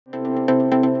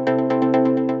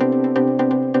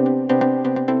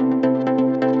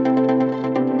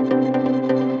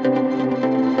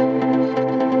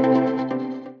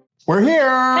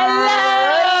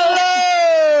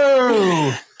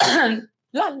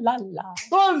la, la.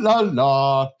 La, la,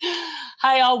 la.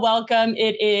 Hi, all. Welcome.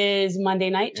 It is Monday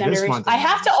night. I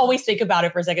have to always think about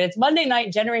it for a second. It's Monday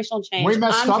night, generational change. We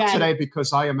messed up today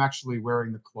because I am actually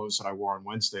wearing the clothes that I wore on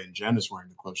Wednesday, and Jen is wearing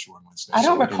the clothes she wore on Wednesday. I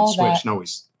don't recall that. No,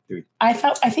 I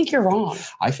think you're wrong.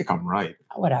 I think I'm right.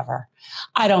 Whatever.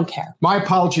 I don't care. My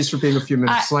apologies for being a few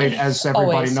minutes late. As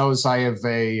everybody always knows, I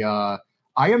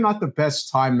am not the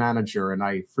best time manager, and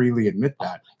I freely admit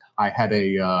that. I had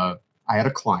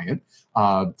a client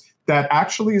that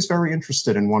actually is very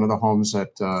interested in one of the homes that.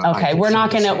 Okay, we're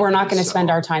not gonna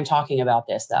spend our time talking about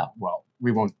this, though. Well,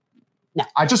 we won't. No.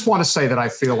 I just want to say that I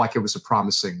feel like it was a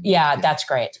promising. Yeah, that's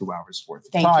great. 2 hours worth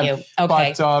of time. Thank you.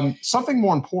 Okay. But something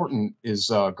more important is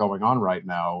going on right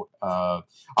now.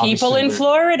 People in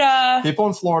Florida. People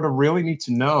in Florida really need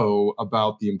to know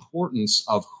about the importance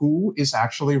of who is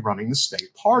actually running the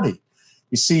state party.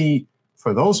 You see,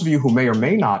 for those of you who may or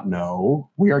may not know,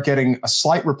 we are getting a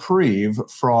slight reprieve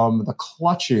from the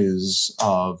clutches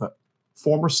of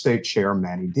former state chair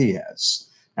Manny Diaz.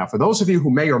 Now, for those of you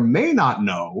who may or may not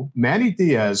know, Manny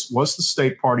Diaz was the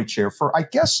state party chair for, I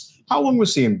guess, how long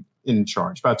was he in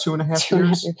charge? About 2.5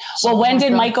 years? Well, when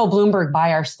did Michael Bloomberg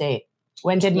buy our state?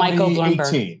 When did Michael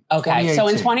Bloomberg? Okay, so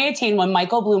in 2018, when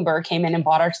Michael Bloomberg came in and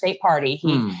bought our state party,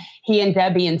 he and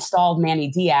Debbie installed Manny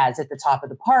Diaz at the top of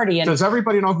the party. And does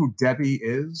everybody know who Debbie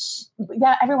is?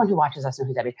 Yeah, everyone who watches us knows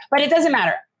who Debbie is. But it doesn't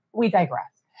matter. We digress.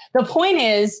 The point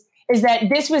is that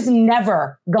this was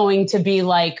never going to be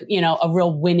like, a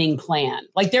real winning plan.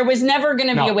 Like there was never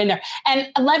going to be a win there. And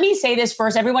let me say this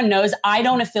first. Everyone knows I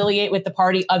don't affiliate with the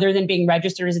party other than being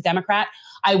registered as a Democrat.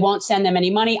 I won't send them any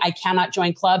money. I cannot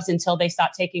join clubs until they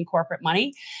stop taking corporate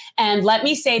money. And let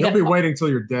me say You'll be waiting till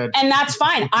you're dead. And that's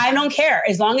fine. I don't care.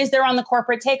 As long as they're on the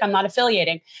corporate take, I'm not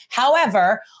affiliating.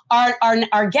 However,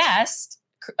 our guest,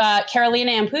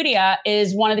 Carolina Ampudia,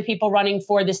 is one of the people running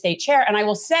for the state chair. And I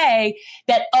will say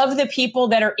that of the people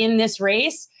that are in this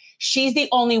race, she's the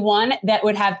only one that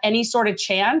would have any sort of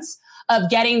chance of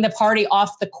getting the party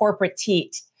off the corporate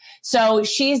teat. So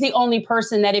she's the only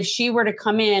person that if she were to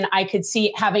come in, I could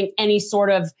see having any sort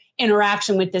of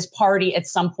interaction with this party at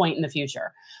some point in the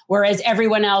future. Whereas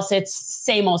everyone else, it's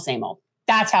same old, same old.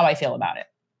 That's how I feel about it.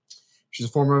 She's a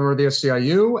former member of the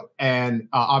SEIU and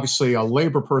obviously a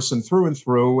labor person through and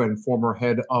through and former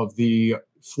head of the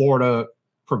Florida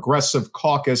Progressive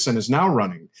Caucus and is now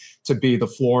running to be the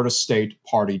Florida State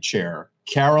Party chair.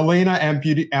 Carolina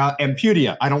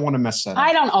Ampudia. I don't want to mess that up.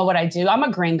 I don't know what I do. I'm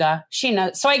a gringa. She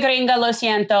knows. Soy gringa, lo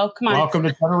siento. Come on. Welcome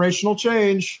to Generational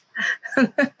Change.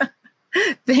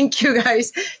 Thank you,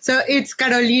 guys. So it's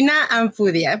Carolina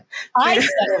Ampudia. I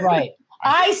said it right.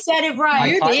 I said it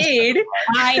right. You did.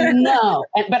 I know.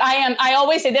 But I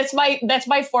always say that's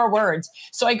my 4 words.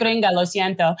 Soy gringa, lo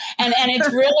siento. And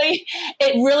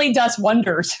it really does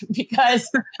wonders because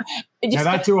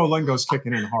that Duolingo's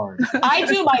kicking in hard. I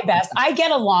do my best. I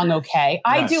get along okay.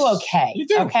 I do okay. You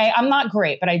do. Okay. I'm not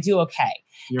great, but I do okay.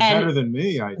 You're better than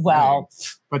me, I think. Well,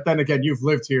 but then again, you've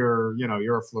lived here,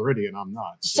 you're a Floridian, I'm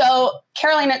not. So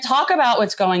Carolina, talk about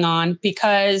what's going on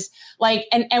because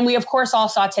and we of course all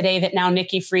saw today that now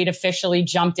Nikki Fried officially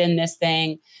jumped in this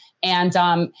thing. And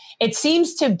it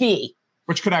seems to be.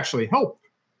 Which could actually help.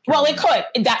 Well, it could.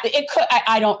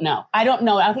 I don't know. I don't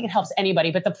think it helps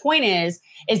anybody. But the point is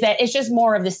that it's just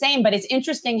more of the same. But it's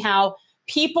interesting how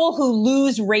people who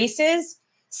lose races,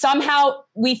 somehow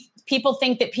people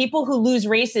think that people who lose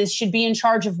races should be in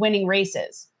charge of winning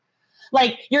races.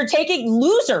 Like you're taking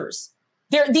losers.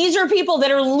 These are people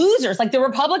that are losers. Like the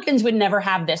Republicans would never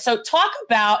have this. So talk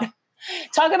about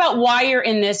why you're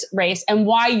in this race and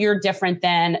why you're different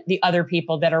than the other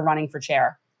people that are running for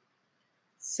chair.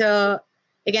 So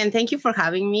again, thank you for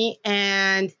having me.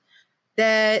 And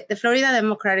the Florida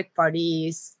Democratic Party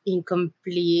is in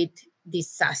complete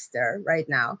disaster right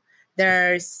now.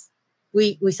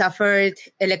 We suffered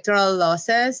electoral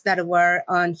losses that were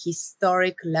on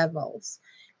historic levels.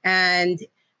 And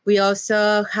we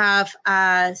also have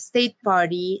a state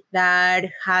party that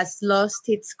has lost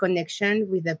its connection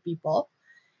with the people.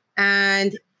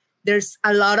 And there's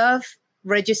a lot of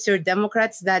registered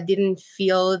Democrats that didn't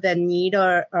feel the need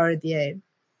or a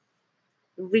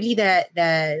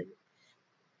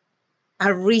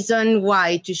reason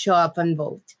why to show up and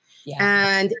vote. Yeah.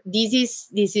 And this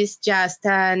is just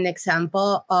an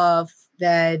example of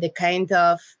the kind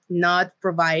of not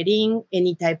providing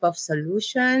any type of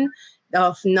solution,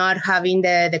 of not having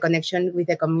the connection with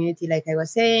the community, like I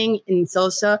was saying. And it's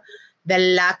also the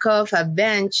lack of a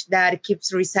bench that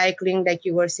keeps recycling, like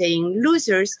you were saying,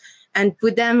 losers and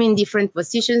put them in different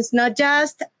positions, not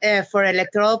just for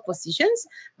electoral positions,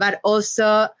 but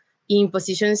also in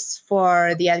positions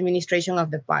for the administration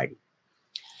of the party.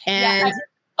 And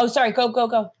sorry,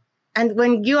 go. And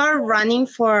when you are running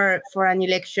for an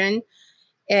election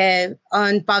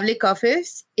on public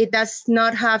office, it does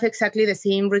not have exactly the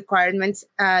same requirements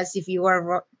as if you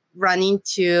are running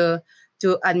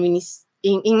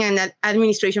in an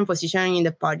administration position in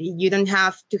the party. You don't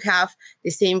have to have the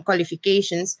same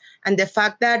qualifications. And the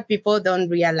fact that people don't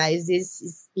realize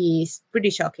this is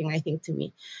pretty shocking, I think, to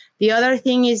me. The other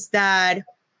thing is that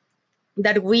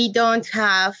we don't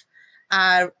have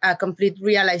a complete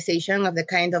realization of the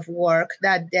kind of work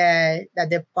that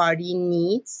the party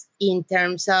needs in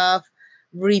terms of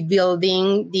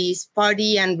rebuilding this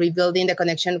party and rebuilding the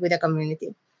connection with the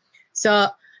community. So,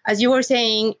 as you were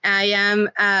saying, I am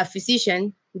a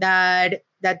physician that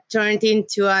turned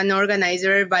into an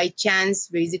organizer by chance,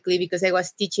 basically, because I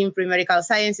was teaching pre-medical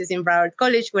sciences in Broward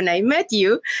College when I met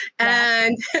you. Yeah.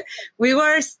 And we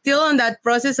were still on that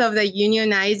process of the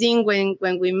unionizing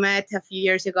when we met a few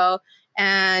years ago,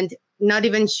 and not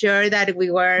even sure that we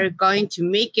were going to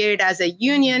make it as a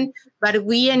union, but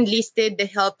we enlisted the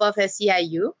help of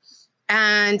SEIU.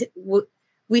 And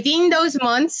within those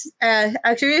months,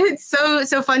 actually, it's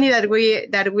so funny that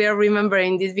we are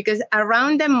remembering this, because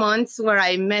around the months where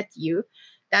I met you,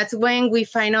 that's when we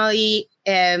finally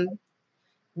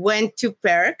went to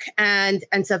PERC and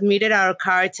submitted our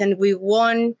cards, and we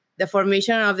won the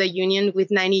formation of the union with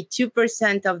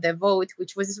 92% of the vote,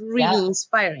 which was really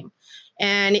inspiring.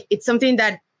 And it's something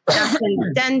that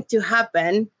doesn't tend to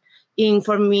happen in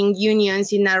forming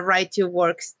unions in a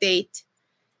right-to-work state.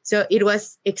 So it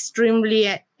was extremely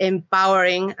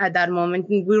empowering at that moment.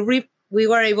 We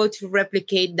were able to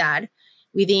replicate that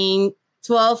within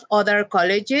 12 other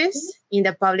colleges in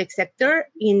the public sector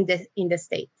in the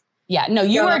state. Yeah, no,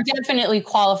 you are definitely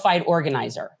qualified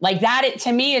organizer. Like that,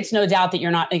 to me, it's no doubt that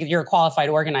you're a qualified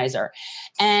organizer.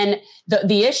 And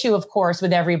the issue, of course,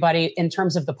 with everybody in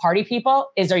terms of the party people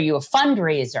is, are you a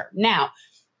fundraiser? Now,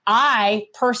 I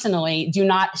personally do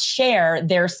not share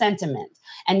their sentiment.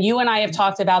 And you and I have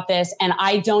talked about this, and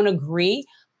I don't agree.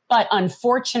 But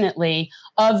unfortunately,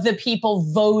 of the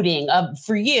people voting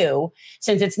for you,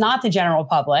 since it's not the general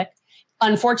public,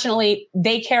 unfortunately,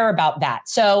 they care about that.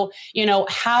 So,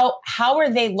 how are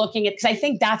they looking at, because I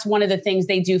think that's one of the things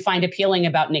they do find appealing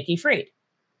about Nikki Fried.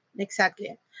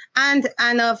 Exactly. And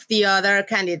of the other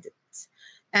candidates.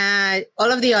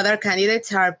 All of the other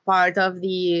candidates are part of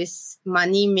this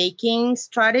money-making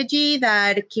strategy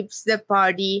that keeps the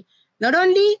party not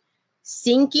only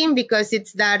sinking, because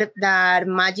it's that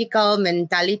magical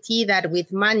mentality that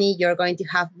with money, you're going to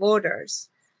have voters.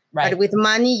 Right. But with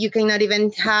money, you cannot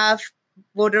even have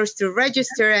voters to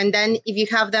register. And then if you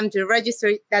have them to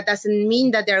register, that doesn't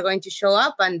mean that they're going to show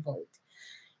up and vote.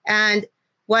 And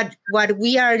what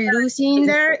we are losing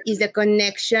there is the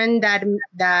connection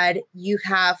that you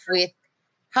have with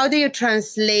how do you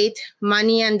translate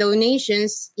money and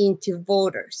donations into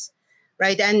voters,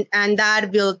 right? And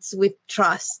that builds with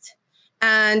trust.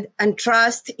 And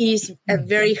trust is a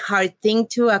very hard thing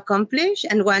to accomplish.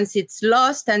 And once it's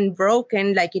lost and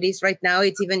broken, like it is right now,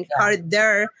 it's even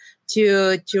harder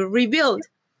to rebuild.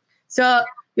 So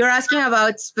you're asking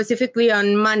about specifically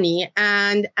on money,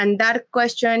 and that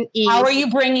question is, how are you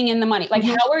bringing in the money? Like,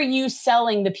 how are you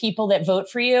selling the people that vote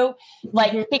for you?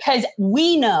 Like, because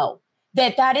we know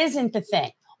that isn't the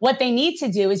thing. What they need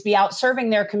to do is be out serving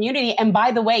their community. And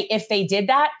by the way, if they did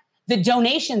that, the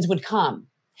donations would come.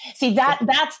 See,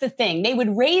 that's the thing. They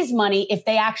would raise money if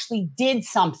they actually did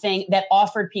something that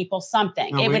offered people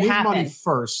something. No, it would happen. Money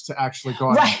first to actually go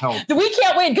out and help. We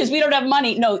can't win because we don't have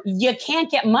money. No, you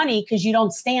can't get money because you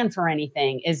don't stand for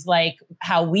anything, is like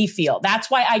how we feel.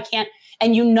 That's why I can't,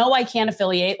 and I can't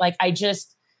affiliate. Like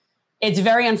it's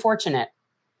very unfortunate.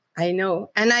 I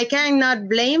know. And I cannot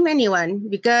blame anyone,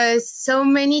 because so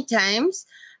many times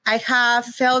I have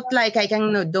felt like I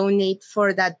cannot donate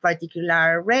for that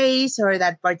particular race or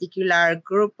that particular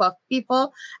group of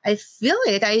people. I feel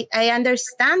it. I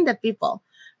understand the people,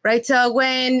 right? So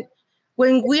when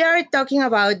we are talking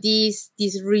about this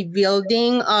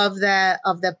rebuilding of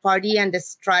the party and the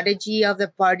strategy of the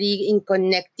party in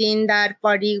connecting that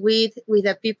party with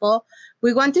the people,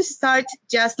 we want to start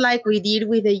just like we did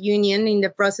with the union in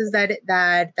the process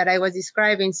that I was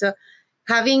describing. So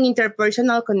having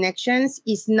interpersonal connections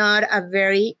is not a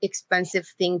very expensive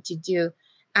thing to do.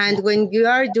 And when you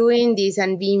are doing this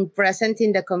and being present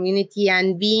in the community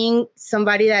and being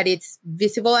somebody that is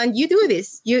visible, and you do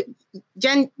this,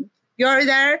 Jen, you're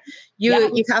there,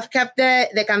 you have kept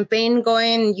the campaign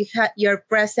going, you're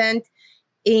present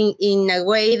in a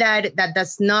way that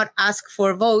does not ask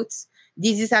for votes.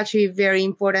 This is actually very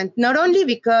important, not only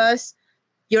because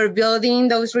you're building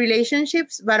those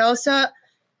relationships, but also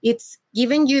it's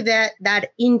giving you that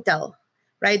intel,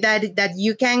 right? That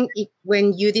you can,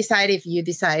 when you decide, if you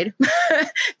decide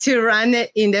to run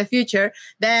it in the future,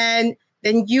 then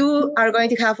you are going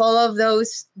to have all of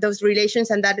those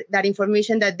relations and that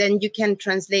information that then you can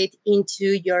translate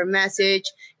into your message,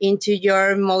 into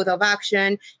your mode of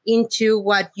action, into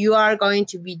what you are going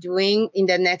to be doing in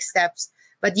the next steps.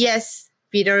 But yes,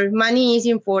 Peter, money is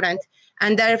important.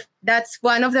 And that's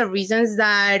one of the reasons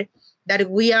that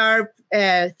we are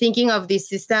thinking of this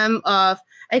system of,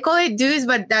 I call it dues,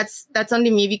 but that's only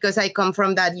me because I come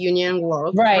from that union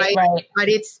world, right? But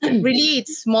it's really,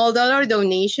 it's small dollar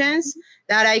donations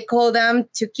that I call them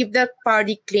to keep the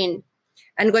party clean.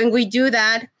 And when we do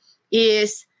that,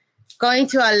 is going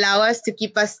to allow us to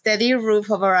keep a steady roof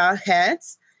over our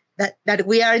heads, that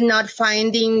we are not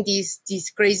finding these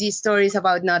crazy stories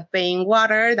about not paying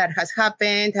water that has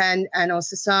happened, and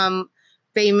also some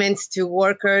payments to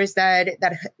workers that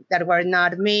were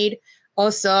not made.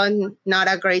 Also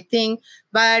not a great thing,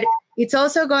 but it's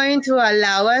also going to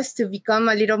allow us to become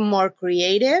a little more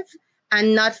creative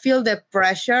and not feel the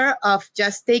pressure of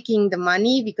just taking the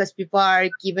money because people are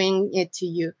giving it to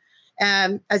you.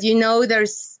 As you know,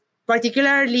 there's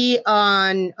particularly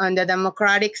on the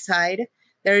Democratic side,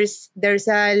 there's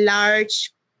a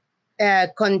large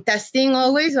contesting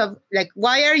always of like,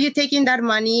 why are you taking that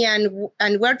money? And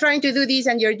we're trying to do this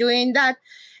and you're doing that.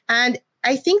 And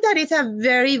I think that it's a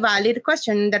very valid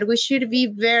question that we should be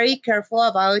very careful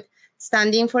about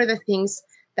standing for the things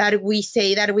that we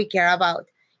say that we care about.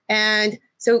 And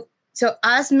so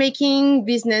us making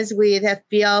business with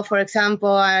FPL, for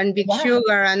example, and Big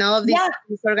Sugar and all of these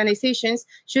organizations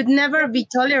should never be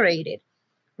tolerated,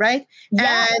 right?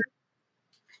 Yeah. And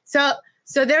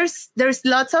so there's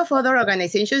lots of other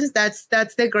organizations. That's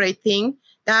the great thing,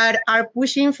 that are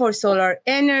pushing for solar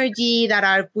energy, that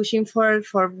are pushing for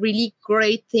really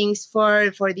great things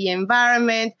for the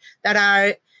environment, that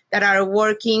are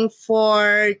working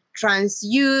for trans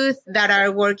youth, that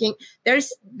are working.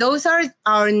 Those are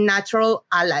our natural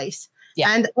allies.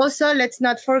 Yeah. And also, let's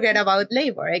not forget about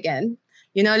labor again.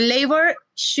 You know, labor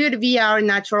should be our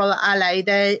natural ally.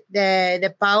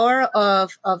 The power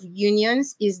of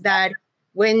unions is that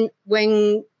when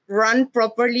run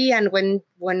properly and when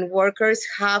workers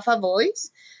have a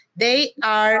voice, they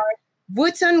are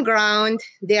boots on ground.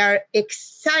 They are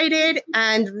excited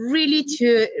and really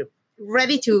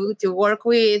ready to work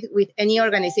with any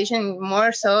organization,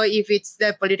 more so if it's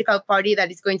the political party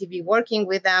that is going to be working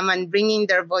with them and bringing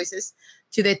their voices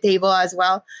to the table as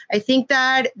well. I think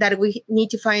that we need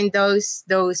to find those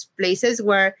places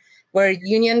where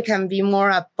union can be more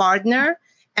a partner,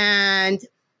 and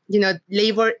you know,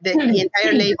 labor, the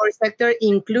entire labor sector,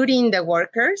 including the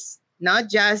workers, not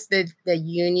just the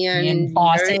union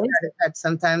bosses that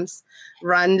sometimes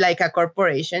run like a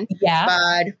corporation.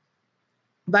 Yeah.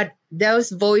 But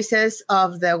those voices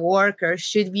of the workers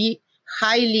should be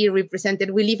highly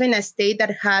represented. We live in a state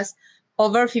that has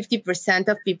over 50%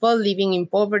 of people living in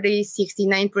poverty.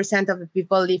 69% of the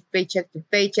people live paycheck to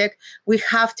paycheck. We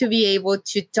have to be able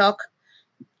to talk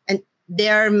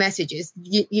their messages.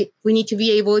 We need to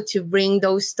be able to bring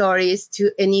those stories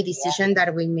to any decision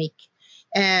that we make.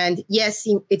 And yes,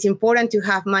 it's important to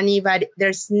have money, but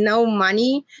there's no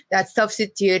money that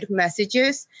substitutes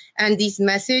messages. And this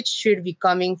message should be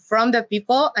coming from the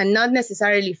people and not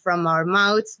necessarily from our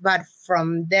mouths, but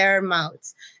from their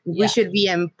mouths. Yeah. We should be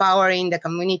empowering the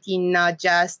community, not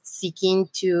just seeking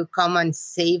to come and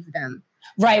save them.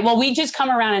 Right. Well, we just come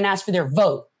around and ask for their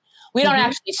vote. We don't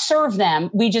actually serve them.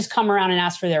 We just come around and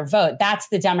ask for their vote. That's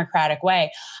the democratic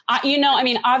way.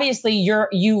 Obviously you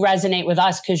resonate with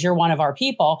us because you're one of our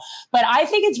people, but I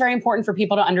think it's very important for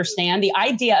people to understand the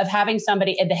idea of having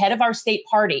somebody at the head of our state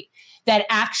party that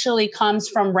actually comes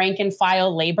from rank and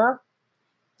file labor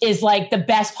is like the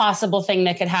best possible thing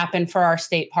that could happen for our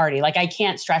state party. Like, I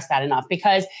can't stress that enough,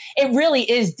 because it really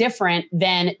is different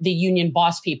than the union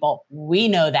boss people. We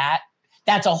know that.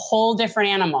 That's a whole different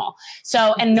animal.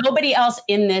 So, and nobody else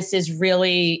in this is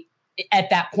really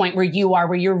at that point where you are,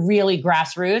 where you're really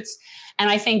grassroots. And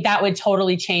I think that would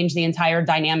totally change the entire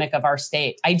dynamic of our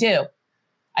state. I do.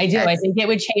 Yes. I think it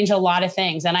would change a lot of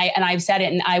things. And I've said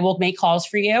it, and I will make calls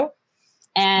for you.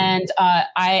 And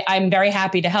I'm very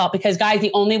happy to help, because guys,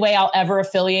 the only way I'll ever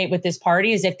affiliate with this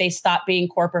party is if they stop being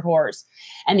corporate whores.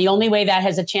 And the only way that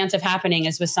has a chance of happening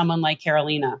is with someone like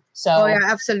Carolina. So, yeah,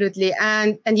 absolutely.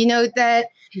 And you know that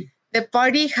the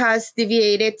party has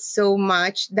deviated so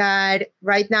much that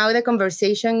right now the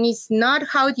conversation is not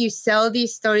how do you sell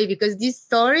this story, because this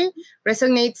story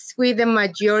resonates with the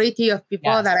majority of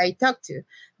people that I talk to.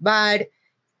 But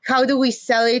how do we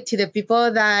sell it to the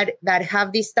people that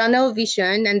have this tunnel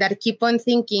vision and that keep on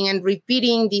thinking and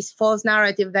repeating this false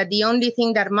narrative that the only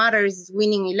thing that matters is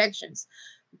winning elections?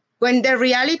 When the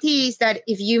reality is that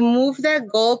if you move the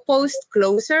goalpost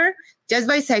closer, just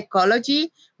by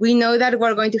psychology, we know that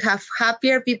we're going to have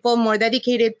happier people, more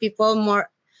dedicated people,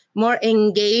 more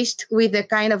engaged with the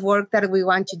kind of work that we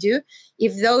want to do.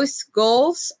 If those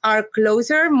goals are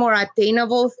closer, more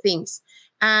attainable things,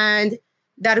 and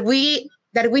that we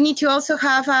need to also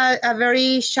have a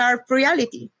very sharp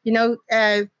reality.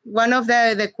 One of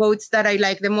the quotes that I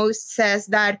like the most says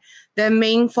that the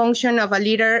main function of a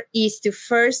leader is to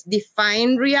first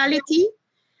define reality,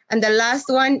 and the last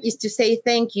one is to say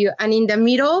thank you. And in the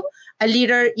middle, a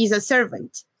leader is a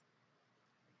servant.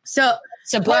 So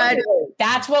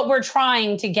that's what we're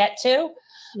trying to get to.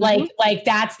 Like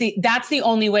that's the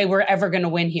only way we're ever going to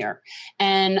win here.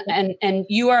 And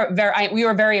we are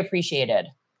very appreciated.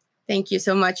 Thank you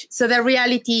so much. So the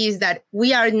reality is that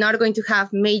we are not going to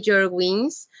have major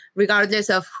wins, regardless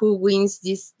of who wins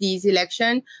this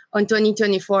election on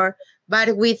 2024.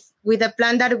 But with the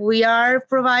plan that we are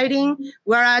providing,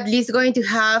 we're at least going to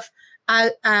have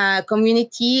a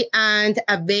community and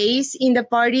a base in the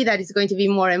party that is going to be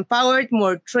more empowered,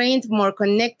 more trained, more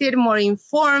connected, more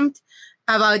informed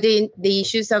about the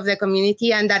issues of the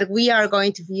community, and that we are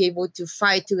going to be able to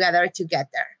fight together to get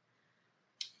there.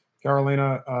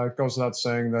 Carolina, it goes without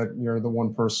saying that you're the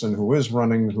one person who is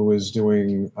running, who is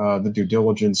doing the due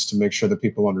diligence to make sure that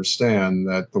people understand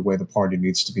that the way the party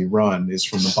needs to be run is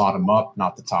from the bottom up,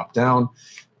 not the top down.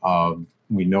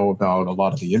 We know about a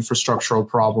lot of the infrastructural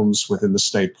problems within the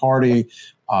state party.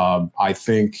 I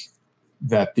think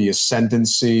that the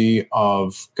ascendancy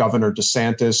of Governor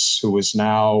DeSantis, who is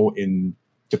now,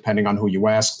 depending on who you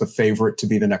ask, the favorite to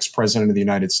be the next president of the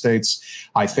United States,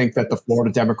 I think that the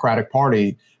Florida Democratic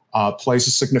Party plays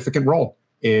a significant role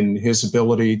in his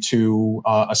ability to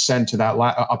ascend to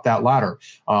up that ladder.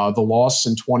 The loss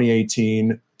in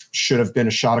 2018 should have been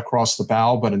a shot across the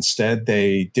bow, but instead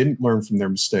they didn't learn from their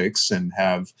mistakes and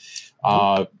have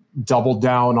doubled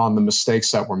down on the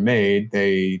mistakes that were made.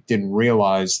 They didn't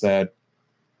realize that,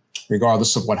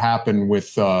 regardless of what happened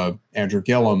with Andrew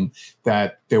Gillum,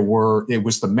 that it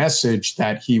was the message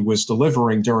that he was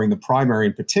delivering during the primary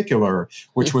in particular,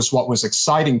 which was what was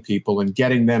exciting people and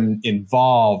getting them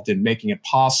involved and making it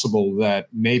possible that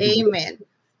maybe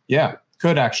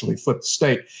could actually flip the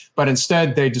state. But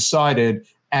instead they decided,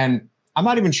 and I'm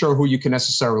not even sure who you can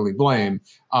necessarily blame.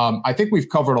 I think we've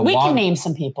covered a lot. We can name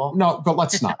some people. No, but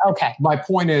let's not. Okay. My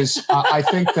point is, I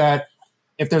think that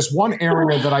if there's one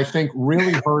area that I think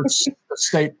really hurts the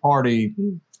state party,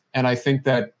 and I think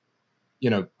that,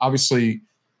 obviously,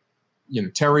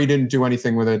 Terry didn't do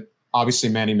anything with it. Obviously,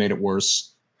 Manny made it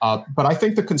worse. But I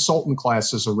think the consultant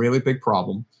class is a really big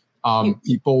problem.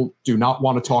 People do not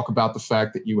want to talk about the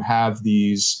fact that you have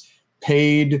these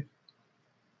paid,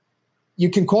 you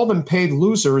can call them paid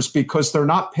losers because they're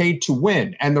not paid to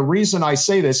win. And the reason I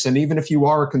say this, and even if you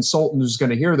are a consultant who's going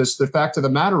to hear this, the fact of the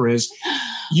matter is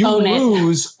you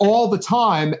lose all the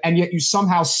time, and yet you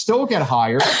somehow still get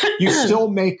hired. You still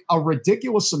make a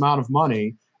ridiculous amount of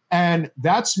money. And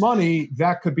that's money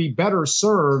that could be better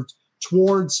served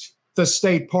towards the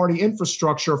state party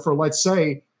infrastructure for, let's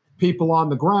say, people on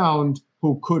the ground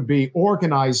who could be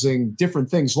organizing different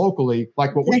things locally,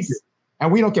 like what we do.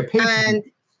 And we don't get paid.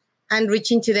 And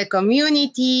reaching to the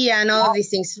community and all of these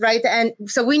things, right? And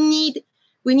so we need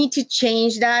to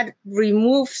change that,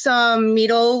 remove some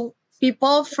middle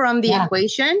people from the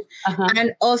equation,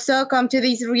 and also come to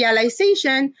this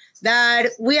realization that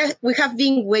we have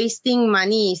been wasting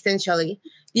money, essentially.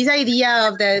 This idea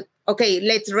of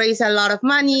let's raise a lot of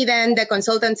money, then the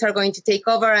consultants are going to take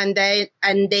over and they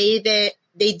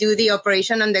do the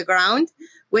operation on the ground.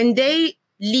 When they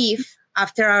leave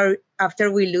after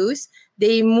we lose,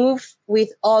 they move with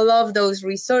all of those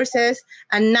resources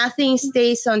and nothing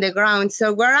stays on the ground.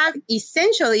 So we're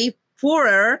essentially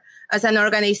poorer as an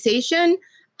organization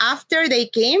after they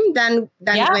came than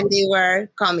when they were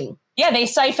coming. Yeah, they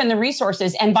siphon the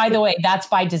resources. And by the way, that's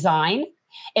by design.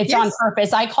 It's on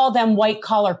purpose. I call them white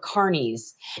collar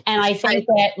carnies. And I think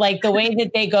that the way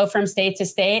that they go from state to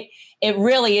state, it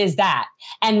really is that.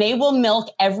 And they will milk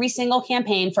every single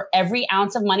campaign for every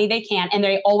ounce of money they can. And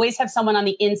they always have someone on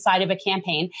the inside of a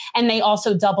campaign. And they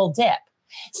also double dip.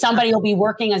 Somebody will be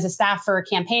working as a staff for a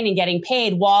campaign and getting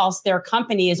paid whilst their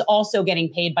company is also getting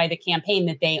paid by the campaign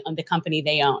the company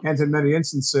they own. And in many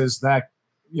instances that,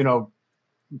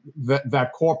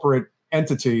 that corporate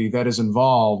entity that is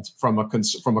involved from a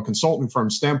consulting firm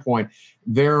standpoint,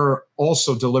 they're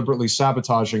also deliberately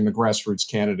sabotaging the grassroots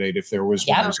candidate if there was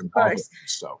one who's involved with them.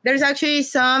 So there's actually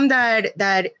some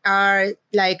that are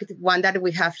like one that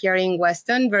we have here in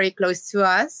Weston, very close to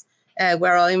us.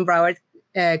 We're all in Broward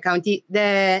County.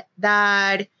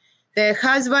 That the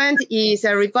husband is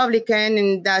a Republican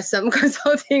and does some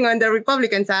consulting on the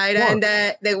Republican side, and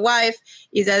the wife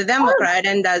is a Democrat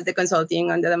and does the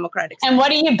consulting on the Democratic side. And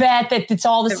what do you bet that it's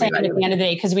all the same at the end of the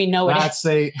day? Because we know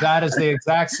that is the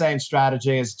exact same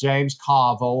strategy as James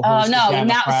Carville. Oh no!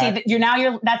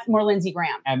 That's more Lindsey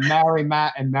Graham and Mary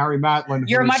Matlin.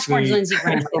 You're much more Lindsey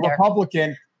Graham. The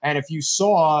Republican, and if you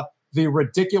saw the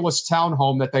ridiculous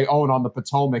townhome that they own on the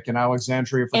Potomac in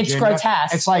Alexandria, Virginia, it's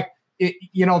grotesque. It's like.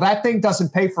 That thing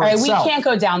doesn't pay for itself. We can't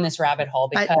go down this rabbit hole.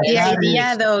 Because the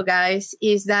idea, though, guys,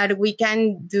 is that we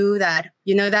can do that.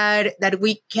 That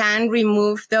we can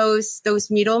remove those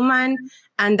middlemen,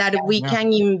 and that we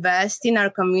can invest in our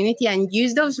community and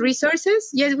use those resources.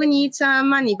 Yes, we need some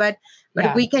money, but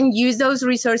we can use those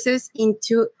resources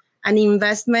into an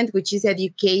investment, which is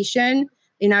education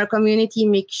in our community.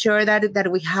 Make sure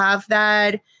that we have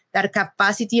that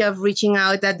capacity of reaching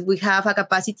out, that we have a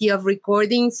capacity of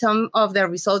recording some of the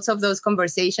results of those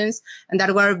conversations, and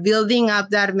that we're building up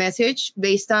that message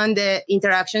based on the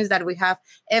interactions that we have.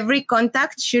 Every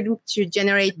contact should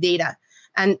generate data,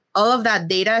 and all of that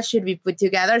data should be put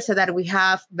together so that we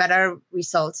have better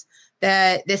results.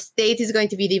 The state is going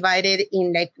to be divided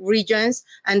in like regions,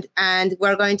 and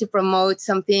we're going to promote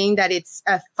something that it's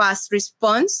a fast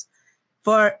response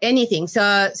for anything.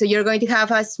 So you're going to have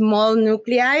a small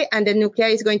nuclei, and the nuclei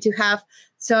is going to have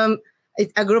a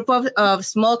group of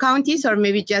small counties, or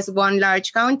maybe just one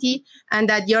large county, and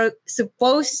that you're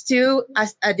supposed to,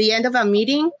 at the end of a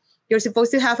meeting, you're supposed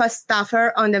to have a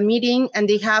staffer on the meeting, and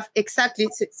they have exactly,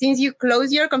 since you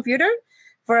close your computer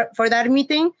for that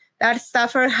meeting, that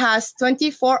staffer has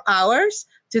 24 hours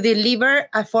to deliver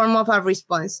a form of a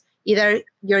response. Either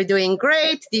you're doing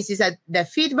great, this is the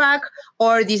feedback,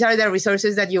 or these are the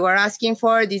resources that you are asking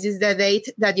for. This is the date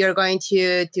that you're going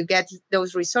to get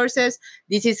those resources.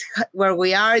 This is where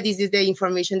we are. This is the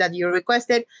information that you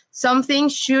requested. Something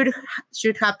should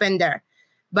happen there.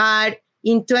 But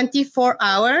in 24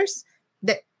 hours,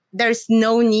 there's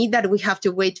no need that we have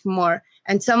to wait more.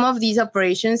 And some of these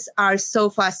operations are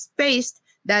so fast-paced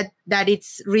that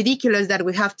it's ridiculous that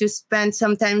we have to spend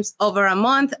sometimes over a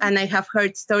month. And I have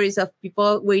heard stories of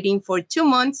people waiting for 2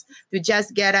 months to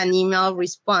just get an email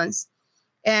response.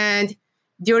 And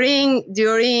during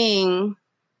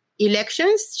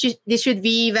elections, this should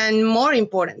be even more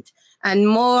important and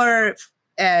more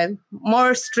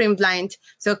streamlined.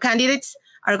 So candidates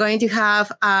are going to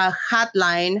have a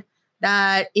hotline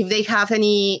that if they have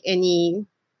any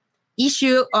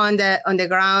issue on the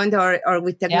ground or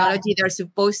with technology, they're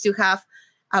supposed to have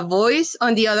a voice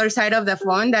on the other side of the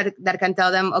phone that can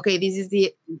tell them, okay, this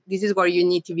is where you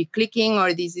need to be clicking,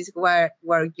 or this is where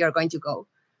you're going to go.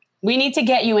 We need to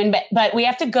get you in, but we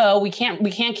have to go. We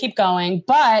can't keep going.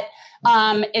 But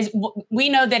we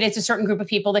know that it's a certain group of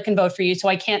people that can vote for you. So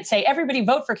I can't say everybody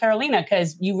vote for Carolina,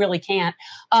 because you really can't.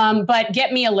 But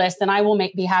get me a list, and I will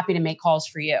be happy to make calls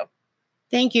for you.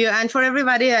 Thank you. And for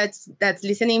everybody that's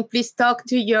listening, please talk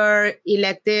to your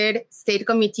elected state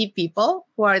committee people,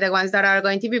 who are the ones that are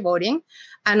going to be voting,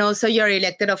 and also your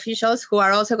elected officials who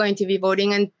are also going to be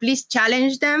voting. And please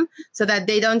challenge them so that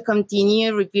they don't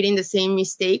continue repeating the same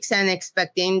mistakes and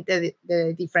expecting the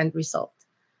different result.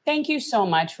 Thank you so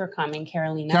much for coming,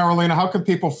 Carolina. Carolina, how can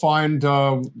people find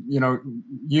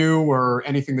you or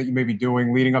anything that you may be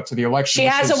doing leading up to the election? She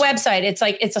has a website. It's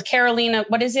a Carolina.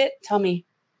 What is it? Tell me.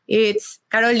 It's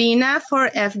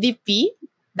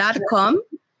carolinaforfdp.com.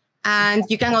 And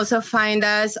you can also find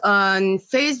us on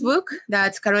Facebook.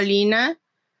 That's Carolina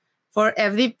for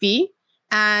FDP.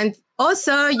 And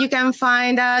also you can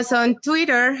find us on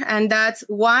Twitter, and that's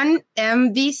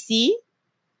 1MDC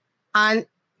 _.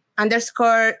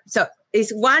 So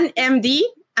it's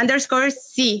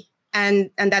 1MD_C. And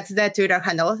that's the Twitter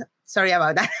handle. Sorry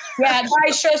about that. Yeah,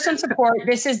 guys, show some support.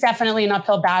 This is definitely an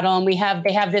uphill battle, and they have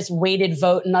this weighted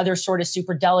vote and other sort of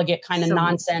super delegate kind of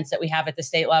nonsense that we have at the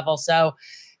state level. So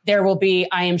there will be,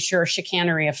 I am sure,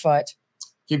 chicanery afoot.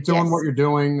 Keep doing what you're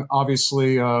doing.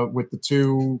 Obviously, with the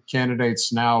two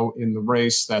candidates now in the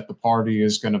race that the party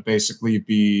is going to basically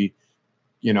be,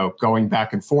 going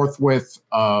back and forth with,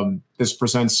 this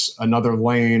presents another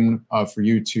lane for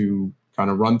you to kind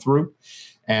of run through.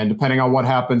 And depending on what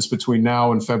happens between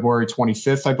now and February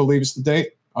 25th, I believe is the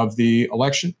date of the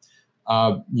election,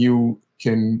 you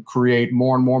can create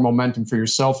more and more momentum for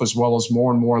yourself, as well as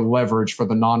more and more leverage for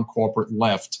the non-corporate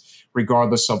left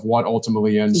regardless of what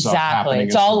ultimately ends up happening.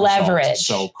 It's all leverage.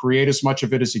 So create as much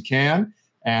of it as you can.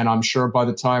 And I'm sure by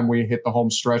the time we hit the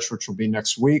home stretch, which will be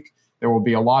next week, there will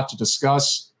be a lot to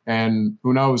discuss. And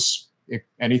who knows, if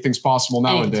anything's possible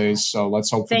nowadays. So let's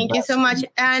hope. Thank you so much.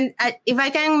 And if I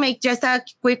can make just a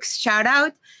quick shout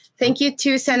out, thank you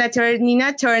to Senator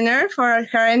Nina Turner for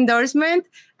her endorsement.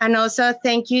 And also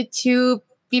thank you to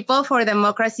People for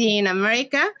Democracy in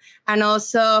America and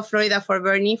also Florida for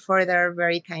Bernie for their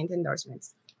very kind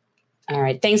endorsements. All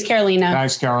right. Thanks, Carolina.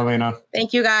 Thanks, Carolina.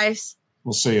 Thank you, guys.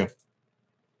 We'll see you.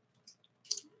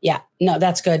 Yeah, no,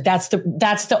 that's good. That's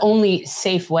the only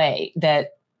safe way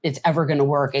that it's ever going to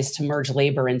work is to merge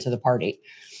labor into the party.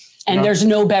 And there's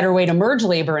no better way to merge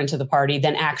labor into the party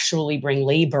than actually bring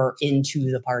labor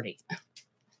into the party.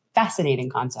 Fascinating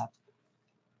concept.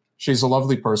 She's a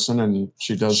lovely person, and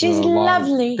she does. She's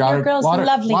lovely. Your girl's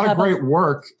lovely. A lot of great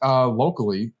work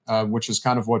locally, which is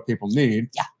kind of what people need.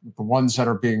 Yeah. The ones that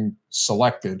are being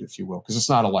selected, if you will, because it's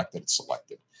not elected; it's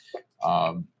selected.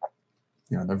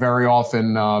 They're very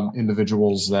often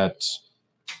individuals that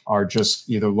are just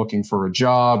either looking for a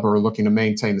job or looking to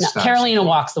maintain the status. Carolina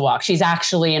walks the walk. She's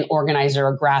actually an organizer,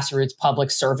 a grassroots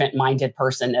public servant-minded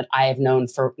person that I have known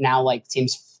for now,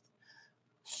 seems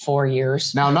 4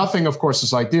 years. Now, nothing, of course,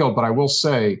 is ideal, but I will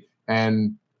say,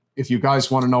 and if you guys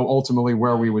want to know ultimately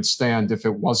where we would stand if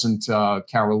it wasn't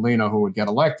Carolina who would get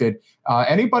elected,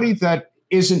 anybody that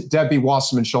isn't Debbie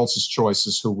Wasserman Schultz's choice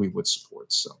is who we would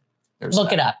support. So there's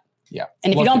Look it up. Yeah.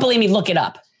 And if you don't believe me, look it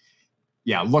up.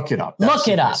 Yeah, look it up. Look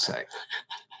it up.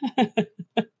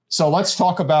 So let's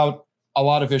talk about a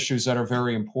lot of issues that are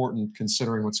very important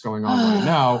considering what's going on right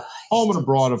now. Home and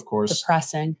abroad, of course.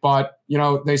 Depressing. But,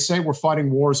 they say we're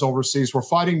fighting wars overseas. We're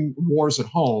fighting wars at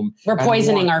home. We're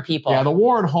poisoning our people. Yeah, the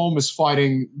war at home is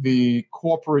fighting the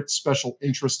corporate special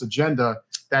interest agenda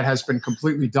that has been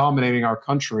completely dominating our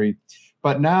country.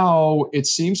 But now it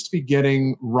seems to be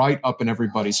getting right up in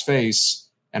everybody's face.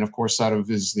 And, of course, that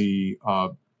is the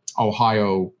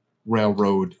Ohio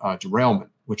Railroad derailment,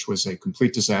 which was a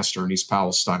complete disaster in East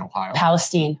Palestine, Ohio.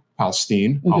 Palestine.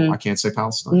 Mm-hmm. Oh, I can't say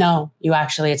Palestine. No,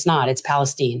 it's not. It's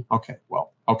Palestine. Okay,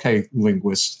 well, okay,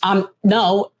 linguist.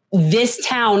 No, this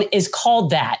town is called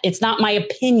that. It's not my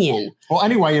opinion. Well,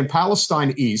 anyway, in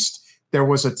Palestine East, there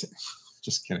was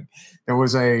just kidding. There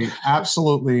was a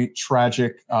absolutely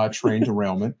tragic train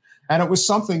derailment, and it was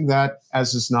something that,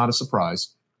 as is not a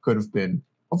surprise, could have been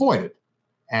avoided.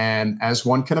 And as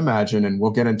one can imagine, and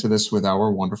we'll get into this with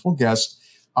our wonderful guest,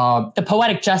 the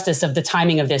poetic justice of the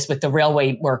timing of this with the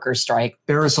railway workers' strike.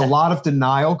 There is a lot of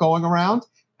denial going around.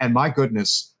 And my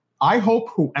goodness, I hope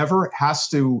whoever has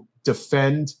to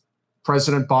defend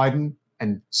President Biden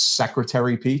and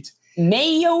Secretary Pete,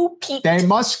 Mayo Pete, they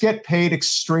must get paid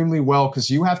extremely well because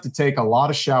you have to take a lot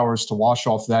of showers to wash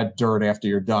off that dirt after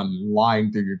you're done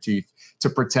lying through your teeth to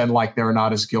pretend like they're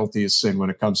not as guilty as sin when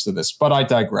it comes to this. But I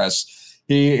digress.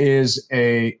 He is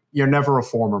you're never a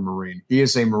former Marine. He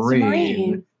is a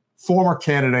Marine. Former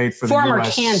candidate for the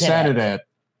U.S. Senate.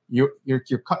 You're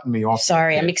cutting me off.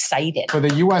 Sorry, I'm excited. For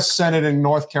the U.S. Senate in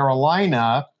North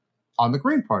Carolina on the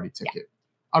Green Party ticket.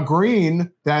 Yeah. A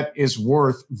Green that is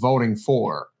worth voting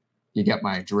for. You get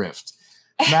my drift.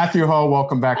 Matthew Hoh,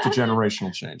 welcome back to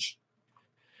Generational Change.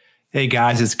 Hey,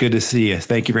 guys, it's good to see you.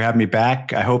 Thank you for having me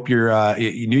back. I hope your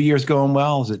New Year's going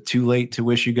well. Is it too late to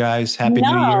wish you guys Happy New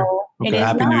Year? Okay,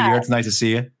 Happy New Year. It's nice to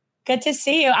see you. Good to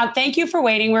see you. Thank you for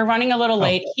waiting. We're running a little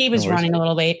late. He was running a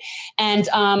little late. And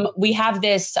we have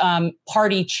this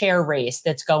party chair race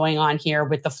that's going on here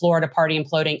with the Florida party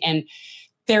imploding. And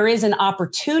there is an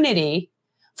opportunity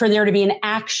for there to be an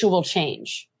actual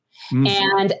change.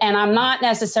 Mm-hmm. And I'm not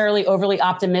necessarily overly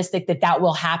optimistic that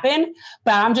will happen,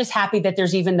 but I'm just happy that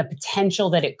there's even the potential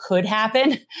that it could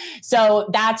happen. So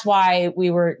that's what we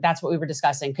were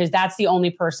discussing, because that's the only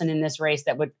person in this race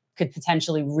that could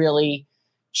potentially really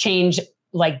change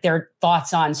their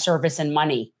thoughts on service and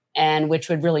money, and which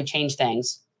would really change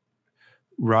things.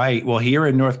 Right. Well, here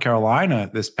in North Carolina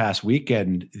this past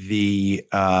weekend, the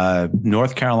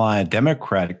North Carolina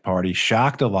Democratic Party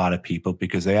shocked a lot of people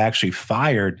because they actually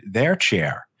fired their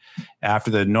chair after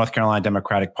the North Carolina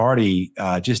Democratic Party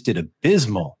just did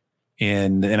abysmal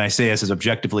and I say this as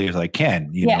objectively as I can,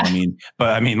 you know,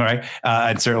 right.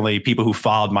 And certainly people who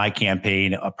followed my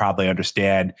campaign probably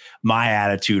understand my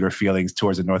attitude or feelings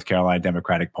towards the North Carolina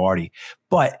Democratic Party.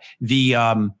 But they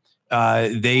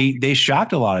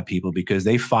shocked a lot of people because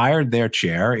they fired their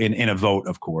chair in a vote.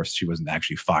 Of course, she wasn't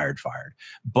actually fired,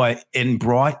 but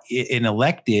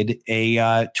elected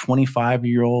a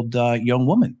 25-year-old young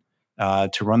woman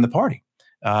to run the party.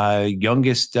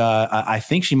 youngest. I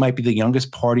think she might be the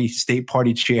youngest state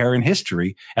party chair in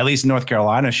history. At least in North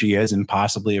Carolina, she is, and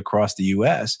possibly across the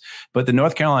U.S. But the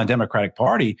North Carolina Democratic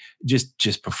Party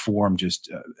just performed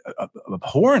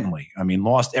abhorrently. I mean,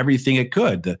 lost everything it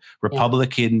could. The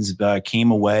Republicans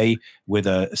came away with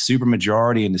a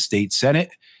supermajority in the state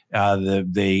Senate.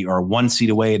 They are one seat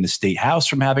away in the state House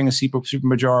from having a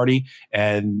supermajority,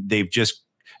 and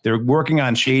they're working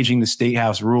on changing the state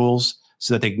House rules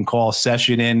so that they can call a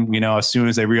session in, as soon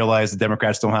as they realize the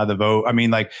Democrats don't have the vote. I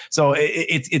mean, so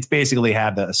it's basically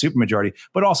have a supermajority.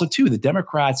 But also, too, the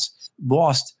Democrats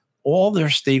lost all their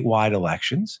statewide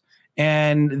elections,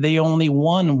 and they only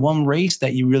won one race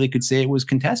that you really could say it was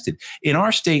contested. In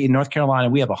our state, in North Carolina,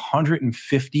 we have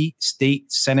 150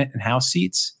 state Senate and House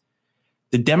seats.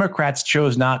 The Democrats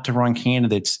chose not to run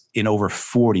candidates in over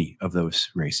 40 of those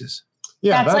races.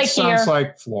 Yeah, that sounds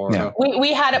like Florida. Yeah.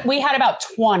 We had about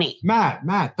 20. Matt,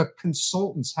 the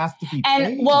consultants have to be paid.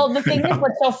 And well, the thing is,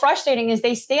 what's so frustrating is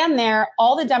they stand there,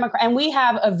 all the Democrats, and we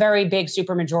have a very big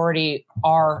supermajority,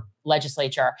 our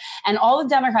legislature, and all the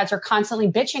Democrats are constantly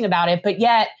bitching about it, but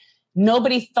yet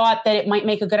nobody thought that it might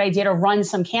make a good idea to run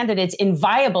some candidates in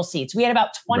viable seats. We had about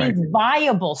 20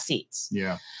 viable seats.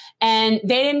 Yeah. And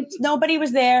nobody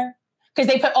was there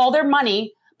because they put all their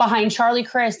money behind Charlie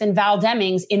Crist and Val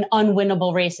Demings in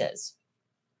unwinnable races.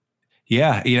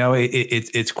 Yeah,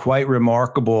 it's quite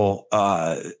remarkable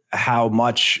how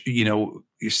much, you're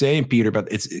saying, Peter, but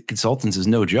consultants is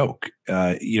no joke.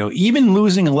 Even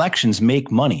losing elections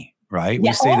make money, right?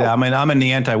 We say that. I mean, I'm in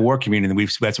the anti-war community, and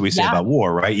that's what we say about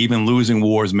war, right? Even losing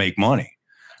wars make money.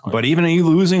 But even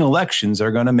losing elections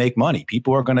are going to make money.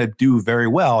 People are going to do very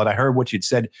well. And I heard what you'd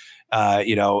said,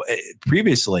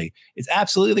 previously. It's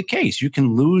absolutely the case. You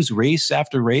can lose race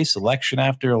after race, election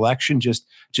after election, just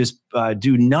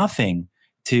do nothing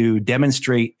to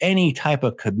demonstrate any type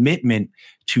of commitment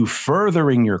to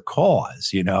furthering your cause,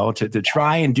 to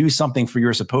try and do something for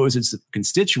your supposed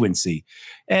constituency.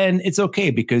 And it's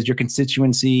okay because your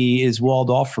constituency is walled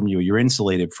off from you. You're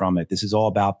insulated from it. This is all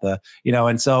about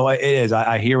and so it is.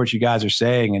 I hear what you guys are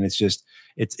saying, and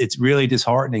it's really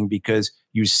disheartening because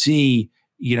you see,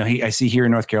 I see here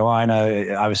in North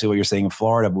Carolina, obviously what you're saying in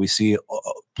Florida, but we see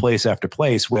place after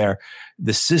place where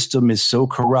the system is so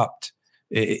corrupt.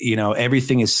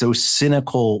 Everything is so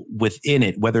cynical within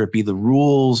it, whether it be the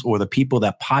rules or the people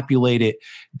that populate it,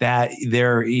 that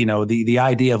they're, the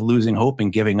idea of losing hope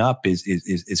and giving up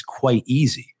is quite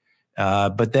easy.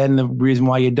 But then the reason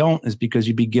why you don't is because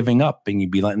you'd be giving up and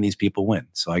you'd be letting these people win.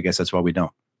 So I guess that's why we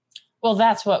don't. Well,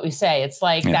 that's what we say. It's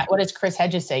like that. What does Chris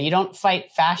Hedges say? You don't fight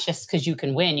fascists because you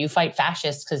can win. You fight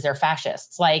fascists because they're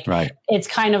fascists. It's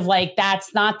kind of like,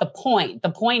 that's not the point. The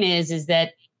point is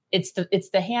that it's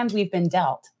the hand we've been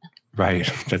dealt. Right.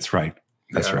 That's right.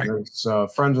 That's right.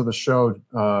 Friends of the show,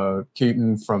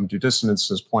 Keaton from Due Dissonance,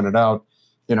 has pointed out,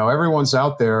 everyone's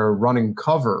out there running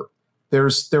cover.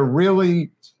 It's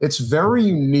very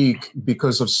unique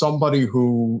because of somebody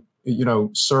who,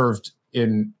 served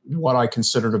in what I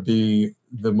consider to be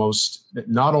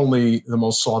not only the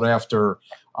most sought after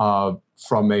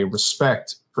from a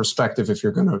respect perspective if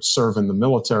you're going to serve in the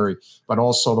military, but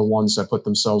also the ones that put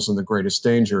themselves in the greatest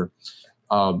danger.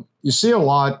 You see a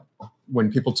lot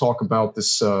when people talk about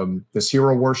this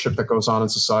hero worship that goes on in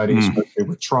society, especially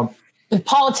with Trump. The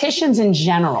politicians in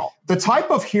general. The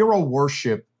type of hero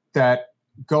worship that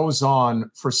goes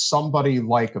on for somebody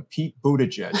like a Pete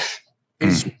Buttigieg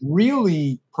is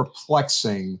really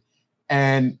perplexing.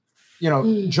 And,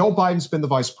 Joe Biden's been the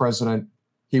vice president.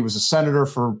 He was a senator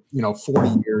for,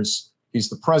 40 years. He's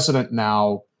the president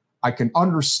now. I can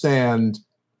understand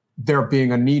there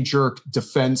being a knee-jerk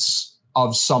defense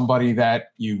of somebody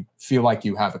that you feel like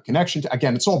you have a connection to.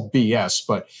 Again, it's all BS,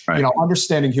 but,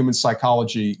 understanding human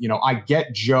psychology, I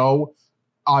get Joe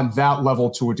on that level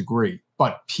to a degree.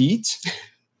 But Pete,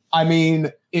 I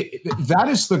mean, that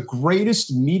is the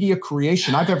greatest media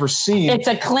creation I've ever seen. It's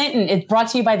a Clinton. It's brought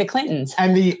to you by the Clintons.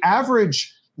 And the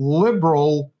average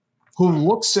liberal who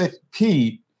looks at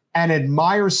Pete and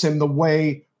admires him the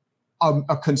way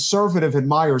a conservative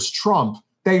admires Trump,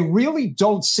 they really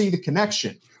don't see the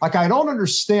connection. Like, I don't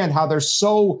understand how it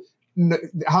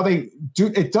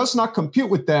does not compute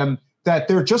with them that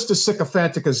they're just as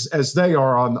sycophantic as they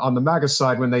are on the MAGA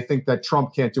side when they think that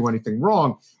Trump can't do anything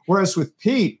wrong. Whereas with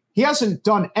Pete, he hasn't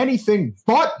done anything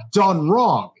but done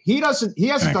wrong. He hasn't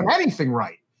done anything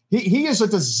right. He is a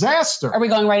disaster. Are we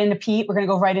going right into Pete? We're going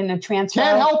to go right into transfer?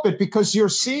 Can't help it, because you're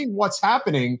seeing what's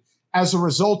happening as a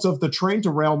result of the train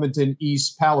derailment in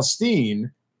East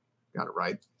Palestine. Got it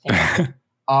right.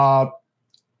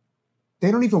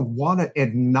 They don't even want to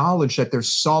acknowledge that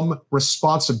there's some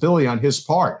responsibility on his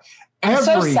part. I'm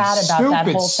so Every sad about that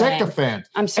stupid whole thing. sycophant,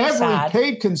 I'm so every sad.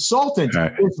 paid consultant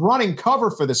is running cover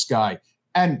for this guy.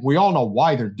 And we all know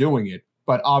why they're doing it.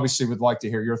 But obviously, would like to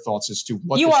hear your thoughts as to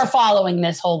what you are following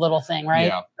this whole little thing, right?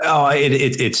 Yeah. Oh,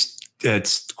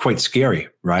 it's quite scary,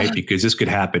 right? Because this could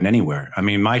happen anywhere. I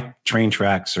mean, my train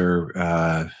tracks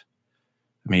are,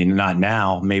 not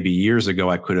now, maybe years ago,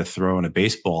 I could have thrown a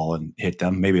baseball and hit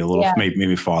them, maybe a little,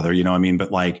 maybe farther, you know what I mean?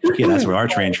 But like, yeah, that's where our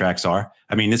train tracks are.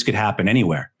 I mean, this could happen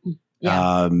anywhere.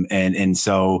 Yeah.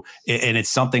 So it's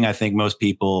something I think most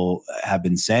people have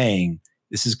been saying,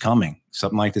 this is coming.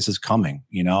 Something like this is coming,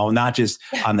 not just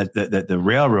on the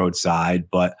railroad side,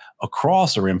 but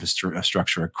across our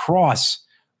infrastructure, across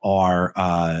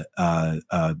our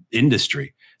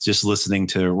industry. Just listening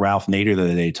to Ralph Nader the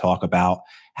other day talk about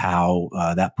how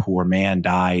that poor man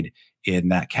died in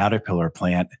that Caterpillar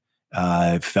plant,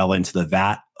 fell into the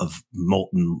vat of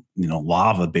molten,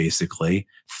 lava, basically.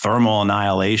 Thermal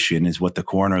annihilation is what the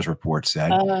coroner's report said.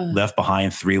 Left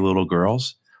behind 3 little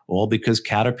girls, all because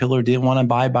Caterpillar didn't want to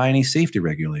abide by any safety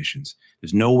regulations.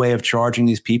 There's no way of charging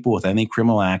these people with any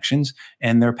criminal actions,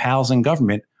 and their pals in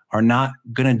government are not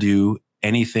going to do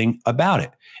anything about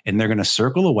it. And they're going to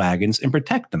circle the wagons and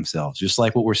protect themselves, just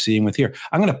like what we're seeing with here.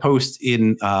 I'm going to post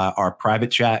in our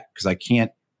private chat, because I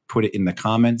can't put it in the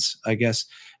comments, I guess,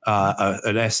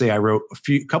 an essay I wrote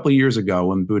a couple of years ago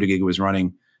when Buttigieg was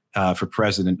running for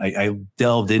president. I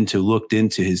looked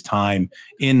into his time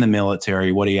in the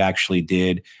military, what he actually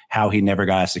did, how he never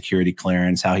got a security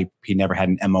clearance, how he never had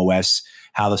an MOS,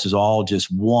 how this is all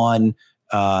just one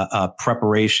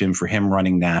preparation for him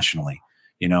running nationally.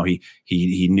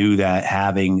 He knew that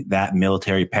having that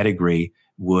military pedigree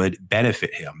would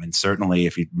benefit him. And certainly,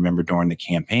 if you remember during the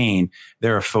campaign,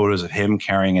 there are photos of him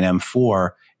carrying an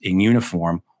M4 in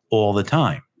uniform all the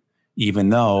time, even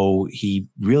though he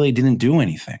really didn't do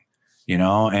anything,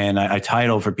 and I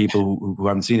titled, for people who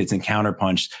haven't seen it, it's in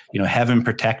Counterpunch, heaven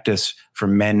protect us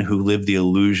from men who live the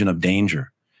illusion of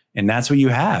danger. And that's what you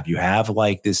have. You have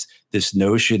like this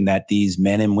notion that these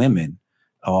men and women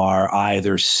are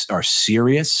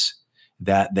serious,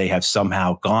 that they have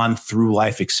somehow gone through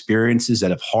life experiences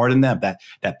that have hardened them,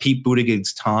 that Pete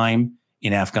Buttigieg's time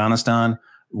in Afghanistan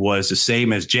was the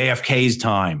same as JFK's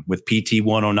time with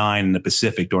PT-109 in the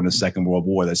Pacific during the Second World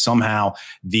War, that somehow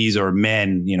these are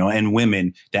men, and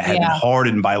women that have been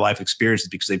hardened by life experiences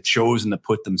because they've chosen to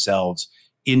put themselves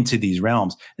into these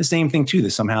realms. The same thing too,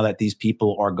 that somehow that these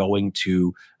people are going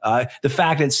to, the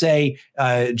fact that, say,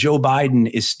 Joe Biden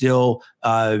is still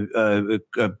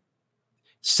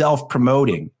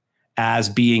self-promoting as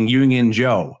being Union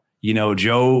Joe.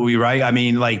 Joe, right? I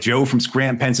mean, like Joe from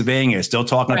Scranton, Pennsylvania, is still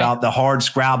talking about the hard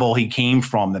scrabble he came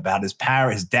from, about his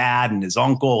his dad and his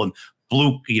uncle, and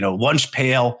blue, lunch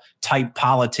pail type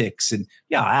politics. And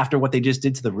after what they just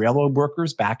did to the railroad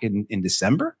workers back in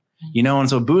December, and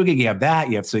so Buttigieg, you have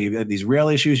that. You have these rail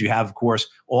issues. You have, of course,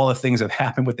 all the things that have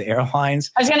happened with the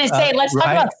airlines. I was going to say, let's talk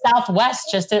about Southwest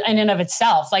just in and of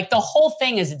itself. Like, the whole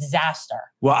thing is a disaster.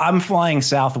 Well, I'm flying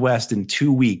Southwest in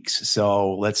 2 weeks,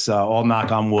 so let's all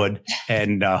knock on wood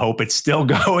and hope it's still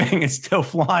going. It's still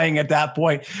flying at that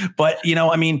point. But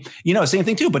same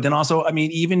thing too. But then also,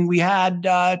 even we had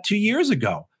 2 years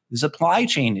ago, the supply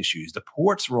chain issues, the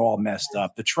ports were all messed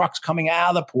up. The trucks coming out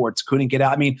of the ports couldn't get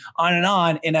out. On and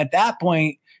on. And at that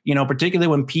point, particularly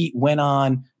when Pete went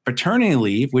on paternity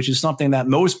leave, which is something that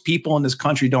most people in this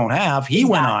country don't have, he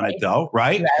went on it though,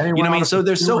 right? So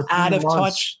they're so out of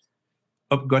touch.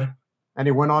 Oh, good. And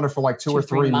he went on it for like 2 or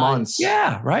 3 months.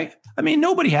 Yeah, right.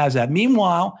 Nobody has that.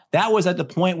 Meanwhile, that was at the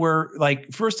point where,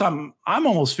 like, first time, I'm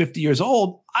almost 50 years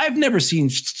old. I've never seen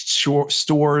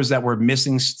stores that were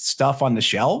missing stuff on the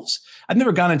shelves. I've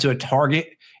never gone into a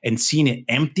Target and seen it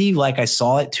empty like I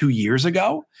saw it 2 years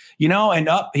ago, and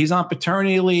he's on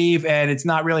paternity leave, and it's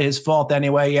not really his fault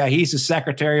anyway. Yeah, he's the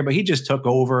secretary, but he just took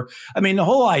over. The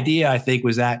whole idea, I think,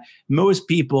 was that most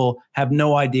people have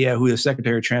no idea who the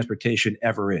Secretary of Transportation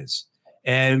ever is.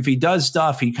 And if he does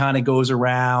stuff, he kind of goes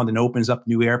around and opens up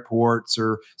new airports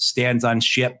or stands on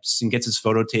ships and gets his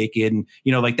photo taken,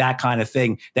 like that kind of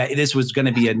thing. That this was going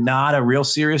to be not a real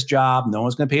serious job. No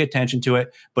one's going to pay attention to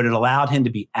it, but it allowed him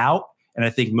to be out. And I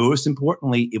think most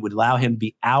importantly, it would allow him to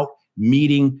be out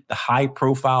meeting the high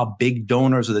profile big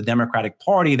donors of the Democratic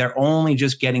Party. They're only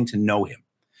just getting to know him.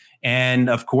 And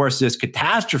of course, this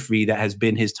catastrophe that has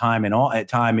been his time in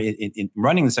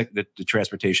running the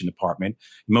transportation department,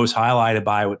 most highlighted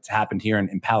by what's happened here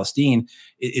in Palestine,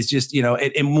 is just,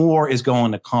 and more is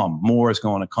going to come. More is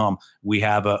going to come. We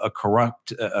have a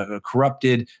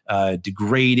corrupted,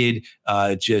 degraded,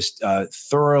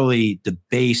 thoroughly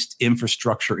debased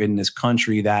infrastructure in this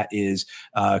country that is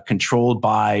controlled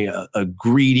by a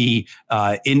greedy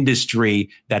industry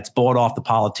that's bought off the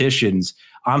politicians.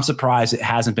 I'm surprised it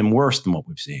hasn't been worse than what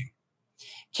we've seen.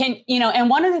 And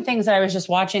one of the things that I was just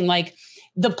watching, like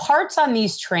the parts on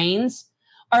these trains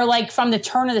are like from the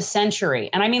turn of the century.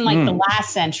 And I mean like the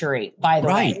last century, by the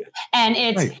way. And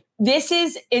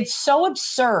it's so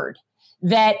absurd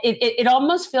that it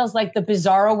almost feels like the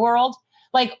bizarro world.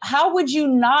 Like, how would you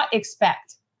not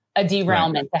expect a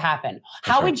derailment to happen?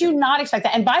 How would you not expect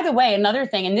that? And by the way, another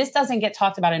thing, and this doesn't get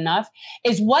talked about enough,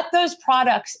 is what those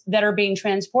products that are being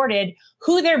transported,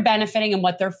 who they're benefiting and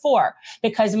what they're for.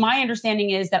 Because my understanding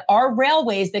is that our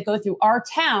railways that go through our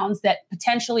towns that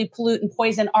potentially pollute and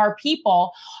poison our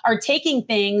people are taking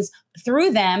things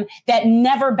through them that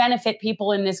never benefit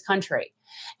people in this country.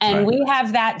 And we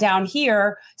have that down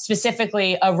here,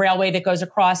 specifically a railway that goes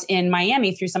across in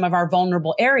Miami through some of our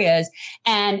vulnerable areas.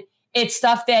 And it's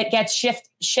stuff that gets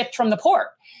shipped from the port.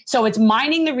 So it's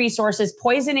mining the resources,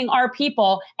 poisoning our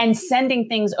people, and sending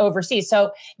things overseas.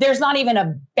 So there's not even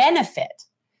a benefit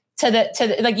to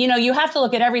the you have to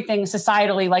look at everything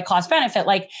societally, like cost benefit.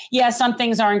 Like, yeah, some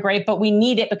things aren't great, but we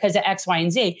need it because of X, Y,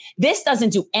 and Z. This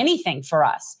doesn't do anything for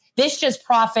us. This just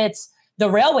profits the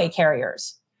railway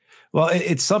carriers. Well,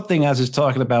 it's something I was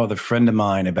talking about with a friend of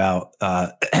mine about,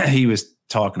 he was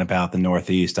talking about the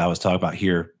Northeast. I was talking about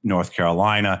here, North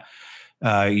Carolina.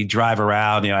 You drive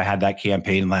around, I had that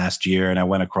campaign last year and I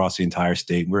went across the entire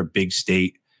state. We're a big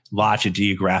state, lots of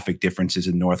geographic differences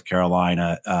in North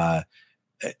Carolina.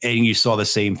 And you saw the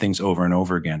same things over and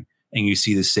over again. And you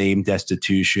see the same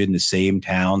destitution, the same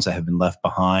towns that have been left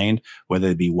behind, whether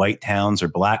it be white towns or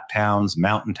black towns,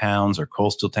 mountain towns or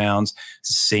coastal towns. It's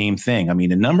the same thing. I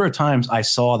mean, the number of times I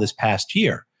saw this past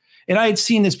year, and I had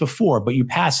seen this before, but you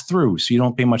pass through, so you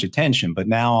don't pay much attention. But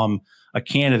now I'm a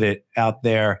candidate out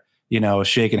there,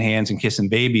 shaking hands and kissing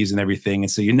babies and everything.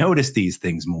 And so you notice these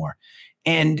things more.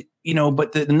 And,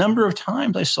 but the number of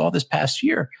times I saw this past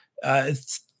year,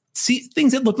 see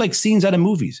things that look like scenes out of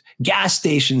movies, gas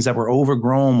stations that were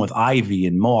overgrown with ivy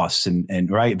and moss and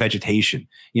vegetation.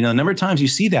 A number of times you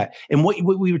see that. And what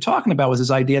we were talking about was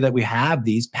this idea that we have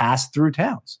these pass through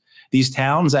towns. These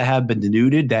towns that have been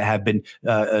denuded, that have been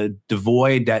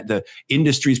devoid, that the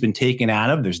industry's been taken out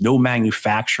of. There's no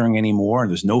manufacturing anymore.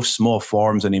 There's no small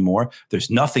farms anymore. There's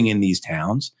nothing in these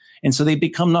towns. And so they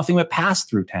become nothing but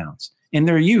pass-through towns. And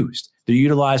they're used. They're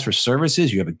utilized for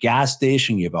services. You have a gas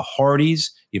station. You have a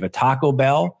Hardee's. You have a Taco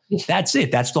Bell. That's it.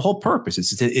 That's the whole purpose.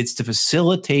 It's to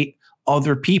facilitate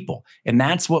other people. And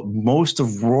that's what most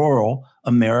of rural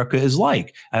America is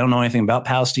like. I don't know anything about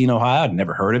Palestine, Ohio. I'd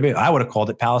never heard of it. I would have called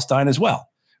it Palestine as well,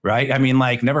 right? I mean,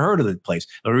 never heard of the place.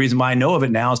 The reason why I know of it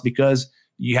now is because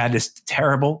you had this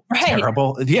terrible,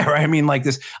 I mean, like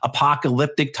this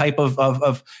apocalyptic type of I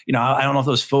don't know if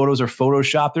those photos are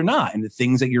photoshopped or not. And the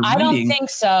things that you're reading. I don't think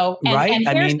so. Right? And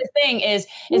here's the thing is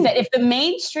that if the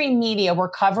mainstream media were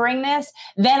covering this,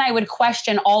 then I would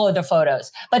question all of the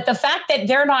photos. But the fact that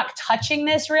they're not touching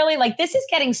this really, like this is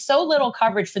getting so little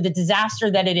coverage for the disaster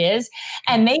that it is.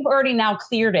 And they've already now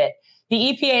cleared it. The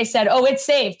EPA said, it's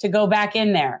safe to go back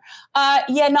in there. I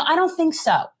don't think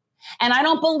so. And I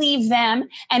don't believe them.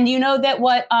 And you know that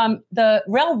what the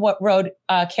railroad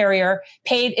carrier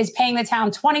is paying the town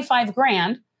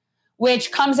 $25,000,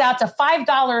 which comes out to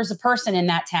 $5 a person in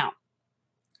that town.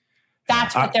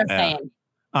 That's what they're saying.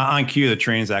 On cue, the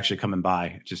train's actually coming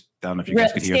by. Just I don't know if you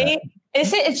guys could hear that.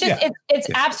 It's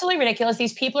absolutely ridiculous.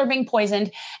 These people are being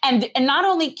poisoned. And not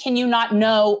only can you not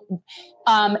know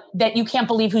that you can't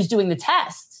believe who's doing the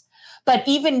tests, but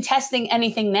even testing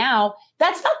anything now,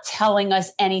 that's not telling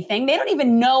us anything. They don't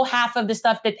even know half of the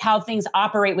stuff how things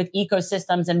operate with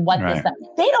ecosystems and what this stuff.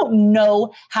 They don't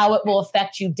know how it will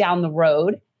affect you down the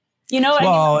road.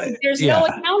 There's no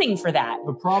accounting for that.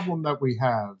 The problem that we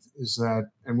have is that,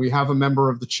 and we have a member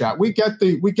of the chat, we get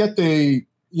the the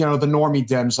normie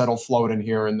Dems that'll float in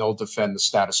here and they'll defend the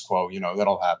status quo,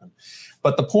 that'll happen.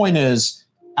 But the point is,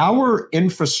 our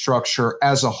infrastructure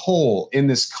as a whole in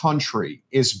this country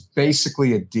is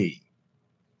basically a D,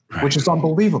 which is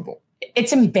unbelievable.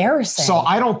 It's embarrassing. So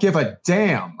I don't give a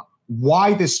damn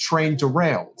why this train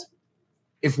derailed.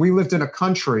 If we lived in a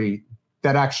country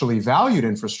that actually valued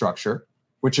infrastructure,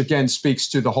 which again speaks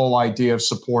to the whole idea of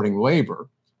supporting labor,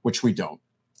 which we don't,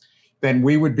 then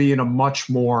we would be in a much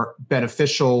more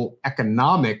beneficial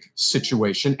economic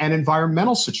situation and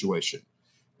environmental situation,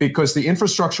 because the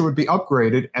infrastructure would be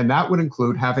upgraded, and that would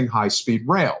include having high-speed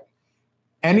rail.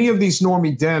 Any of these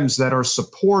normie Dems that are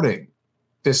supporting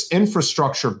this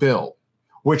infrastructure bill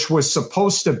which was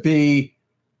supposed to be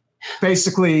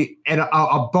basically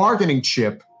a bargaining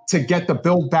chip to get the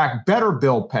Build Back Better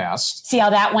bill passed. See how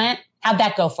that went? How'd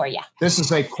that go for you? This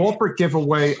is a corporate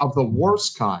giveaway of the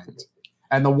worst kind.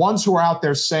 And the ones who are out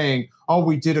there saying, oh,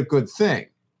 we did a good thing.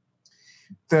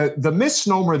 The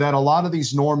misnomer that a lot of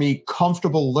these normie,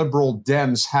 comfortable liberal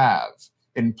Dems have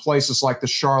in places like the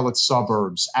Charlotte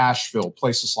suburbs, Asheville,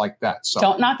 places like that. So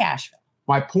don't knock Asheville.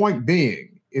 My point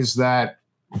being is that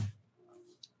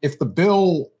if the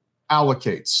bill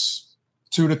allocates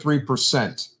 2 to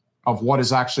 3% of what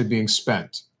is actually being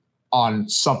spent on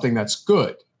something that's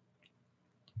good,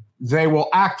 they will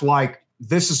act like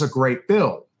this is a great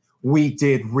bill. We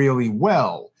did really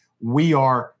well. We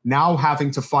are now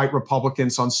having to fight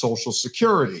Republicans on Social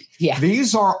Security. Yeah.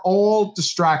 These are all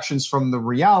distractions from the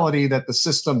reality that the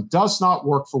system does not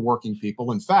work for working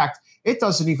people. In fact, it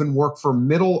doesn't even work for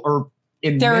middle or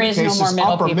in many cases,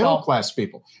 upper middle class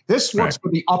people. This works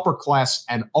for the upper class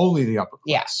and only the upper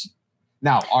class. Yeah.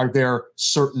 Now, are there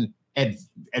certain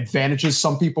advantages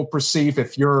some people perceive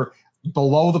if you're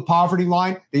below the poverty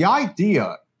line? The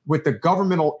idea with the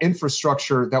governmental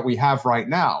infrastructure that we have right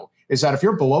now is that if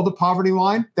you're below the poverty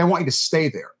line, they want you to stay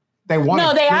there. They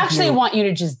actually want you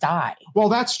to just die. Well,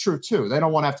 that's true too. They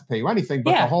don't want to have to pay you anything.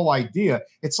 But the whole idea,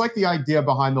 it's like the idea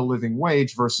behind the living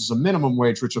wage versus a minimum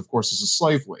wage, which of course is a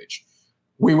slave wage.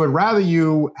 We would rather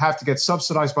you have to get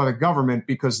subsidized by the government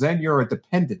because then you're a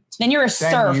dependent. Then you're a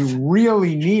serf. You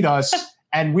really need us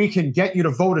and we can get you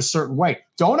to vote a certain way.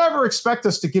 Don't ever expect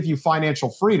us to give you financial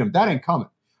freedom. That ain't coming.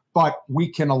 But we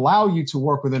can allow you to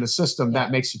work within a system that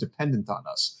makes you dependent on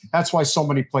us. That's why so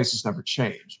many places never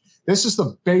change. This is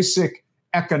the basic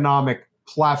economic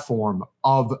platform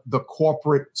of the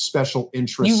corporate special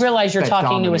interest. You realize you're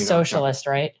talking to a socialist,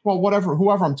 right? Well,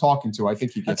 whoever I'm talking to, I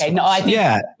think he gets okay, no, I think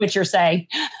that's what you're saying.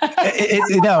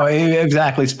 No,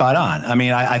 exactly spot on. I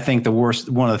mean, I think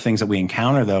one of the things that we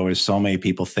encounter, though, is so many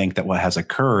people think that what has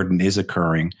occurred and is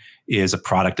occurring is a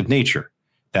product of nature,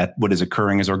 that what is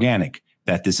occurring is organic,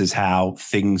 that this is how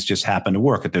things just happen to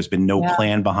work, that there's been no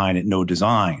plan behind it, no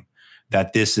design,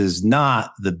 that this is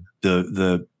not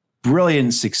the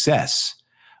brilliant success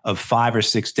of 5 or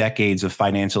 6 decades of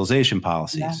financialization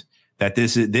policies, that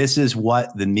this is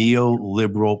what the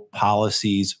neoliberal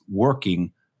policies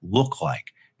working look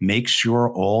like. Make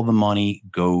sure all the money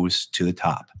goes to the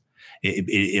top.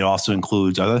 It also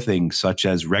includes other things such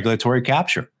as regulatory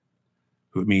capture.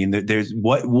 I mean, there's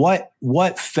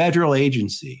what federal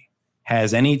agency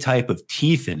has any type of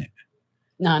teeth in it?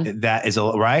 None. That is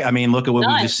right. I mean, look at what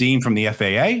we've just seen from the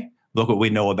FAA. Look what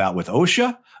we know about with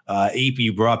OSHA.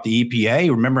 You brought up the EPA.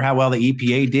 Remember how well the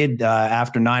EPA did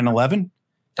after 9/11?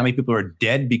 How many people are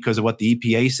dead because of what the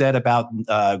EPA said about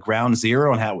Ground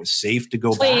Zero and how it was safe to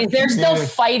go back? They're still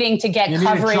fighting to get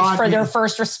coverage for their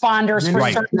first responders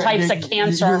for certain types of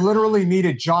cancer. You literally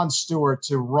needed Jon Stewart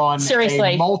to run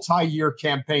a multi-year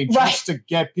campaign just to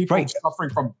get people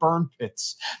suffering from burn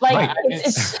pits.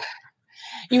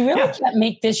 You really can't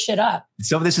make this shit up.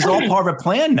 So this is all part of a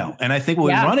plan now. And I think what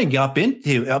we're running up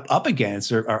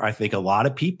against are I think a lot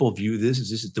of people view this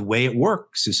is the way it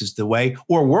works. This is the way,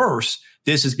 or worse,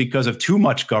 this is because of too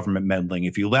much government meddling.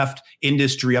 If you left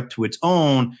industry up to its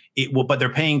own, but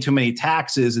they're paying too many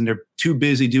taxes and they're too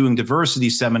busy doing diversity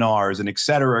seminars and et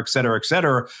cetera,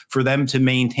 for them to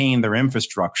maintain their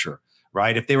infrastructure,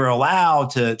 right? If they were allowed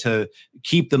to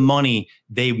keep the money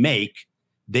they make,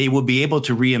 they will be able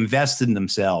to reinvest in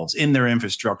themselves, in their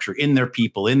infrastructure, in their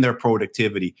people, in their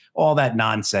productivity, all that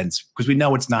nonsense, because we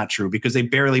know it's not true, because they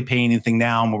barely pay anything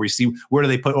now. And where we see, where do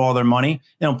they put all their money?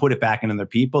 They don't put it back into their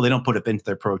people. They don't put it into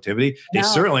their productivity. They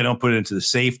certainly don't put it into the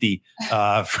safety,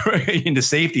 into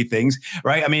safety things,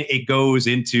 right? I mean, it goes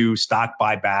into stock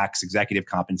buybacks, executive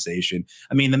compensation.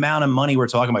 I mean, the amount of money we're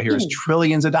talking about here is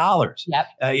trillions of dollars. Yep.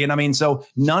 You know what I mean? So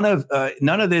none of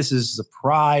this is a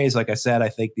surprise. Like I said, I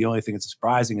think the only thing that's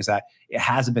surprising is that it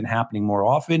hasn't been happening more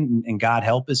often, and God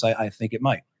help us, I think it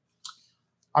might.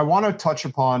 I want to touch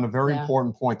upon a very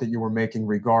important point that you were making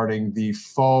regarding the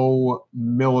faux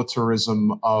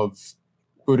militarism of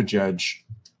Buttigieg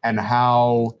and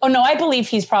how... Oh, no, I believe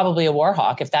he's probably a war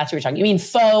hawk, if that's what you're talking. You mean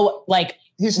faux, like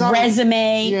he's not,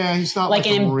 resume? Yeah, he's not like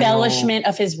an embellishment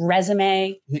of his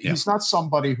resume. He's not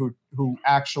somebody who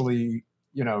actually...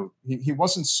 You know, he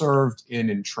wasn't served in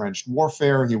entrenched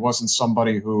warfare. He wasn't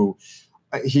somebody who...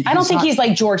 I don't think he's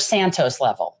like George Santos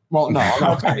level. Well, no.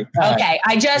 Okay. Okay.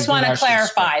 I just want to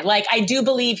clarify. Like, I do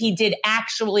believe he did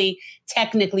actually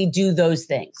technically do those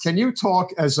things. Can you talk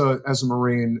as a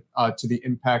Marine to the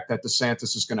impact that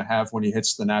DeSantis is going to have when he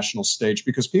hits the national stage?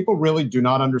 Because people really do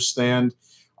not understand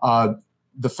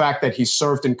the fact that he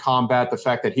served in combat, the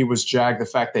fact that he was JAG, the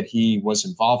fact that he was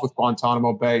involved with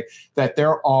Guantanamo Bay, that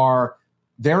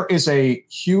there is a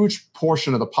huge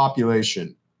portion of the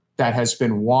population that has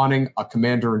been wanting a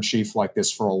commander-in-chief like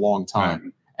this for a long time.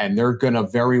 Right. And they're going to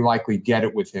very likely get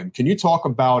it with him. Can you talk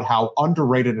about how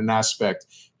underrated an aspect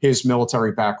his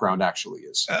military background actually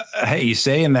is? Hey, you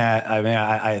saying that? I mean,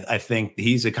 I think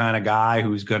he's the kind of guy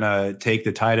who's going to take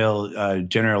the title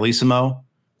Generalissimo,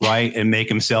 right, and make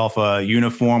himself a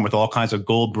uniform with all kinds of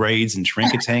gold braids and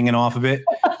trinkets hanging off of it.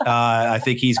 I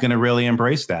think he's going to really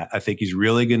embrace that. I think he's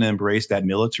really going to embrace that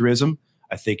militarism.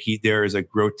 I think there is a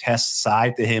grotesque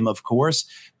side to him, of course,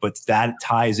 but that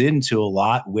ties into a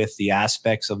lot with the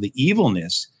aspects of the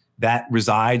evilness that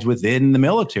resides within the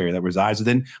military, that resides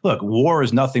within, look, war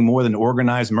is nothing more than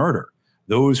organized murder.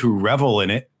 Those who revel in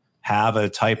it have a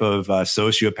type of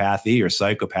sociopathy or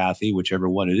psychopathy, whichever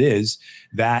one it is,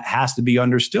 that has to be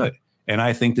understood. And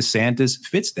I think DeSantis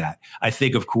fits that. I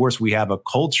think, of course, we have a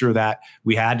culture that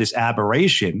we had this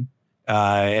aberration.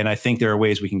 And I think there are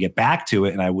ways we can get back to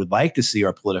it. And I would like to see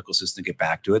our political system get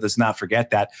back to it. Let's not forget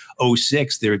that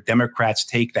 2006, the Democrats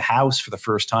take the House for the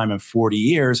first time in 40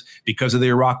 years because of the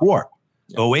Iraq War.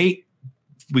 2008,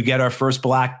 we get our first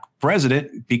black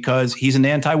president because he's an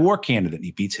anti-war candidate.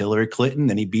 He beats Hillary Clinton,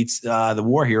 then he beats the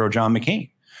war hero, John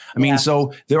McCain. I mean,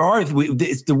 so there are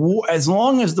the war. As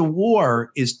long as the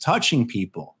war is touching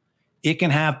people, it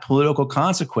can have political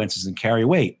consequences and carry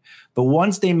weight. But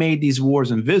once they made these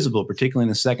wars invisible, particularly in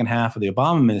the second half of the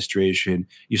Obama administration,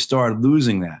 you started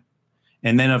losing that.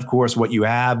 And then, of course, what you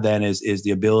have then is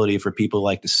the ability for people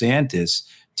like DeSantis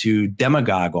to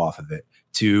demagogue off of it,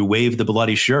 to wave the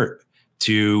bloody shirt,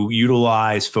 to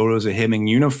utilize photos of him in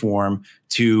uniform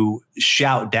to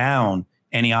shout down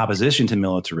any opposition to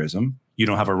militarism. You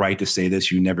don't have a right to say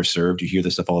this. You never served. You hear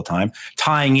this stuff all the time.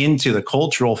 Tying into the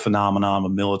cultural phenomenon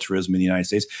of militarism in the United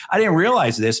States. I didn't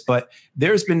realize this, but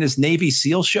there's been this Navy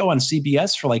SEAL show on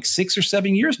CBS for like 6 or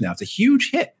 7 years now. It's a huge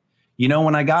hit. You know,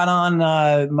 when I got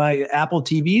on my Apple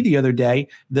TV the other day,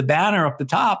 the banner up the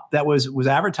top that was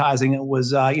advertising it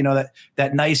was,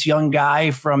 that nice young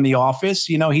guy from The Office.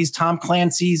 You know, he's Tom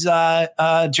Clancy's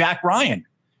Jack Ryan.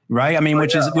 Right. I mean,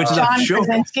 which is John a show.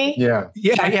 Krasinski? Yeah.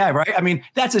 Right. I mean,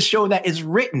 that's a show that is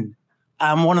written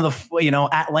one of the,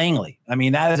 at Langley. I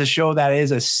mean, that is a show that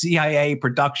is a CIA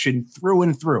production through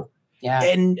and through. Yeah.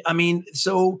 And I mean,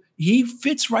 so he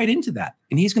fits right into that,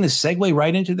 and he's going to segue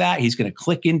right into that. He's going to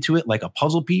click into it like a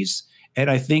puzzle piece. And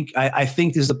I think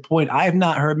this is the point I have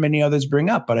not heard many others bring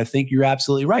up, but I think you're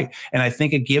absolutely right. And I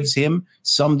think it gives him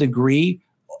some degree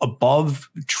above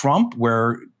Trump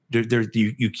where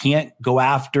you can't go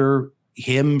after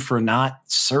him for not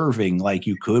serving like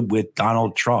you could with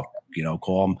Donald Trump,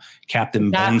 call him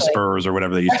Captain Bone Spurs or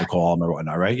whatever they used to call him or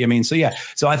whatnot, right? I mean, so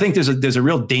I think there's a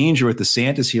real danger with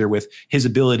DeSantis here with his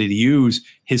ability to use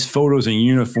his photos in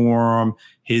uniform,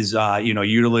 his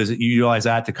utilize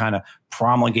that to kind of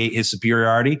promulgate his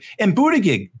superiority. And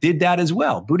Buttigieg did that as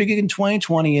well. Buttigieg in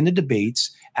 2020 in the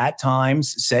debates at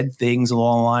times said things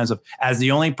along the lines of, as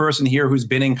the only person here who's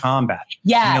been in combat.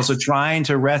 Yeah. So trying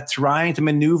to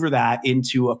maneuver that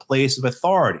into a place of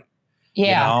authority.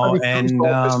 Yeah.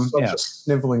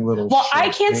 Sniveling little Well, shit. I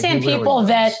can't stand people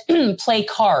that play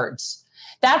cards.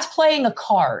 That's playing a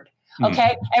card.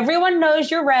 Okay. Everyone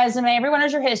knows your resume. Everyone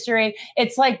knows your history.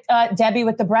 It's like Debbie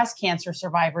with the breast cancer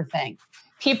survivor thing.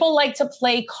 People like to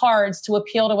play cards to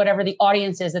appeal to whatever the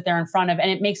audience is that they're in front of.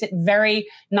 And it makes it very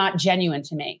not genuine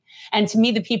to me. And to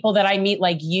me, the people that I meet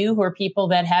like you, who are people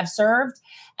that have served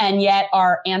and yet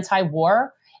are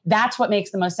anti-war, that's what makes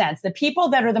the most sense. The people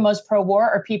that are the most pro-war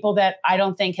are people that I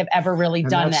don't think have ever really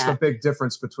done that. That's the big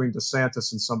difference between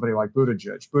DeSantis and somebody like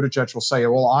Buttigieg. Buttigieg will say,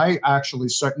 well,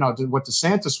 what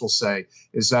DeSantis will say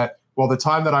is that, well, the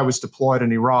time that I was deployed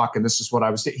in Iraq and this is what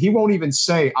I was doing. He won't even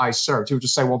say I served. He would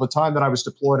just say, well, the time that I was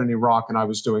deployed in Iraq and I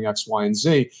was doing X, Y, and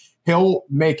Z. He'll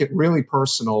make it really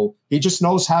personal. He just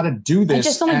knows how to do this. And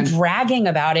just only bragging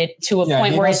about it to a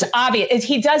point where it's obvious.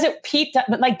 He does it, Pete,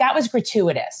 but like that was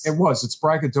gratuitous. It was. It's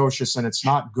braggadocious and it's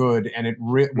not good. And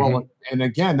and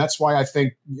again, that's why I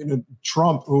think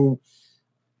Trump, who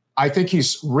I think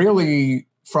he's really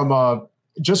from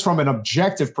an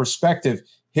objective perspective,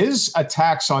 his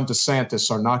attacks on DeSantis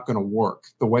are not going to work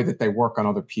the way that they work on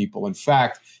other people. In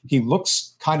fact, he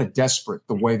looks kind of desperate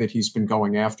the way that he's been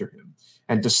going after him.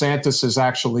 And DeSantis has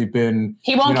actually been.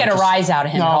 He won't get a rise out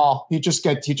of him at all. He just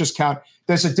count.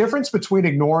 There's a difference between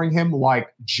ignoring him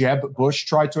like Jeb Bush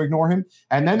tried to ignore him.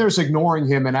 And then there's ignoring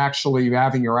him and actually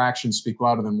having your actions speak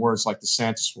louder than words like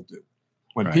DeSantis will do.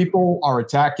 When people are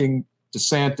attacking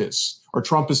DeSantis or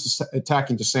Trump is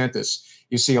attacking DeSantis,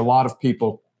 you see a lot of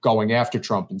people going after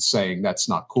Trump and saying that's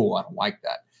not cool. I don't like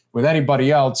that. With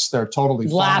anybody else, they're totally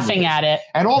laughing at it.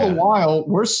 And all the while,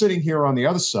 we're sitting here on the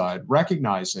other side,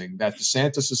 recognizing that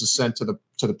DeSantis' ascent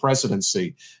to the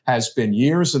presidency has been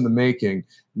years in the making,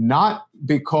 not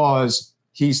because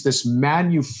he's this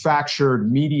manufactured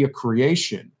media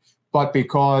creation, but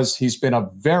because he's been a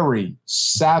very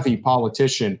savvy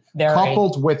politician,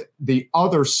 coupled with the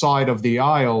other side of the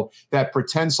aisle that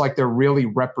pretends like they're really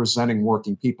representing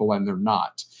working people and they're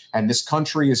not. And this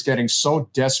country is getting so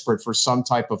desperate for some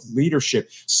type of leadership,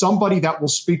 somebody that will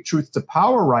speak truth to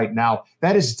power right now.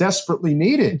 That is desperately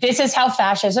needed. This is how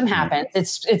fascism happens.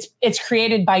 It's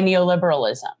created by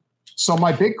neoliberalism. So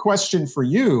my big question for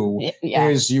you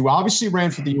is, you obviously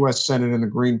ran for the U.S. Senate in the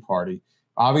Green Party.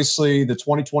 Obviously, the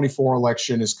 2024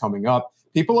 election is coming up.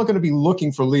 People are going to be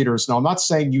looking for leaders. Now, I'm not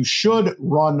saying you should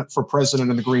run for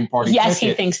president in the Green Party. Yes,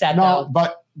 he thinks that, though.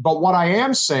 But what I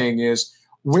am saying is,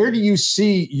 where do you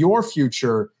see your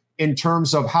future in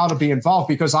terms of how to be involved?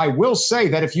 Because I will say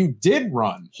that if you did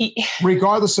run,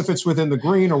 regardless if it's within the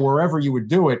Green or wherever you would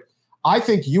do it, I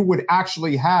think you would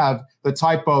actually have the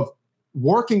type of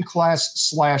working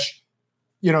class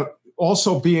 /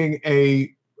 also being a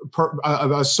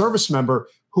service member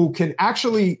who can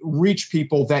actually reach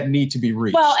people that need to be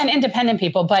reached. Well, and independent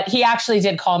people. But he actually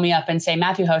did call me up and say,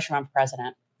 Matthew Hoh should run for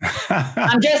president.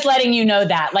 I'm just letting you know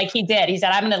that, like he did. He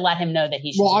said, I'm going to let him know that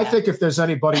he should. Well, I think if there's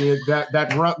anybody that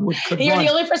could you're the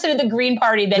only person in the Green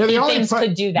Party that he thinks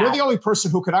could do that. You're the only person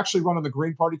who could actually run on the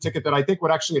Green Party ticket that I think would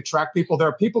actually attract people. There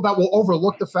are people that will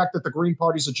overlook the fact that the Green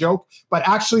Party's a joke, but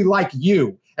actually like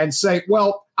you and say,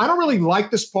 well, I don't really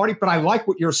like this party, but I like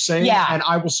what you're saying and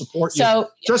I will support you.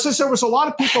 Just as there was a lot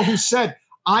of people who said,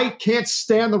 I can't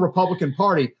stand the Republican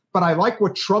Party, but I like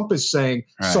what Trump is saying,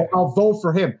 so I'll vote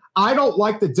for him. I don't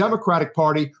like the Democratic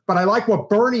Party, but I like what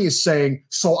Bernie is saying,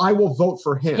 so I will vote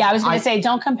for him. Yeah, I was going to say,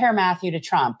 don't compare Matthew to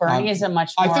Trump. Bernie is a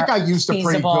much more I think I used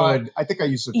feasible. a pretty good. I think I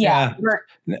used a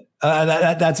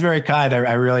that's very kind.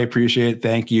 I really appreciate it.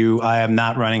 Thank you. I am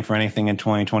not running for anything in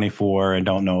 2024 and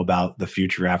don't know about the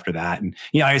future after that. And,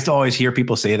 I used to always hear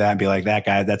people say that and be like, that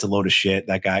guy, that's a load of shit,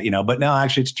 that guy, but no,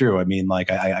 actually it's true. I mean,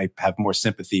 like I have more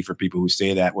sympathy for people who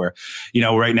say that, where,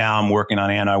 right now I'm working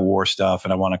on anti-war stuff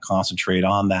and I want to concentrate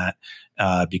on that.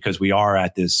 Because we are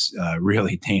at this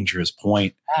really dangerous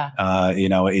point.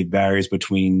 It varies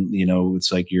between,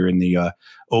 it's like you're in the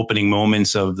opening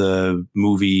moments of the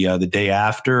movie The Day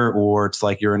After, or it's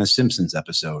like you're in a Simpsons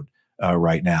episode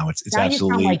right now. It's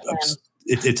absolutely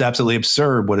it's absolutely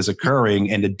absurd what is occurring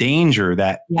and the danger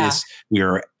that we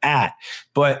are at.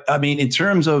 But I mean, in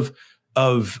terms of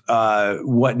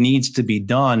what needs to be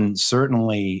done,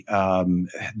 certainly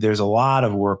there's a lot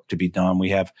of work to be done. We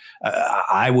have,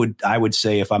 I would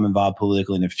say, if I'm involved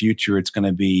politically in the future, it's going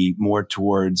to be more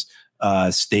towards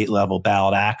state level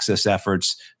ballot access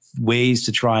efforts, ways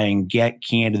to try and get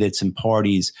candidates and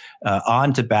parties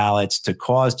onto ballots, to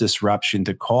cause disruption,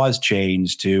 to cause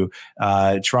change, to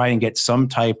try and get some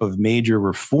type of major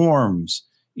reforms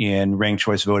in ranked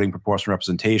choice voting, proportional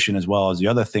representation, as well as the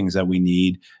other things that we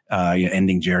need,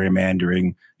 ending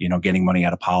gerrymandering, getting money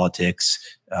out of politics,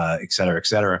 et cetera, et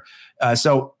cetera.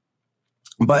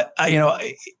 But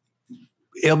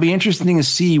it'll be interesting to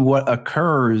see what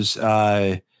occurs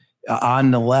on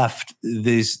the left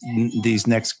these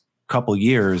next couple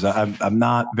years. I'm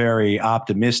not very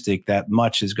optimistic that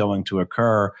much is going to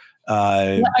occur.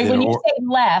 When you say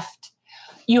left,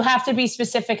 you have to be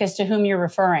specific as to whom you're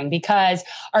referring, because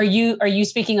are you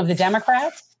speaking of the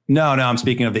Democrats? No, I'm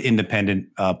speaking of the independent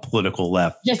political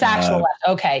left. Just actual left.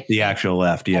 Okay. The actual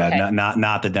left. Yeah. Okay.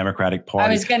 Not the Democratic Party.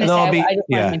 I was going to say, I just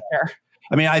want to make sure.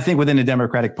 I mean, I think within the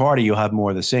Democratic Party, you'll have more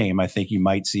of the same. I think you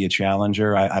might see a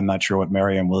challenger. I'm not sure what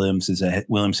Marianne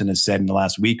Williamson has said in the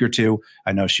last week or two.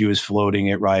 I know she was floating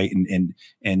it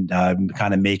and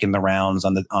kind of making the rounds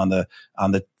on the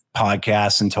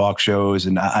podcasts and talk shows,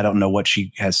 and I don't know what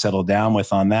she has settled down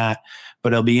with on that.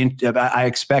 But I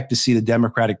expect to see the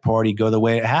Democratic Party go the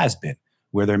way it has been,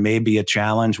 where there may be a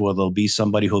challenge, where there'll be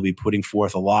somebody who'll be putting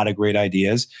forth a lot of great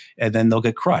ideas, and then they'll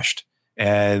get crushed,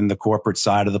 and the corporate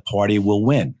side of the party will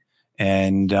win.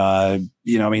 And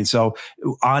so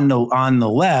on the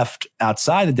left,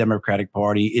 outside the Democratic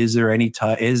Party, is there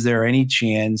any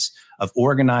chance of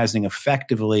organizing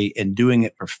effectively and doing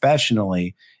it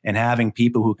professionally and having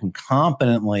people who can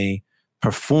competently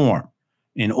perform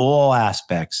in all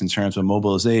aspects in terms of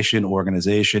mobilization,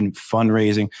 organization,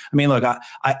 fundraising? I mean, look,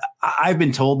 I've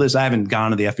been told this. I haven't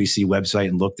gone to the FEC website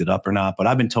and looked it up or not, but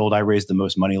I've been told I raised the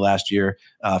most money last year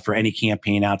for any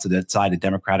campaign outside the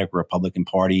Democratic or Republican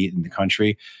Party in the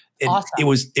country. Awesome.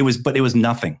 It was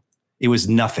nothing. It was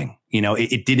nothing.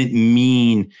 It didn't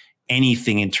mean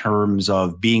anything in terms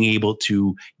of being able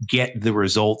to get the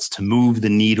results to move the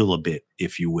needle a bit,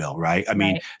 if you will, right? I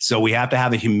mean, so we have to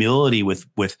have a humility with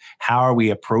how are we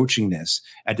approaching this.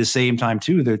 At the same time,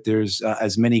 too, that there's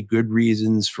as many good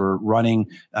reasons for running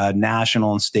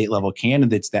national and state level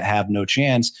candidates that have no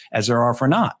chance as there are for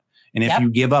not. And if you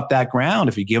give up that ground,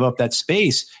 if you give up that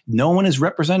space, no one is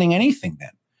representing anything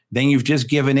then you've just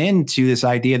given in to this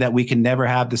idea that we can never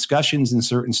have discussions in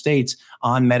certain states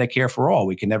on Medicare for all.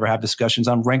 We can never have discussions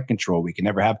on rent control. We can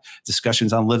never have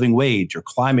discussions on living wage or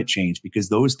climate change, because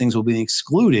those things will be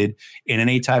excluded in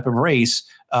any type of race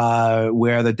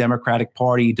where the Democratic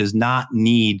Party does not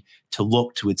need to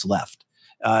look to its left.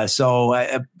 But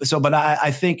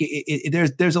I think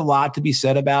there's a lot to be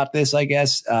said about this, I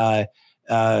guess.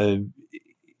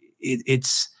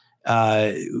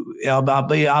 I'll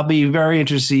be very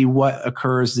interested to see what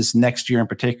occurs this next year in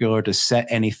particular to set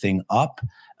anything up,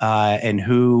 and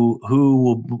who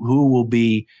will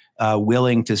be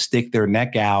willing to stick their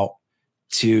neck out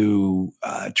to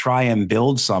try and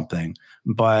build something.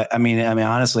 But I mean,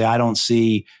 honestly, I don't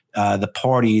see the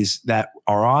parties that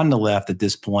are on the left at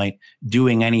this point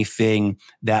doing anything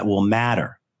that will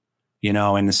matter,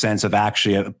 in the sense of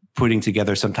actually putting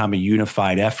together some type of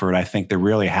unified effort. I think there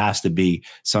really has to be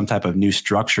some type of new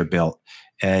structure built.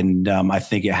 And I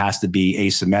think it has to be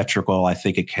asymmetrical. I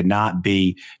think it cannot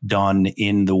be done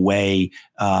in the way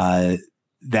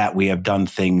that we have done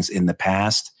things in the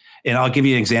past. And I'll give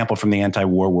you an example from the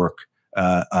anti-war work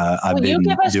Will you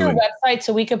give us your website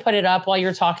so we could put it up while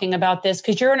you're talking about this?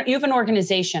 Because you have an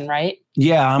organization, right?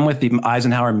 Yeah, I'm with the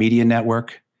Eisenhower Media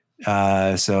Network.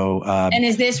 And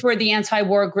is this where the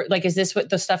anti-war group, is this what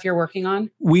the stuff you're working on?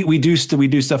 We do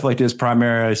stuff like this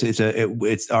primarily.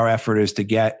 It's our effort is to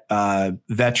get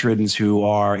veterans who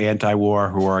are anti-war,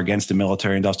 who are against the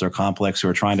military-industrial complex, who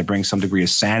are trying to bring some degree of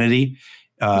sanity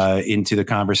into the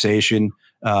conversation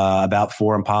about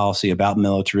foreign policy, about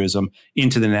militarism,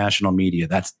 into the national media.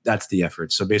 That's the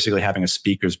effort. So basically, having a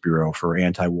speakers bureau for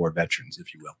anti-war veterans,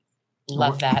 if you will.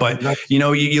 Love that. But,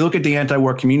 you look at the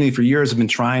anti-war community for years have been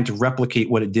trying to replicate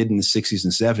what it did in the 60s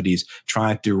and 70s,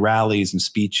 trying to do rallies and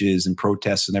speeches and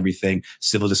protests and everything,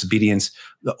 civil disobedience,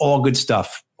 all good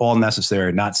stuff, all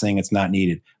necessary, not saying it's not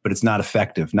needed, but it's not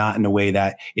effective, not in a way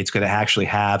that it's going to actually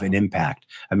have an impact.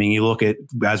 I mean, you look at,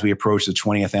 as we approach the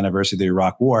 20th anniversary of the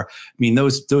Iraq War, I mean,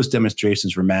 those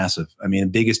demonstrations were massive. I mean, the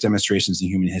biggest demonstrations in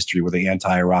human history were the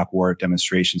anti-Iraq War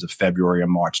demonstrations of February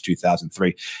and March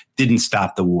 2003. Didn't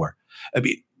stop the war. I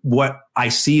mean, what I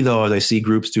see, though, is I see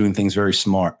groups doing things very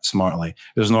smartly.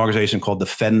 There's an organization called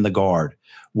Defend the Guard.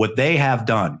 What they have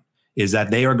done is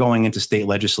that they are going into state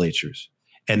legislatures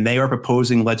and they are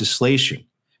proposing legislation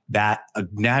that a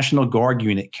National Guard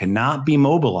unit cannot be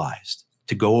mobilized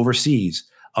to go overseas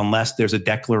unless there's a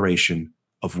declaration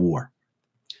of war.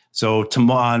 So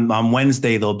tomorrow, on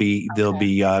Wednesday, they'll be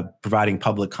providing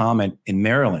public comment in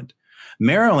Maryland.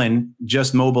 Maryland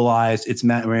just mobilized its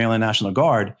Maryland National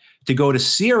Guard to go to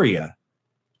Syria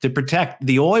to protect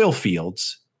the oil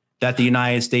fields that the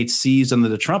United States seized under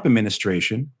the Trump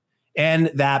administration,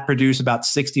 and that produce about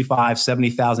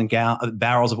 70,000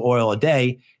 barrels of oil a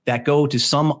day that go to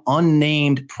some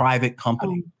unnamed private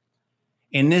company.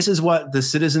 And this is what the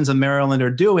citizens of Maryland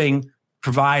are doing,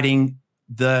 providing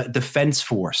the defense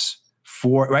force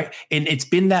for, right? And it's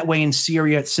been that way in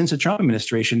Syria since the Trump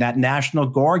administration, that National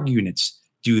Guard units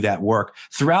do that work.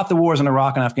 Throughout the wars in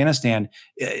Iraq and Afghanistan,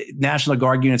 National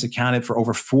Guard units accounted for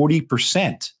over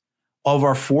 40% of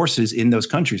our forces in those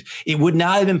countries. It would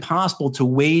not have been possible to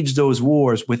wage those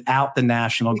wars without the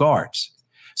National Guards.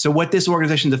 So what this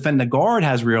organization, Defend the Guard,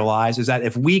 has realized is that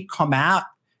if we come out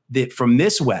from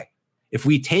this way, if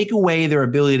we take away their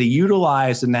ability to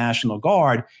utilize the National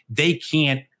Guard, they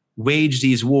can't wage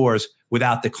these wars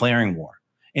without declaring war.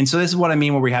 And so this is what I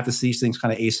mean, where we have to see these things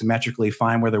kind of asymmetrically,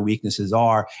 find where their weaknesses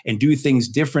are, and do things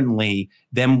differently.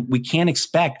 Then we can't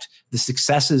expect the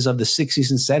successes of the 60s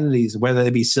and 70s, whether they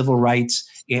be civil rights,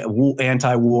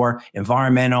 anti-war,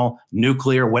 environmental,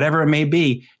 nuclear, whatever it may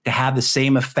be, to have the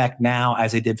same effect now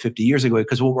as they did 50 years ago.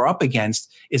 Because what we're up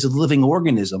against is a living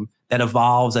organism that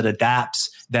evolves, that adapts,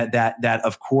 that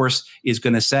of course is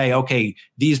going to say, okay,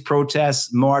 these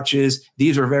protests, marches,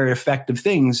 these are very effective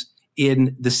things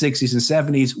in the 60s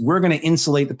and 70s. We're going to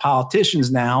insulate the politicians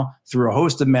now through a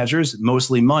host of measures,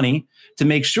 mostly money, to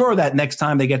make sure that next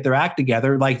time they get their act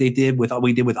together, like we did with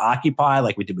Occupy,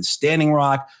 like we did with Standing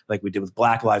Rock, like we did with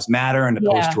Black Lives Matter and the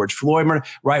post-George Floyd murder,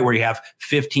 right, where you have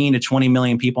 15 to 20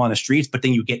 million people on the streets, but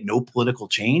then you get no political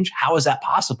change. How is that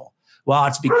possible? Well,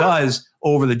 it's because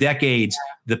over the decades,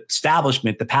 the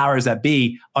establishment, the powers that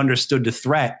be, understood the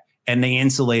threat and they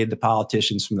insulated the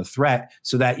politicians from the threat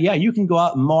so that, yeah, you can go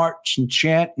out and march and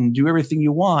chant and do everything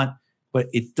you want, but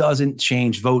it doesn't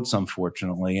change votes,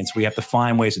 unfortunately. And so we have to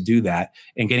find ways to do that.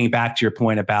 And getting back to your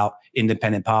point about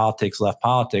independent politics, left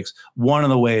politics, one of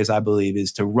the ways I believe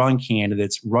is to run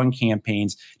candidates, run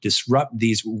campaigns, disrupt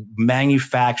these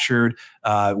manufactured,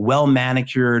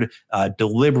 well-manicured,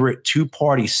 deliberate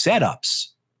two-party setups,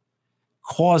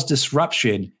 cause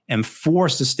disruption and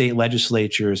force the state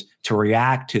legislatures to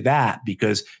react to that,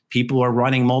 because people are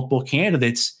running multiple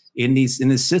candidates in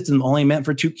this system only meant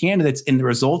for two candidates, and the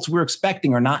results we're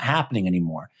expecting are not happening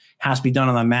anymore. It has to be done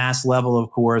on a mass level, of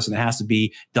course, and it has to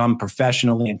be done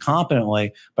professionally and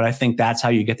competently. But I think that's how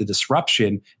you get the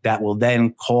disruption that will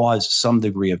then cause some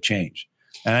degree of change.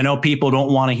 And I know people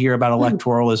don't want to hear about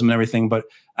electoralism and everything, but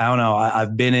I don't know.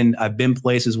 I've been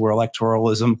places where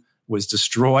electoralism was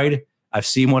destroyed. I've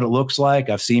seen what it looks like.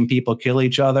 I've seen people kill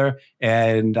each other,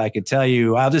 and I can tell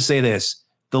you, I'll just say this.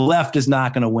 The left is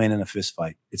not going to win in a fist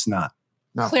fight. It's not.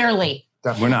 No, Clearly.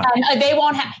 definitely. We're not. And they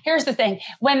won't have. Here's the thing.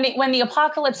 When the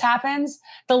apocalypse happens,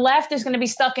 the left is going to be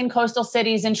stuck in coastal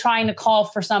cities and trying to call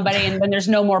for somebody, and when there's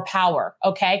no more power.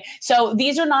 Okay. So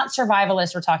these are not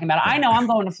survivalists we're talking about. I know I'm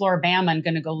going to Floribama and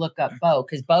going to go look up Bo,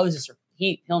 because Bo's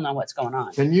he'll know what's going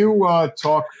on. Can you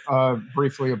talk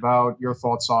briefly about your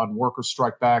thoughts on worker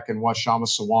strike back and what Kshama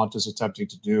Sawant is attempting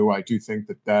to do? I do think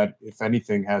that, if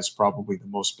anything, has probably the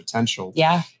most potential.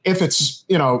 Yeah. If it's,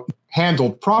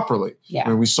 handled properly. Yeah. I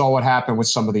mean, we saw what happened with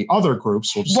some of the other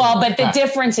groups. Well, but the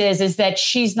difference is that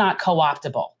she's not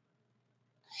co-optable.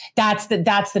 That's the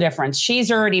difference. She's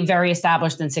already very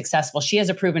established and successful. She has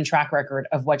a proven track record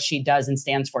of what she does and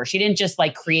stands for. She didn't just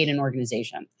create an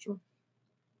organization. Sure.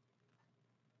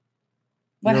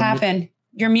 What happened?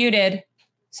 You're muted.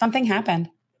 Something happened.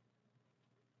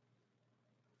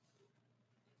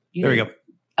 There we go.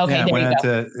 Okay, yeah,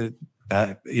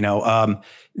 there you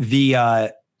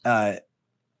go.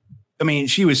 I mean,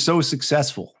 she was so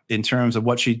successful in terms of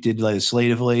what she did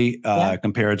legislatively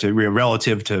compared to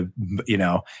relative to,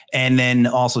 and then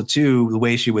also too, the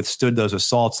way she withstood those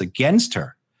assaults against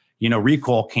her,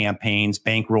 recall campaigns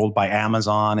bankrolled by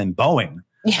Amazon and Boeing.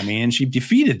 Yeah. I mean, she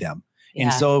defeated them. Yeah.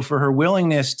 And so for her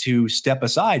willingness to step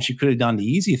aside, she could have done the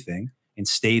easy thing and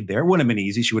stayed there. It wouldn't have been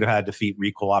easy. She would have had to defeat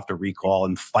recall after recall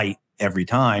and fight every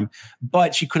time,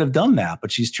 but she could have done that, but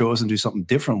she's chosen to do something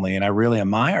differently. And I really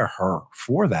admire her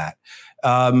for that.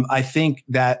 I think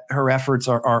that her efforts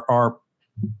are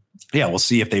we'll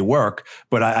see if they work.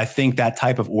 But I think that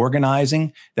type of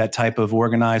organizing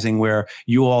where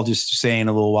you all just saying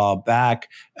a little while back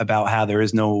about how there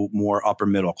is no more upper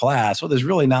middle class. Well, there's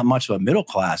really not much of a middle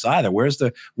class either. Where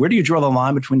do you draw the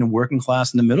line between the working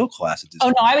class and the middle class? Oh,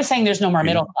 no, I was saying there's no more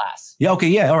middle class. Yeah. Okay.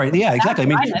 Yeah. All right. Yeah, exactly. I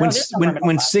mean,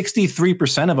 when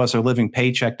 63% of us are living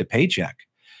paycheck to paycheck,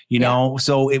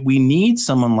 so we need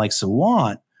someone like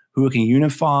Sawant who can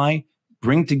unify,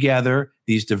 bring together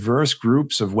these diverse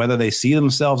groups of whether they see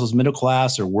themselves as middle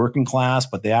class or working class,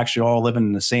 but they actually all living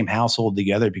in the same household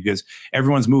together because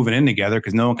everyone's moving in together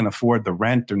because no one can afford the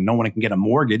rent or no one can get a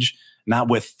mortgage, not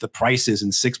with the prices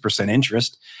and 6%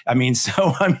 interest. Right.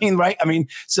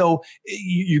 So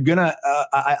you're going to,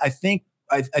 I think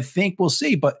we'll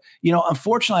see, but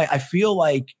unfortunately, I feel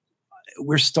like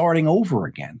we're starting over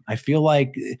again. I feel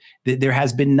like there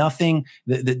has been nothing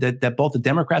that both the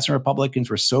Democrats and Republicans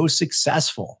were so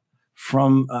successful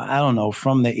from,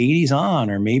 from the 80s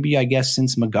on, or maybe I guess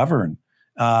since McGovern,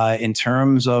 in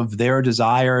terms of their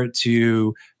desire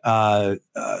to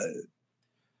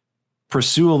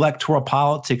pursue electoral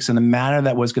politics in a manner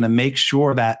that was going to make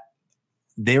sure that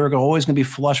they were always going to be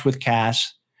flush with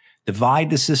cash, divide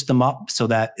the system up so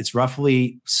that it's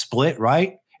roughly split,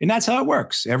 right? And that's how it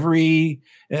works. The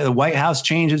White House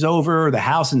changes over, the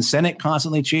House and Senate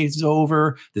constantly changes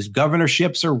over, the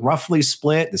governorships are roughly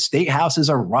split, the state houses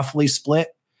are roughly split,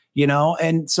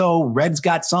 and so red's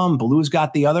got some, blue's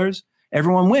got the others,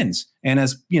 everyone wins. And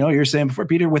as you're saying before,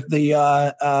 Peter, with the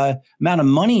amount of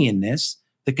money in this,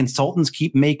 the consultants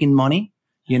keep making money,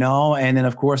 and then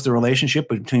of course the relationship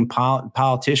between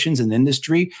politicians and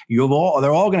industry, they're all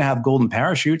going to have golden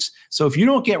parachutes. So if you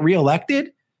don't get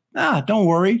reelected, don't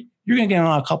worry. You're going to get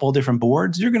on a couple of different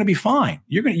boards. You're going to be fine.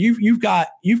 You've got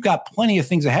plenty of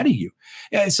things ahead of you.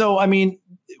 So, I mean,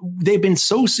 they've been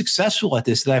so successful at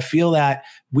this that I feel that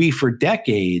we, for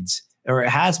decades, or it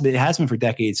has been for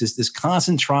decades, is this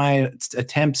constant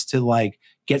attempts to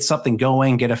get something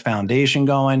going, get a foundation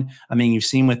going. I mean, you've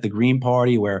seen with the Green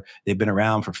Party where they've been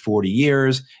around for 40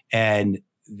 years and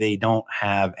they don't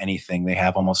have anything. They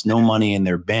have almost no money in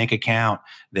their bank account.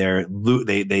 I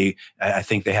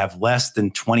think they have less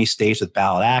than 20 states with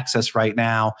ballot access right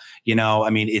now. I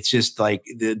mean, it's just like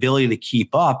the ability to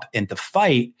keep up and to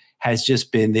fight has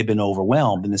just been, they've been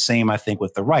overwhelmed. And the same, I think,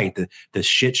 with the right, the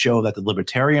shit show that the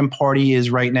Libertarian Party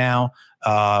is right now.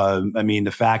 I mean,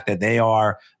 the fact that they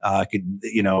are,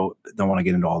 don't want to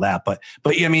get into all that, but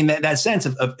I mean, that sense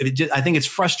of it just, I think it's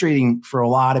frustrating for a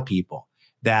lot of people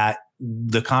that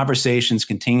the conversations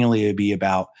continually be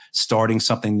about starting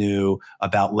something new,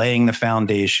 about laying the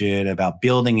foundation, about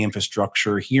building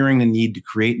infrastructure, hearing the need to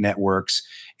create networks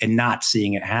and not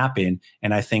seeing it happen.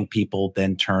 And I think people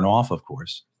then turn off, of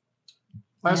course.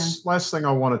 Last thing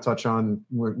I want to touch on,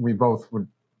 we both would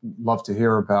love to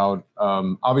hear about.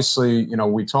 Obviously,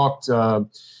 we talked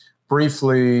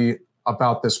briefly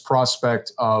about this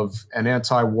prospect of an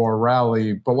anti-war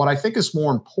rally, but what I think is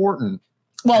more important.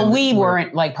 Well, we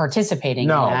weren't participating in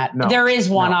that. No, there is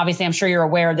one, obviously. I'm sure you're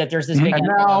aware that there's this big. And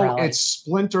now it's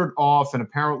splintered off, and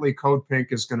apparently Code Pink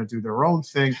is going to do their own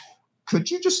thing.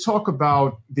 Could you just talk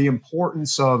about the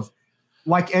importance of,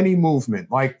 like any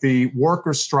movement, like the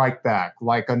Workers' Strike Back,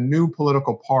 like a new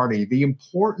political party, the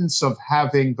importance of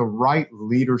having the right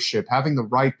leadership, having the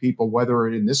right people, whether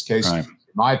in this case, in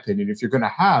my opinion, if you're going to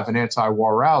have an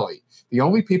anti-war rally, the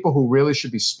only people who really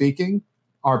should be speaking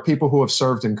are people who have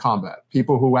served in combat,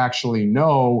 people who actually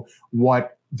know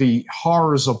what the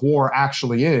horrors of war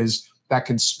actually is, that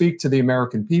can speak to the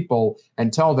American people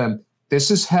and tell them,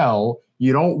 this is hell,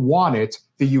 you don't want it.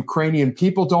 The Ukrainian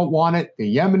people don't want it.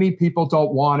 The Yemeni people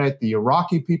don't want it. The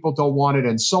Iraqi people don't want it,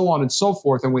 and so on and so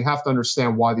forth. And we have to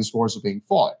understand why these wars are being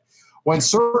fought. When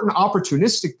certain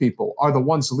opportunistic people are the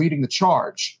ones leading the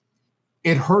charge,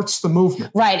 it hurts the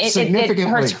movement. Right. It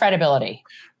hurts credibility.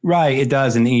 Right, it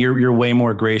does, and you're way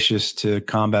more gracious to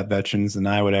combat veterans than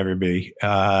I would ever be.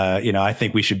 I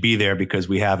think we should be there because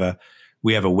we have a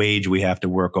wage we have to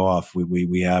work off.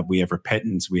 We have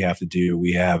repentance we have to do.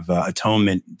 We have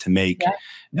atonement to make.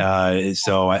 Yeah.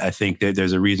 So I think that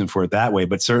there's a reason for it that way.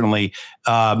 But certainly,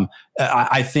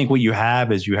 I think what you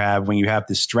have is when you have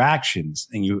distractions,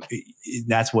 and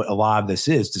that's what a lot of this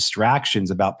is: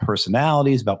 distractions about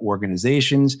personalities, about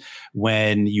organizations.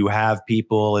 When you have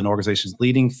people and organizations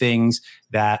leading things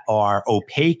that are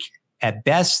opaque at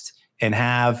best, and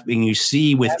you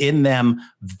see within them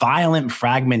violent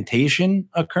fragmentation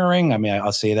occurring. I mean,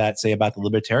 I'll say about the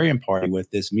Libertarian Party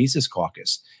with this Mises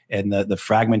Caucus and the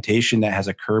fragmentation that has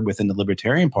occurred within the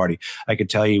Libertarian Party. I could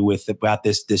tell you about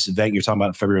this event you're talking about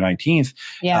on February 19th.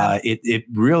 Yeah. It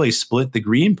really split the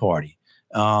Green Party.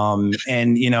 The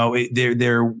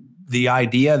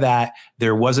idea that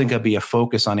there wasn't going to be a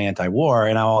focus on anti-war,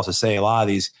 and I'll also say a lot of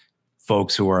these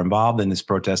folks who are involved in this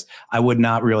protest, I would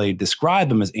not really describe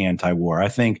them as anti-war. I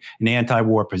think an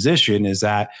anti-war position is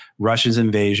that Russia's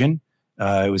invasion,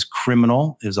 it was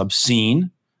criminal, it was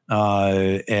obscene,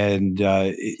 and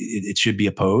it should be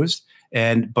opposed.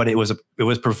 But it was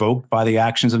provoked by the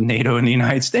actions of NATO and the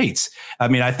United States. I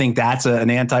mean, I think that's an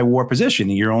anti-war position.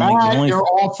 You're offering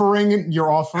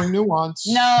nuance.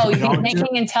 No, you're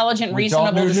making intelligent,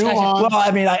 reasonable discussion. Well,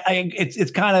 I mean,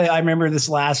 it's kind of. I remember this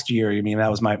last year. I mean,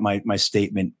 that was my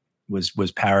statement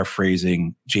was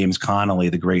paraphrasing James Connolly,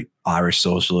 the great Irish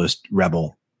socialist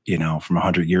rebel, from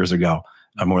 100 years ago,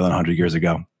 more than 100 years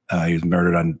ago. He was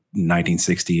murdered in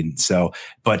 1916. So,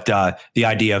 but the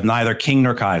idea of neither king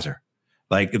nor Kaiser.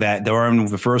 Like that during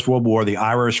the First World War, the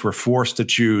Irish were forced to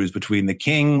choose between the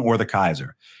king or the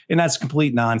Kaiser. And that's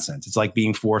complete nonsense. It's like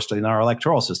being forced in our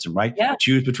electoral system, right? Yeah.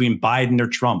 Choose between Biden or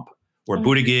Trump or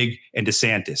Buttigieg and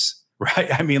DeSantis, right?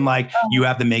 I mean, you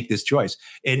have to make this choice.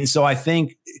 And so I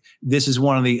think this is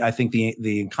one of the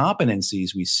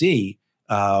incompetencies we see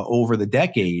over the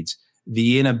decades,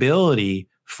 the inability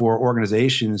for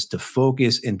organizations to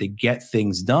focus and to get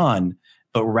things done,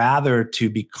 but rather to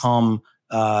become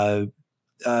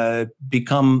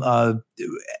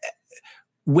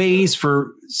ways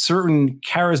for certain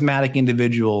charismatic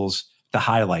individuals to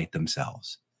highlight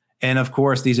themselves. And of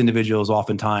course, these individuals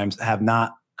oftentimes have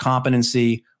not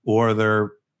competency, or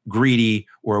they're greedy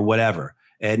or whatever.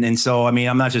 And so, I mean,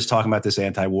 I'm not just talking about this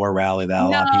anti-war rally that a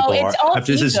lot of people are.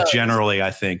 This is generally,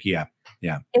 I think, yeah.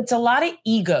 It's a lot of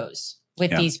egos with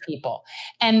these people.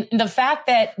 And the fact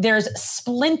that there's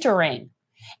splintering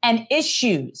and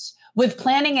issues with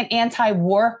planning an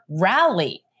anti-war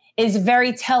rally is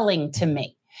very telling to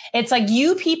me. It's like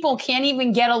you people can't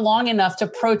even get along enough to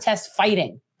protest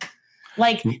fighting.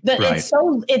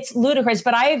 It's ludicrous,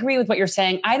 but I agree with what you're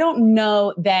saying. I don't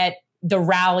know that the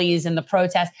rallies and the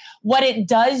protests, what it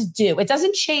does do, it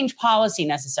doesn't change policy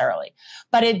necessarily,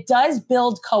 but it does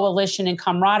build coalition and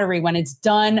camaraderie when it's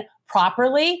done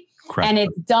properly. Correct. And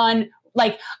it's done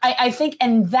like, I think,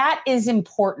 and that is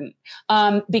important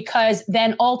because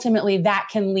then ultimately that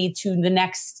can lead to the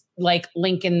next like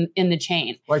link in the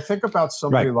chain. Like think about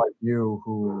somebody like you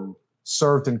who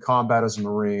served in combat as a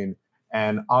Marine,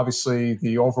 and obviously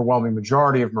the overwhelming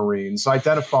majority of Marines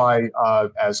identify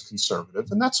as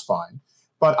conservative, and that's fine.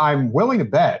 But I'm willing to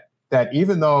bet that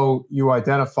even though you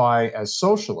identify as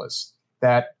socialist,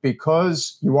 that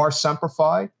because you are Semper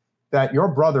Fi, that your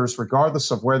brothers,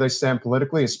 regardless of where they stand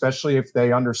politically, especially if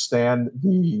they understand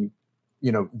the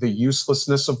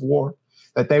uselessness of war,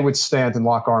 that they would stand and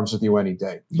lock arms with you any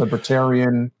day.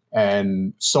 Libertarian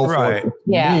and so forth. To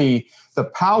me, the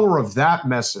power of that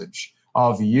message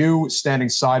of you standing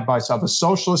side by side, of a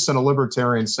socialist and a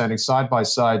libertarian standing side by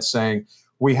side saying,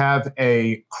 we have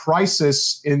a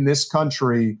crisis in this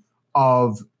country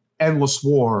of endless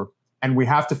war, and we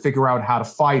have to figure out how to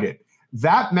fight it.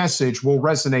 That message will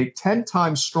resonate 10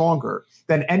 times stronger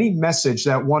than any message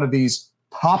that one of these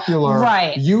popular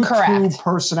YouTube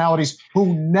personalities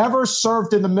who never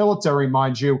served in the military,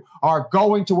 mind you, are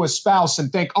going to espouse and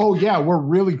think, oh yeah, we're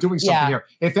really doing something here.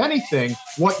 If anything,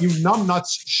 what you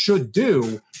numbnuts should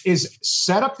do is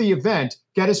set up the event,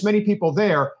 get as many people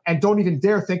there, and don't even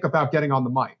dare think about getting on the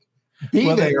mic.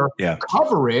 Be there,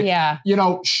 cover it,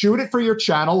 shoot it for your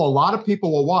channel. A lot of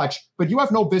people will watch, but you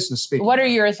have no business speaking. What are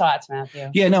your thoughts, Matthew?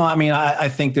 Yeah, no, I mean, I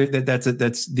think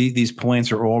these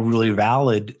points are all really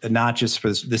valid, not just for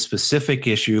this specific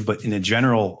issue, but in a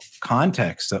general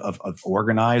context of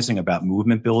organizing, about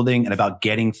movement building, and about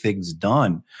getting things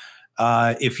done.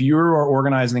 If you're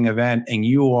organizing an event and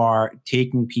you are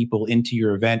taking people into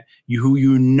your event who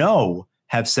you know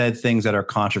have said things that are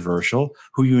controversial,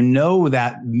 who you know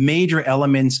that major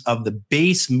elements of the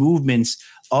base movements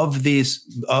of the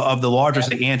larger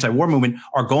say, anti-war movement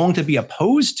are going to be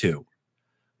opposed to,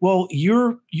 well,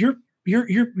 you're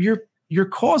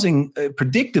causing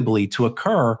predictably to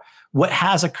occur what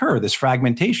has occurred, this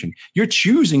fragmentation. You're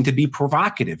choosing to be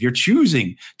provocative. You're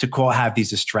choosing to have these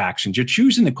distractions. You're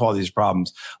choosing to cause these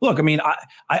problems. Look, I mean,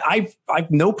 I've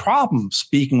no problem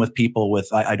speaking with people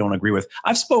I don't agree with.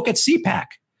 I've spoke at CPAC,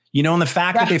 and the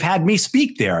fact that they've had me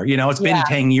speak there, it's been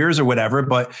 10 years or whatever,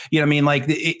 but I mean, like,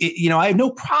 I have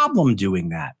no problem doing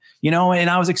that, and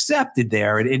I was accepted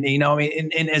there.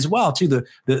 And as well, too,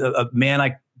 the man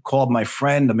I called my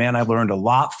friend, the man I learned a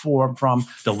lot from,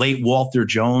 the late Walter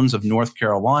Jones of North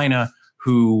Carolina,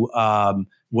 who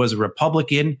was a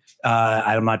Republican.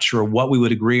 I'm not sure what we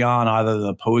would agree on, other than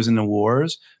opposing the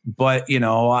wars. But,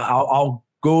 I'll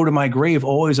go to my grave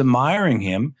always admiring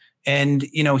him. And,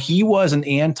 he was an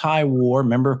anti-war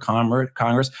member of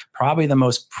Congress, probably the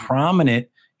most prominent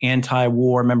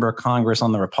anti-war member of Congress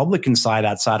on the Republican side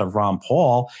outside of Ron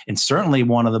Paul, and certainly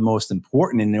one of the most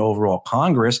important in the overall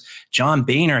Congress. John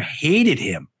Boehner hated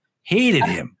him.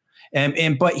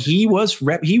 But he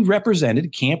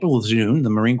represented Camp Lejeune, the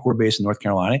Marine Corps base in North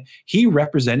Carolina. He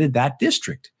represented that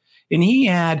district. And he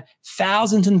had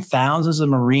thousands and thousands of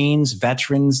Marines,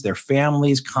 veterans, their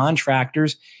families,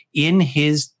 contractors in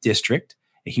his district.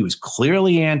 He was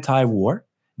clearly anti-war.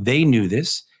 They knew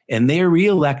this, and they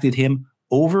reelected him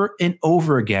over and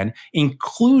over again,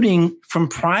 including from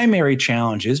primary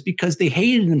challenges, because they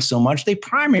hated him so much, they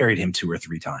primaried him 2 or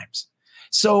 3 times.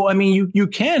 So, I mean, you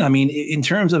can, in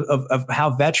terms of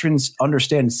how veterans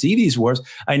understand and see these wars,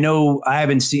 I know I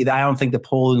don't think the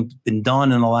polling has been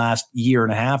done in the last year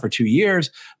and a half or 2 years,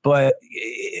 but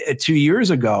 2 years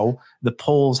ago, the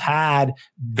polls had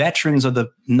veterans of the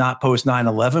not post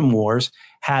 9/11 wars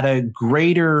had a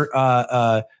greater,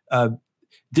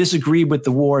 disagreed with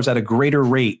the wars at a greater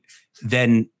rate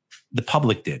than the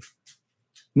public did.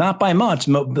 Not by much.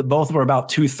 Both were about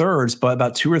 2/3, but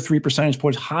about 2 or 3 percentage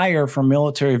points higher for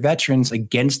military veterans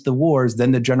against the wars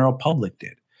than the general public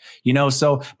did.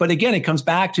 So, but again, it comes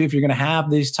back to, if you're going to have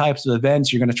these types of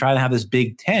events, you're going to try to have this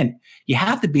big tent, you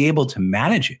have to be able to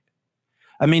manage it.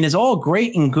 I mean, it's all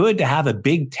great and good to have a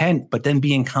big tent, but then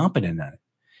be incompetent at it.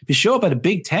 If you show up at a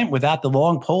big tent without the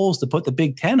long poles to put the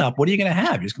big tent up, what are you going to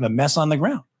have? You're just going to mess on the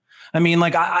ground. I mean,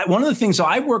 like, one of the things, so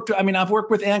I've worked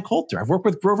with Ann Coulter, I've worked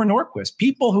with Grover Norquist,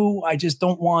 people who I just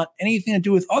don't want anything to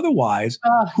do with otherwise,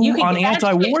 who on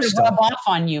anti-war stuff. Rub off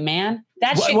on you, man.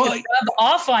 That shit could rub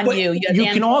off on you.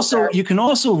 You can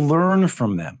also learn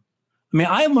from them. I mean,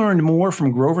 I learned more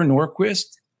from Grover Norquist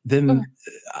than,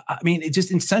 it just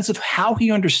in sense of how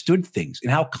he understood things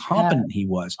and how competent he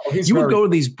was. You would go to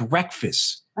these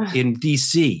breakfasts in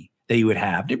DC that you would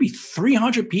have. There'd be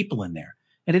 300 people in there.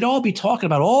 And they'd all be talking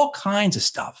about all kinds of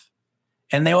stuff.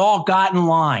 And they all got in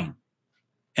line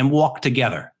and walked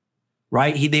together,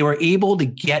 right? They were able to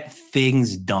get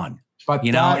things done. But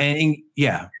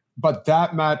But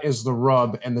that, Matt, is the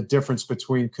rub and the difference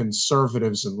between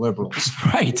conservatives and liberals.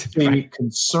 Right. The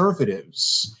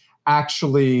conservatives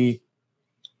actually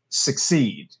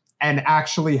succeed and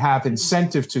actually have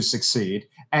incentive to succeed.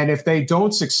 And if they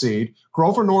don't succeed,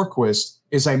 Grover Norquist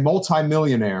is a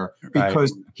multimillionaire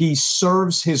because he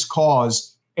serves his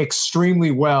cause extremely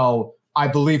well, I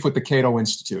believe, with the Cato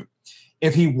Institute.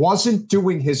 If he wasn't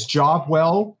doing his job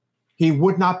well, he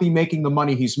would not be making the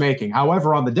money he's making.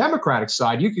 However, on the Democratic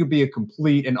side, you could be a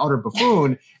complete and utter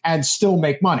buffoon and still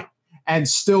make money and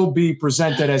still be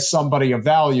presented as somebody of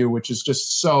value, which is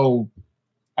just so,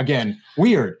 again,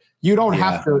 weird. You don't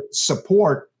have to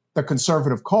support the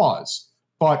conservative cause.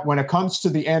 But when it comes to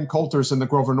the Ann Coulters and the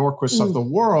Grover Norquists of the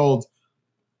world,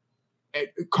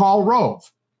 Karl Rove.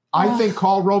 I think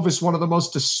Karl Rove is one of the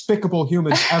most despicable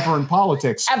humans ever in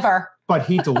politics. Ever. But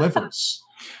he delivers.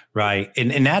 Right.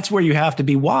 And that's where you have to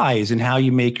be wise in how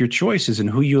you make your choices and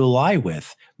who you ally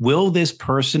with. Will this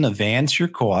person advance your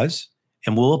cause,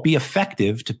 and will it be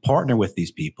effective to partner with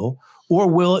these people, or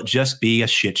will it just be a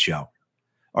shit show?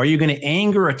 Are you going to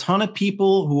anger a ton of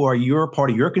people who are your part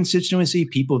of your constituency,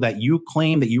 people that you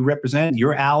claim that you represent,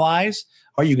 your allies?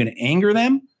 Are you going to anger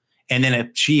them and then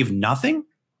achieve nothing?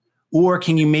 Or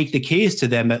can you make the case to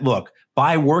them that, look,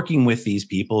 by working with these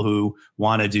people who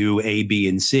want to do A, B,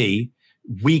 and C,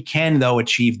 we can, though,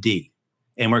 achieve D,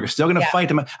 and we're still going to fight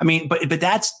them. I mean, but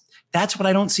that's what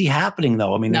I don't see happening,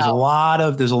 though. I mean, there's a lot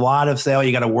of say, oh,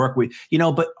 you got to work with,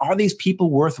 but are these people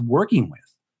worth working with?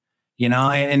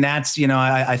 And that's,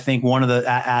 I think one of the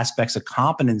aspects of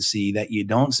competency that you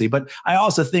don't see. But I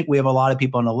also think we have a lot of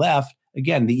people on the left,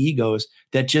 again, the egos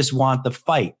that just want the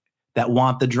fight, that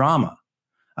want the drama.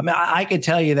 I mean, I could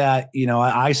tell you that,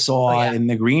 I saw in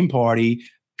the Green Party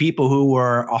people who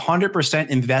were 100%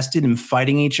 invested in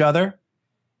fighting each other,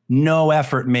 no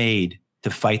effort made to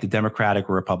fight the Democratic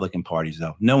or Republican parties,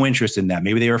 though. No interest in that.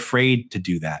 Maybe they were afraid to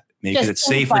do that. Maybe because it's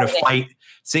safer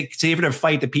to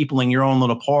fight the people in your own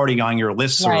little party on your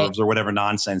listservs or whatever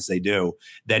nonsense they do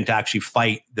than to actually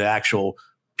fight the actual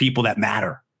people that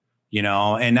matter,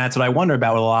 And that's what I wonder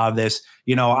about with a lot of this.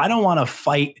 I don't want to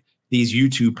fight these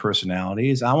YouTube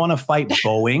personalities. I want to fight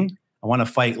Boeing. I want to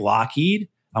fight Lockheed.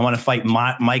 I want to fight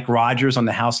Mike Rogers on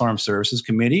the House Armed Services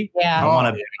Committee. Yeah. I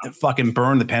want to fucking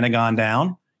burn the Pentagon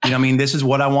down. This is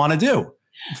what I want to do.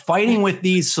 Fighting with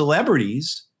these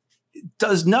celebrities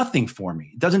does nothing for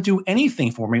me. It doesn't do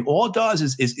anything for me. All it does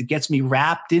is it gets me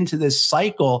wrapped into this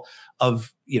cycle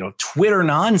of, Twitter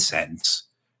nonsense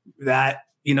that,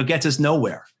 gets us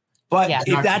nowhere. But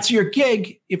if that's your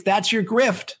gig, if that's your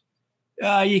grift,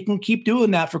 you can keep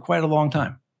doing that for quite a long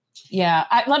time. Yeah.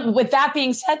 With that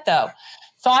being said, though,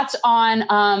 thoughts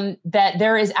on that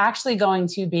there is actually going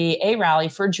to be a rally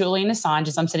for Julian Assange,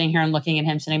 as I'm sitting here and looking at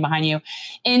him sitting behind you,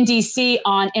 in D.C.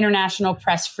 on International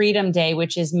Press Freedom Day,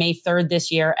 which is May 3rd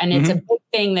this year. And it's a big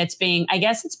thing that's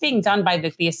it's being done by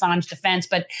the Assange defense,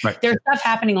 but there's stuff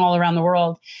happening all around the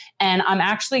world. And I'm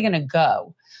actually going to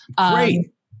go.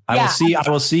 Great. I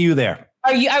will see you there.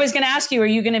 I was going to ask you, are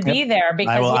you going to be there?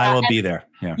 Because I will be there.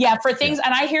 Yeah. For things.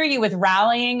 And I hear you with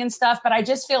rallying and stuff, but I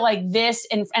just feel like this,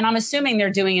 and I'm assuming they're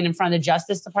doing it in front of the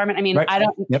Justice Department. I mean, I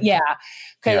don't,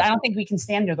 because I don't think we can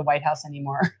stand near the White House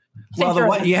anymore.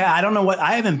 Well, I don't know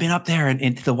I haven't been up there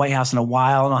into the White House in a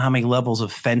while. I don't know how many levels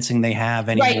of fencing they have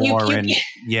anymore.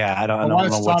 I don't know.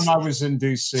 Last time I was in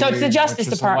DC. So it's the Justice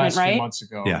Department, right? 2 months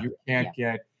ago. Yeah. You can't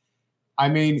get,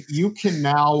 you can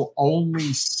now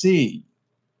only see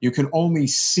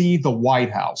the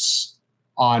White House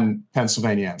on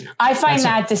Pennsylvania Avenue. I find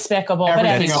that despicable.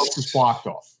 Everything else is blocked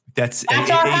off. That's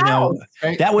our house.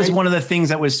 That was one of the things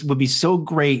that would be so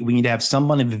great. We need to have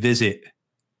someone to visit,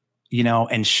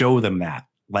 and show them that.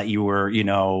 Like you were,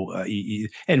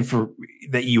 and for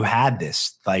that you had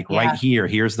this, right here,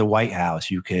 here's the White House.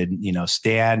 You could,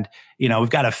 stand, we've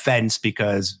got a fence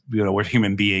because, we're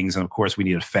human beings. And of course we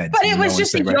need a fence. But it was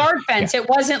just a yard fence. Yeah. It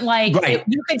wasn't like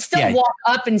you could still walk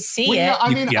up and see it.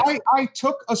 I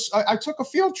took a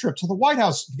field trip to the White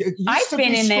House. I've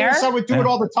been in there. I would do it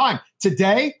all the time.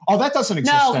 Today, that doesn't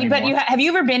exist anymore. But have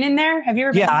you ever been in there? Have you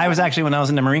ever been I was actually, when I was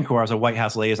in the Marine Corps, I was a White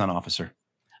House liaison officer.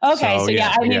 Okay.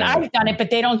 I've done it, but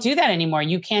they don't do that anymore.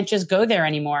 You can't just go there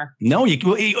anymore. No, you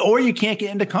can't get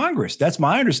into Congress. That's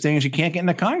my understanding is you can't get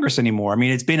into Congress anymore. I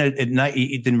mean, it's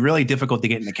been really difficult to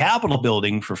get in the Capitol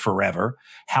building for forever.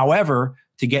 However,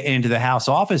 to get into the House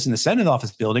office and the Senate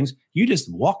office buildings, you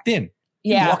just walked in.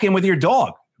 Yeah. You walk in with your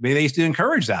dog. Maybe they used to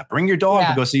encourage that. Bring your dog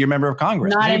to go see your member of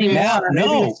Congress. Not anymore.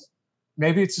 No.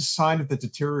 maybe it's a sign of the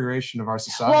deterioration of our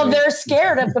society. Well, they're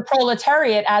scared of the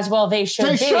proletariat as well. They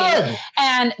should be.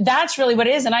 And that's really what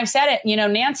it is. And I've said it,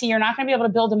 Nancy, you're not going to be able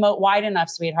to build a moat wide enough,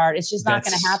 sweetheart. It's just not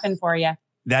going to happen for you.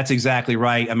 That's exactly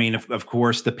right. I mean, of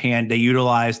course, they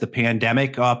utilized the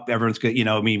pandemic up. Everyone's good.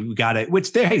 We got it,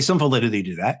 which there, some validity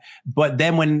to that. But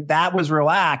then when that was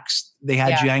relaxed, they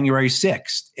had January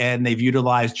 6th, and they've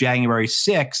utilized January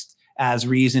 6th as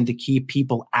reason to keep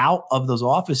people out of those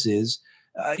offices.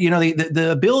 The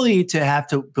ability to have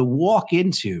to walk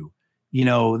into,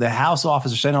 the House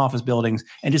office or Senate office buildings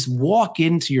and just walk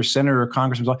into your senator or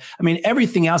congressman's office. I mean,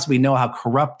 everything else, we know how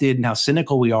corrupted and how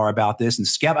cynical we are about this, and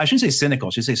I shouldn't say cynical,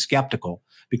 I should say skeptical,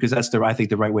 because that's I think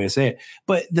the right way to say it.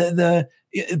 But the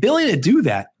ability to do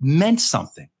that meant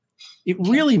something. It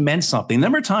really meant something. The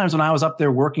number of times when I was up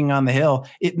there working on the Hill,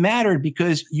 it mattered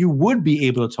because you would be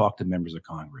able to talk to members of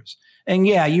Congress. And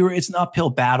it's an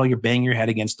uphill battle. You're banging your head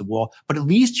against the wall, but at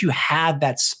least you had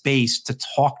that space to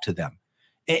talk to them.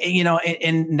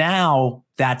 And now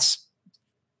that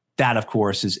of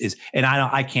course is, and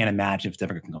I can't imagine if it's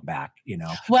ever going to come back,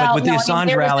 Well, with the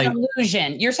Assange rally, an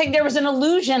illusion. You're saying there was an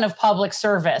illusion of public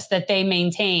service that they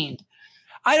maintained.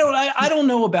 I don't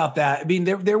know about that. I mean,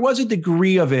 there was a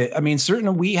degree of it. I mean,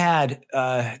 certainly we had,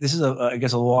 this is I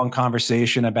guess a long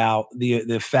conversation about the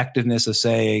effectiveness of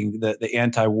saying the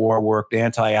anti-war work, the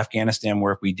anti-Afghanistan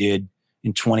work we did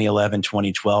in 2011,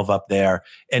 2012 up there.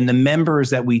 And the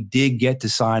members that we did get to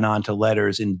sign on to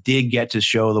letters and did get to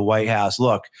show the White House,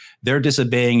 look, they're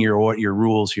disobeying your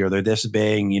rules here. They're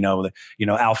disobeying, Al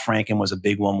Franken was a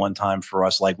big one time for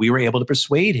us. Like, we were able to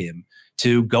persuade him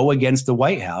to go against the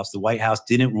White House. The White House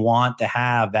didn't want to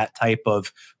have that type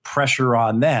of pressure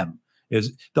on them.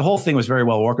 The whole thing was very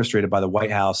well orchestrated by the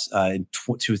White House in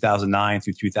 2009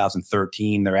 through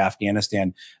 2013, their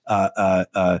Afghanistan,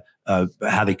 how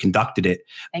they conducted it.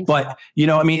 But,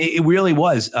 it really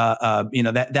was,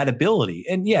 that ability.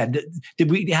 And did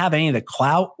we have any of the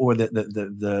clout or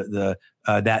that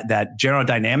General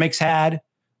Dynamics had,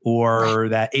 or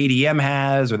that ADM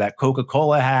has, or that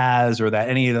Coca-Cola has, or that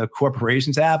any of the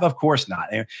corporations have? Of course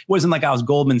not. It wasn't like I was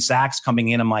Goldman Sachs coming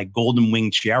in my golden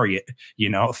winged chariot,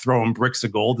 throwing bricks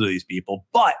of gold to these people.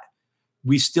 But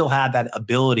we still had that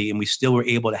ability, and we still were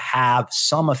able to have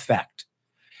some effect.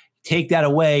 Take that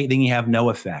away, then you have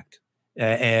no effect. So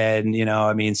I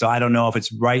don't know if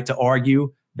it's right to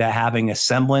argue that having a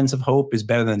semblance of hope is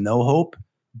better than no hope.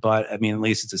 But I mean, at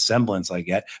least it's a semblance I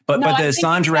get. But the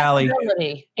Assange rally,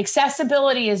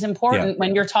 accessibility is important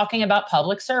when you're talking about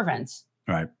public servants.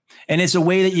 Right. And it's a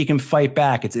way that you can fight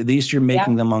back. It's at least you're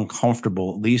making them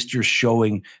uncomfortable. At least you're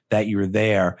showing that you're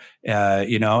there. Like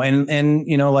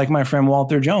my friend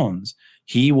Walter Jones,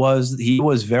 he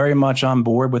was very much on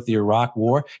board with the Iraq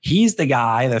War. He's the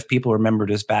guy that, if people remember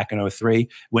this back in 2003,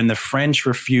 when the French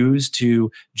refused to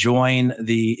join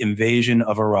the invasion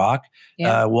of Iraq,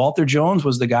 Walter Jones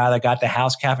was the guy that got the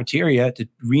House cafeteria to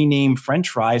rename French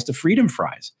fries to freedom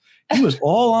fries. He was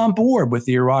all on board with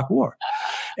the Iraq War.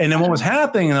 And then what was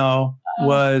happening, though,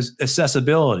 was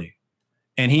accessibility.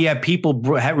 And he had people,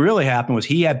 what really happened was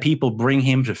he had people bring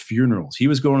him to funerals. He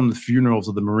was going to the funerals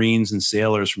of the Marines and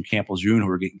sailors from Camp Lejeune who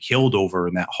were getting killed over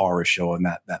in that horror show and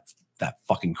that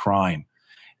fucking crime.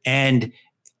 And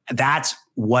that's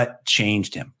what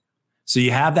changed him. So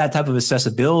you have that type of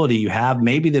accessibility. You have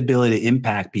maybe the ability to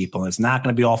impact people. And it's not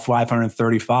going to be all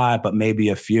 535, but maybe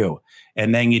a few.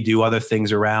 And then you do other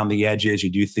things around the edges. You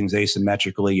do things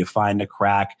asymmetrically. You find a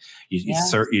crack.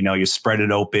 You spread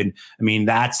it open. I mean,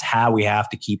 that's how we have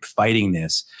to keep fighting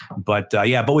this. But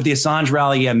but with the Assange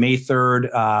rally, May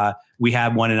 3rd, we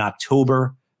had one in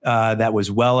October that was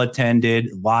well attended.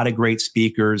 A lot of great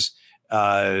speakers.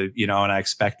 And I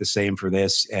expect the same for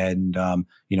this. And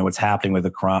what's happening with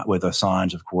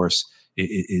Assange, of course,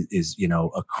 is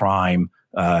a crime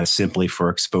simply for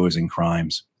exposing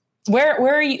crimes. Where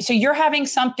are you? So you're having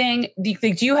something, do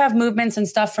you have movements and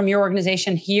stuff from your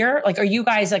organization here? Like, are you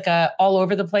guys all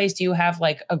over the place? Do you have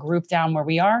a group down where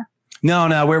we are?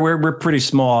 No, we're pretty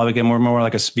small. Again, we're more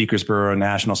like a speakers bureau, a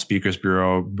national speakers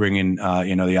bureau, bringing,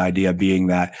 the idea being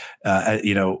that,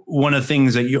 one of the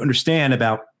things that you understand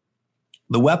about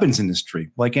the weapons industry,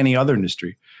 like any other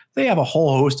industry, they have a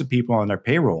whole host of people on their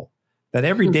payroll that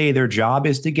every day their job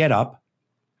is to get up,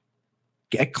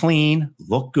 get clean,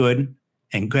 look good,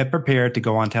 and get prepared to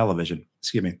go on television.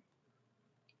 Excuse me.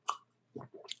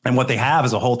 And what they have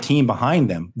is a whole team behind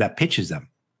them that pitches them.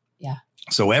 Yeah.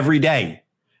 So every day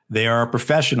there are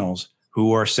professionals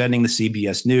who are sending the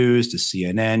CBS News to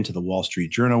CNN to the Wall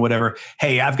Street Journal, whatever.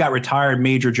 Hey, I've got retired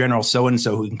Major General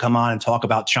so-and-so who can come on and talk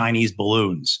about Chinese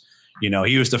balloons.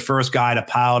 He was the first guy to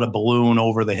pilot a balloon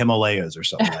over the Himalayas or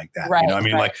something like that. Right,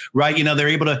 they're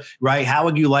able to, right. How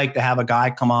would you like to have a guy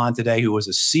come on today who was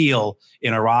a SEAL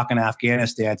in Iraq and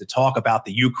Afghanistan to talk about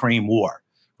the Ukraine war,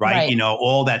 right?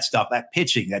 All that stuff, that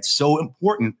pitching, that's so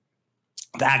important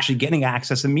to actually getting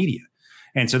access to media.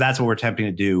 And so that's what we're attempting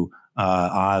to do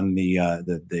on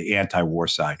the anti-war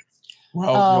side.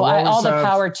 Well, all the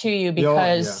power to you,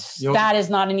 because that is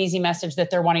not an easy message that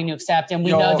they're wanting to accept. And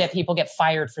we know that people get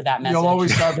fired for that message. You'll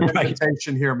always have an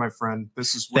invitation here, my friend.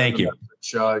 This is Thank you.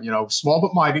 Message, small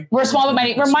but mighty. We're small but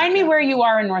mighty. Remind me where you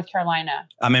are in North Carolina.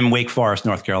 I'm in Wake Forest,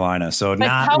 North Carolina. So but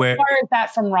how far is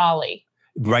that from Raleigh?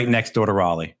 Right next door to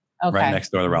Raleigh. Okay. Right next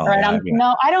door to Raleigh. Right,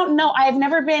 no, I don't know. I've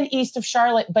never been east of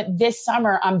Charlotte, but this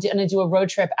summer I'm going to do a road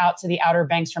trip out to the Outer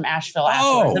Banks from Asheville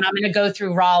afterwards, and I'm going to go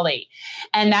through Raleigh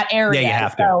and that area. Yeah, you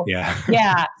have to.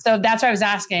 Yeah. So that's what I was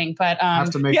asking. But I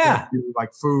have to make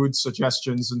like food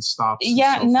suggestions and stops.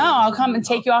 Yeah, and I'll come and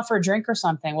take you out for a drink or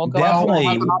something. We'll go. We'll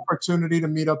have an opportunity to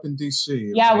meet up in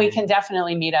DC. Yeah, we can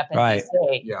definitely meet up in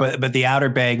DC. Yeah. But the Outer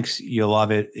Banks, you'll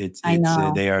love it.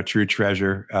 They are a true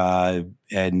treasure,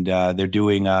 and they're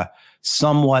doing a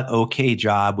somewhat okay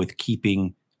job with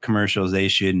keeping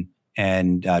commercialization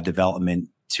and development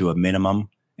to a minimum,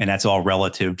 and that's all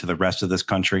relative to the rest of this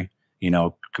country.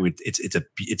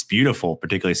 It's beautiful,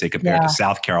 particularly say compared to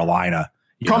South Carolina.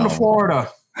 Come to Florida.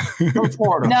 Come to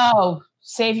Florida. No,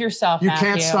 save yourself. You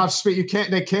can't stop.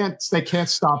 They can't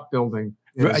stop building.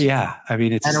 Yeah, I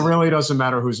mean, and it really doesn't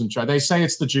matter who's in charge. They say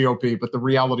it's the GOP, but the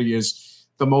reality is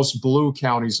the most blue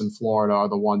counties in Florida are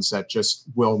the ones that just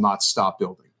will not stop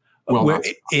building.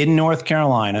 In North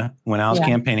Carolina, when I was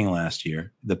campaigning last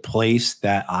year, the place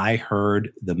that I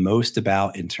heard the most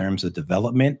about in terms of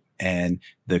development and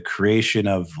the creation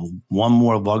of one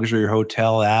more luxury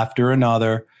hotel after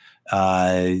another,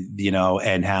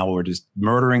 and how we're just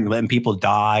letting people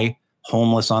die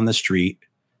homeless on the street,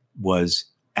 was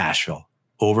Asheville.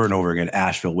 Over and over again,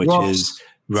 Asheville, which is...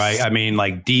 Right. I mean,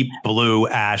 like deep blue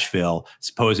Asheville,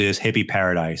 supposedly is hippie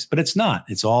paradise, but it's not.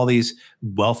 It's all these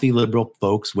wealthy liberal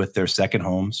folks with their second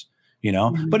homes,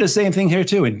 Mm-hmm. But the same thing here,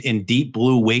 too. In deep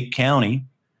blue Wake County,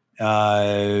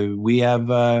 we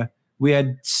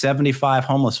had 75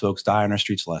 homeless folks die on our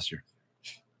streets last year.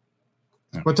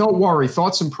 Yeah. But don't worry,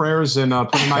 thoughts and prayers, and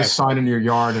put a nice sign in your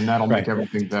yard, and that'll make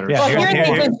everything better. Yeah, here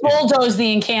they just bulldoze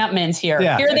the encampments here.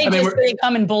 Yeah. Here they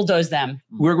come and bulldoze them.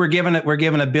 We're giving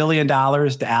 $1 billion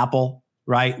to Apple,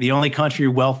 right? The only company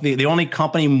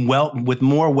with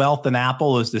more wealth than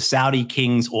Apple is the Saudi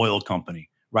King's Oil Company,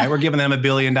 right? We're giving them $1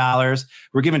 billion.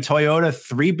 We're giving Toyota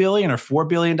 $3 billion or $4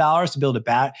 billion to build a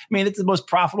bat. I mean, it's the most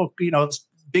profitable,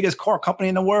 biggest car company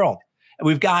in the world.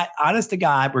 We've got, honest to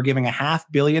God, we're giving $500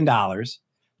 million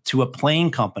to a plane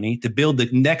company to build the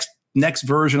next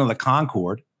version of the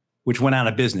Concorde, which went out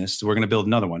of business. So we're going to build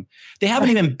another one. They haven't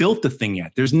even built the thing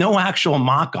yet. There's no actual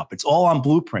mock-up. It's all on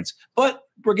blueprints. But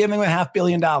we're giving them $500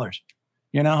 million,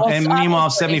 and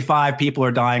meanwhile, 75 people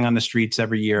are dying on the streets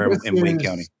every year in Wake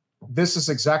County. This is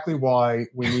exactly why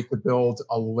we need to build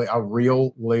a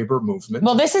real labor movement.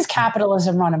 Well, this is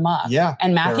capitalism run amok. Yeah.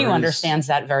 And Matthew understands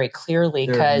that very clearly,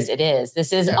 because it is.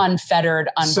 This is unfettered,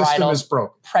 unbridled,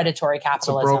 predatory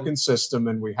capitalism. It's a broken system,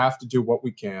 and we have to do what we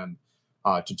can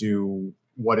to do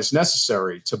what is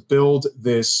necessary to build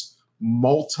this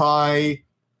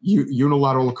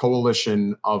unilateral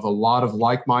coalition of a lot of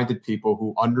like-minded people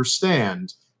who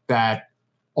understand that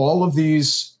all of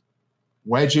these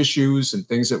wedge issues and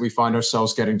things that we find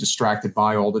ourselves getting distracted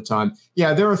by all the time.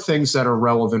 Yeah, there are things that are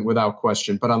relevant without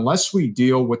question, but unless we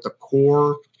deal with the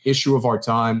core issue of our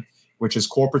time, which is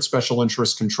corporate special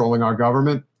interests controlling our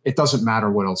government, it doesn't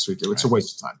matter what else we do. It's a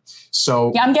waste of time.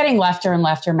 So I'm getting lefter and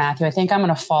lefter, Matthew. I think I'm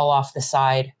going to fall off the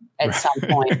side at some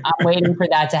point. I'm waiting for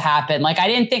that to happen. Like, I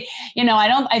didn't think,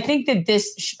 I think that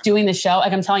doing the show,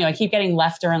 like I'm telling you, I keep getting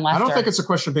lefter and lefter. I don't think it's a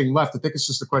question of being left. I think it's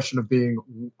just a question of being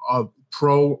a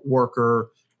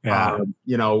pro-worker,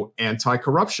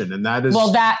 anti-corruption. And that is,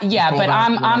 but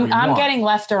I'm getting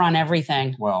lefter on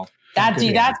everything. Well,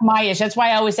 that's my issue. That's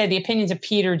why I always say the opinions of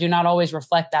Peter do not always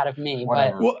reflect that of me.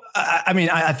 But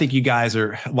I think you guys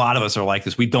a lot of us are like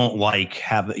this. We don't like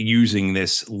using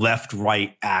this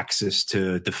left-right axis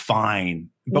to define,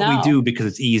 but we do because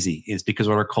it's easy. It's because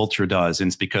what our culture does, and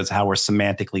it's because how we're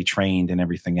semantically trained and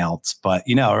everything else. But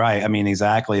right? I mean,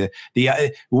 exactly.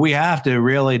 What we have to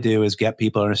really do is get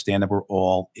people to understand that we're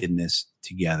all in this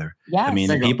together. Yes. I mean,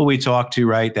 the people we talk to,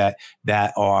 right,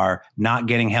 that are not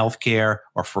getting health care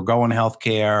or foregoing health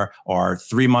care or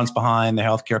 3 months behind their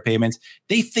health care payments,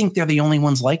 they think they're the only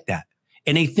ones like that.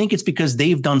 And they think it's because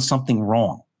they've done something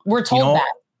wrong. We're told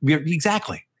that.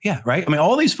 Exactly. Yeah, right. I mean,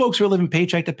 all these folks who are living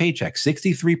paycheck to paycheck,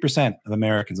 63% of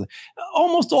Americans,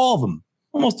 almost all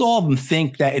of them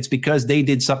think that it's because they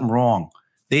did something wrong.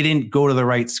 They didn't go to the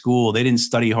right school. They didn't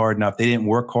study hard enough. They didn't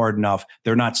work hard enough.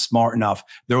 They're not smart enough.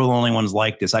 They're the only ones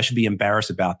like this. I should be embarrassed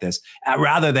about this,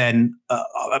 rather than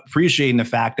appreciating the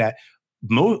fact that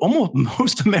almost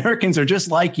most Americans are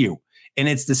just like you. And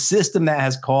it's the system that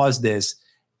has caused this,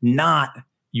 not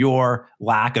your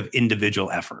lack of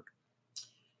individual effort.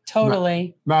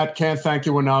 Totally. Matt, can't thank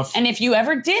you enough. And if you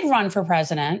ever did run for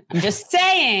president, I'm just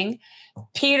saying,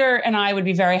 Peter and I would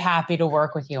be very happy to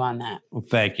work with you on that. Well,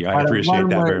 thank you. I appreciate that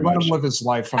very much. Let him live his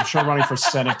life. I'm sure running for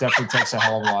Senate definitely takes a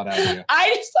hell of a lot out of you.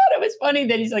 I just thought it was funny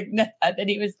that he's like, that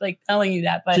he was like telling you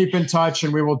that. But keep in touch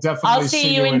and we will definitely I'll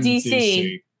see you in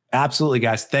DC. Absolutely,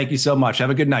 guys. Thank you so much. Have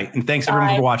a good night. And thanks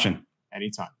everyone for watching.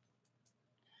 Anytime.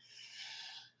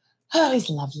 Oh, he's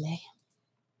lovely.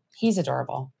 He's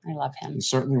adorable. I love him. He's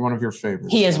certainly one of your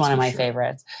favorites. He is one of my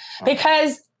favorites.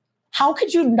 Because how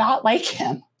could you not like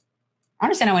him? I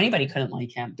understand how anybody couldn't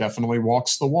like him. Definitely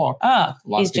walks the walk. Oh,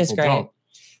 he's just great. Don't.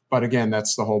 But again,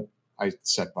 that's the whole, I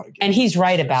said but again. And he's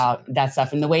right about that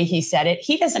stuff. And the way he said it,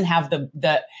 he doesn't have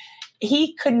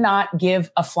he could not give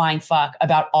a flying fuck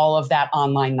about all of that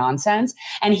online nonsense.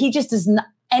 And he just does not,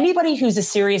 anybody who's a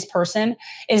serious person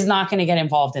is not going to get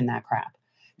involved in that crap.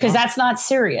 Because that's not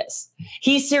serious.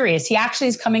 He's serious. He actually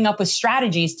is coming up with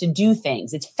strategies to do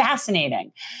things. It's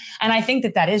fascinating. And I think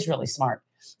that is really smart.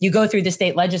 You go through the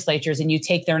state legislatures and you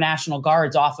take their National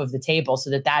Guards off of the table so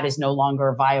that is no longer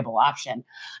a viable option.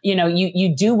 You know,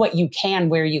 you do what you can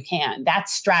where you can.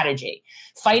 That's strategy.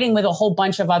 Fighting with a whole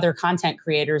bunch of other content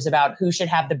creators about who should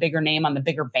have the bigger name on the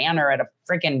bigger banner at a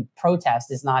freaking protest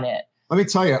is not it. Let me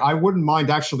tell you, I wouldn't mind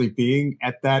actually being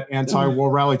at that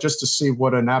anti-war rally just to see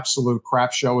what an absolute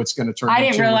crap show it's going to turn into. I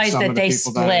didn't realize that they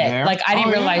split. Like, I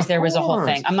didn't realize there was a whole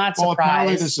thing. I'm not surprised. Well,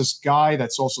 apparently there's this guy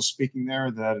that's also speaking there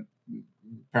that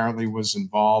apparently was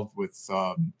involved with,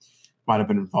 might have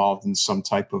been involved in some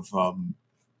type of, I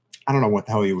don't know what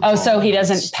the hell you would call it. So he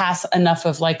doesn't pass enough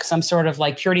of like some sort of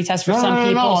like purity test for some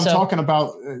people? No, I'm talking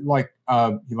about like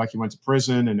he went to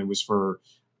prison and it was for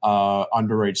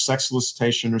underage sex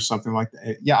solicitation or something like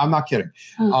that. Yeah, I'm not kidding.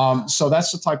 So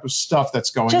that's the type of stuff that's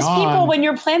going on. Just people, when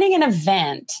you're planning an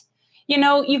event, you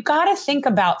know, you got to think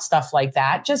about stuff like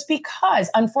that just because,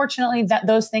 unfortunately, that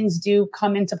those things do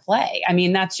come into play. I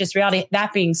mean, that's just reality.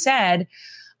 That being said,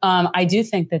 I do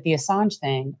think that the Assange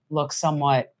thing looks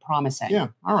somewhat promising. Yeah.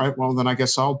 All right. Well, then I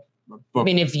guess I'll book. I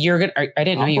mean, if you're going to, I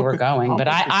didn't know you were going, but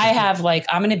I have like,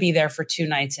 I'm going to be there for 2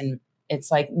 nights and it's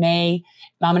like I'm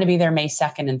going to be there May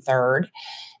 2nd and 3rd.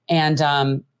 And,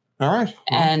 all right.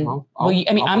 I'm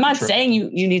not saying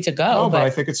you need to go. No, but I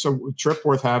think it's a trip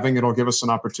worth having. It'll give us an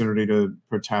opportunity to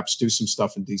perhaps do some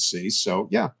stuff in DC. So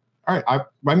yeah. All right.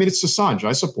 I mean, it's Assange.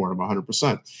 I support him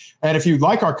 100%. And if you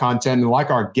like our content and like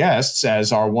our guests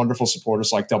as our wonderful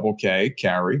supporters like Double K,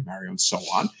 Carrie, Mario, and so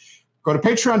on, go to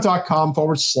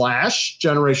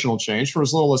patreon.com/generational change. For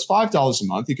as little as $5 a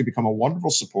month, you can become a wonderful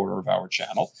supporter of our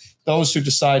channel. Those who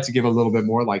decide to give a little bit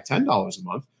more, like $10 a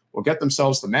month, will get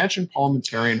themselves the Mansion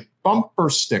Parliamentarian bumper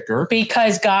sticker.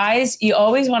 Because, guys, you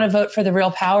always want to vote for the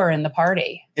real power in the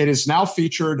party. It is now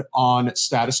featured on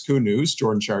Status Quo News.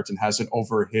 Jordan Cheriton has it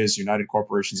over his United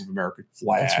Corporations of America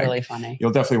flag. That's really funny.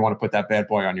 You'll definitely want to put that bad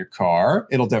boy on your car.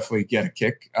 It'll definitely get a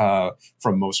kick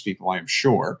from most people, I am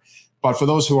sure. But for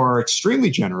those who are extremely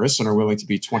generous and are willing to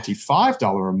be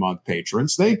 $25 a month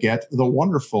patrons, they get the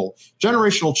wonderful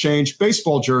Generational Change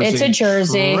baseball jersey. It's a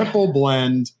jersey. Triple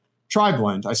blend.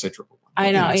 Tri-blend. I say triple blend.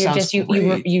 I know.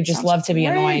 You just love to be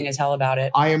annoying as hell about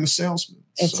it. I am a salesman.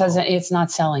 It's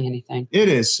not selling anything. It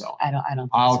is selling. I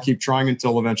don't I'll keep trying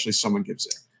until eventually someone gives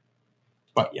in.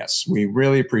 But yes, we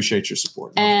really appreciate your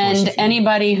support. And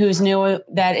anybody who's new,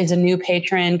 that is a new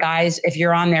patron, guys, if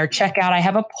you're on there, check out, I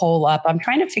have a poll up. I'm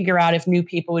trying to figure out if new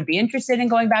people would be interested in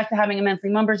going back to having a monthly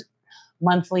members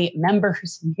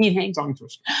meeting.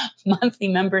 Monthly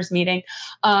members meeting.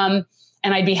 And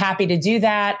I'd be happy to do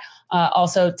that.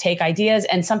 Also take ideas.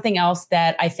 And something else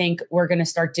that I think we're going to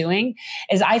start doing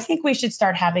is I think we should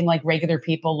start having like regular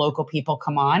people, local people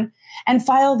come on and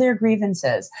file their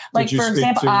grievances. Like, for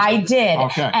example, I did.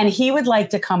 Okay. And he would like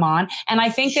to come on. And I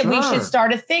think that we should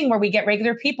start a thing where we get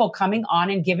regular people coming on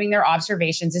and giving their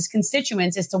observations as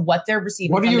constituents as to what they're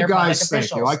receiving from their public officials. What do you guys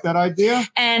think? You like that idea?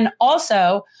 And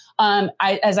also,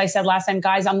 as I said last time,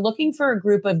 guys, I'm looking for a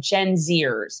group of Gen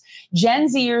Zers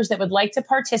that would like to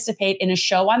participate in a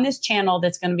show on this channel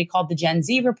that's going to be called the Gen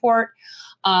Z Report.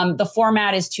 The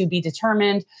format is to be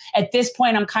determined. At this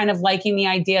point, I'm kind of liking the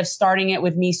idea of starting it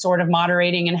with me sort of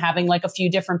moderating and having like a few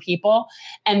different people.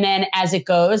 And then as it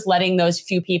goes, letting those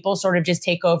few people sort of just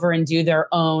take over and do their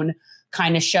own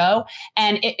kind of show.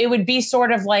 And it would be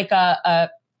sort of like The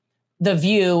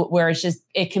View, where it's just,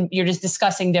 you're just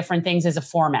discussing different things as a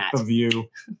format. The View.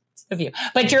 It's The View.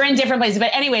 But you're in different places.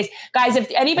 But anyways, guys,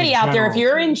 if anybody out there, if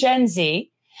you're in Gen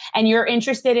Z and you're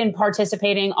interested in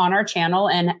participating on our channel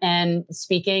and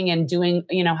speaking and doing,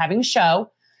 having a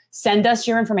show, send us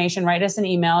your information, write us an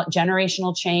email,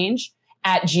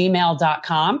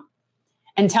 generationalchange@gmail.com.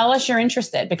 and tell us you're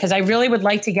interested, because I really would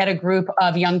like to get a group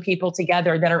of young people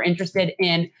together that are interested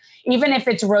in, even if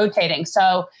it's rotating.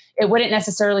 So it wouldn't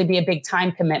necessarily be a big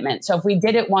time commitment. So if we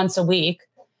did it once a week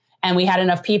and we had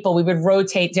enough people, we would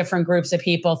rotate different groups of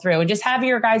people through and just have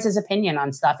your guys' opinion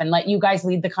on stuff and let you guys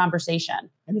lead the conversation.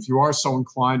 And if you are so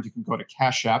inclined, you can go to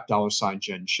Cash App,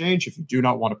 $Gen Change, if you do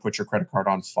not want to put your credit card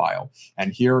on file.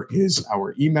 And here is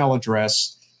our email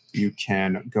address. You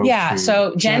can go to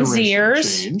so Gen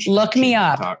Zers, look me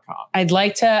up. I'd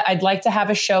like to have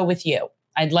a show with you.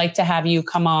 I'd like to have you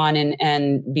come on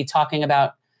and be talking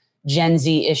about Gen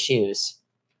Z issues.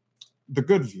 The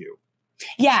Good View.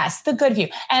 Yes, The Good View.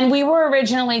 And we were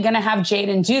originally going to have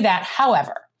Jaden do that.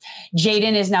 However,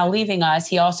 Jaden is now leaving us.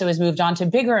 He also has moved on to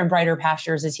bigger and brighter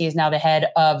pastures, as he is now the head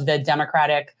of the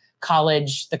Democratic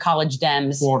College, the College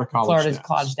Dems, Florida College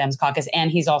Dems caucus.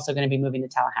 And he's also going to be moving to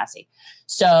Tallahassee.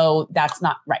 So that's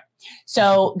not right.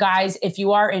 So guys, if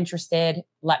you are interested,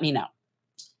 let me know.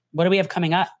 What do we have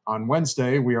coming up? On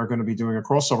Wednesday, we are going to be doing a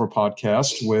crossover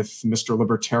podcast with Mr.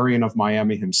 Libertarian of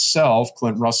Miami himself,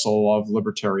 Clint Russell of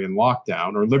Libertarian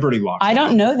Lockdown or Liberty Lockdown. I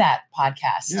don't know that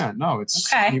podcast. Yeah, no,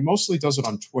 it's okay. He mostly does it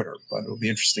on Twitter, but it'll be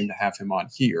interesting to have him on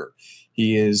here.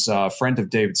 He is a friend of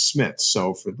David Smith.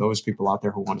 So for those people out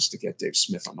there who want us to get Dave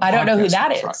Smith on the podcast, I don't know who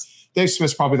that is. Dave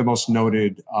Smith's probably the most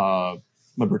noted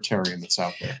libertarian that's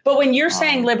out there. But when you're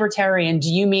saying libertarian, do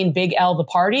you mean Big L the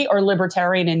party, or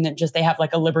libertarian in that just they have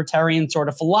like a libertarian sort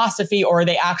of philosophy, or are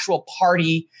they actual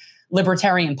party,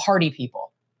 libertarian party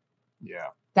people? Yeah.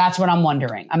 That's what I'm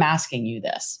wondering. I'm asking you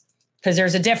this because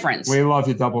there's a difference. We love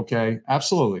you, Double K.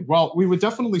 Absolutely. Well, we would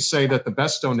definitely say that the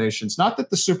best donations, not that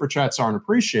the super chats aren't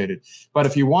appreciated, but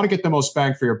if you want to get the most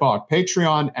bang for your buck,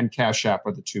 Patreon and Cash App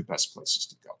are the two best places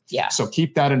to go. Yeah. So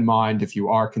keep that in mind if you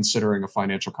are considering a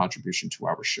financial contribution to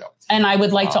our show. And I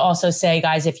would like to also say,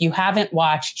 guys, if you haven't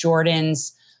watched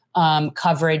Jordan's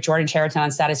coverage, Jordan Chariton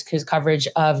on Status Quo's coverage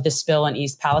of the spill in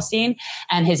East Palestine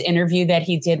and his interview that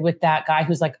he did with that guy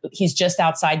who's like, he's just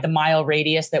outside the mile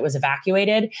radius that was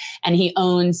evacuated, and he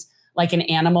owns like an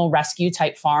animal rescue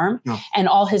type farm, and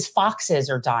all his foxes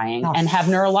are dying and have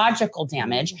neurological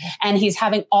damage. And he's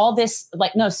having all this,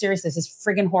 like, no, seriously, this is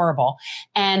friggin' horrible.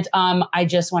 And I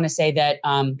just want to say that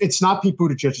it's not Pete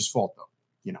Buttigieg's fault, though.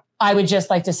 I would just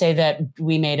like to say that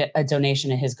we made a donation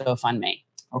to his GoFundMe.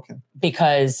 Okay.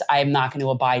 Because I'm not going to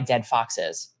abide dead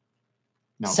foxes.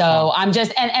 No, so I'm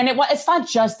just, and it's not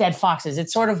just dead foxes.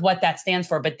 It's sort of what that stands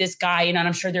for. But this guy, and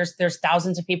I'm sure there's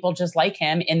thousands of people just like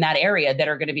him in that area that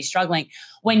are going to be struggling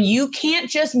when you can't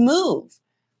just move.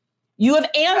 You have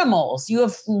animals, you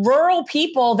have rural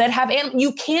people that have,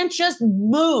 you can't just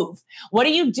move. What do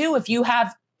you do if you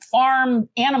have farm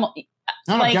animal?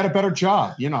 No, get a better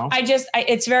job,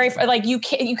 it's very, like, you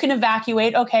can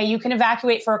evacuate. Okay. You can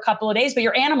evacuate for a couple of days, but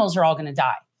your animals are all going to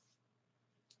die.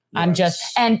 Yes. I'm just,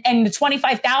 and the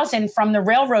 25,000 from the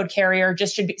railroad carrier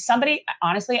just should be somebody.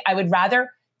 Honestly, I would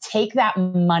rather take that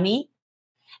money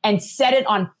and set it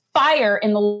on fire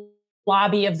in the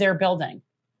lobby of their building.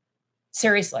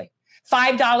 Seriously,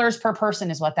 $5 per person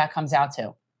is what that comes out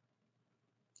to.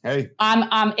 Hey,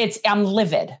 I'm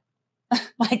livid.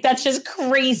 Like, that's just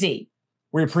crazy.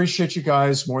 We appreciate you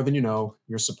guys more than you know.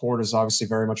 Your support is obviously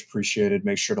very much appreciated.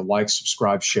 Make sure to like,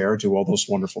 subscribe, share, do all those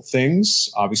wonderful things.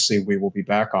 Obviously, we will be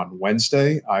back on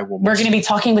Wednesday. We're going to be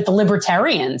talking with the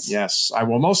libertarians. Yes, I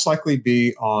will most likely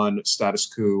be on Status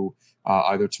Quo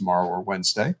either tomorrow or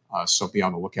Wednesday. So be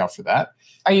on the lookout for that.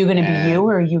 Are you going to be you,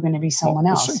 or are you going to be someone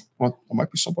else? See. Well, it might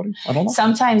be somebody. I don't know.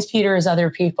 Sometimes Peter is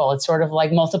other people. It's sort of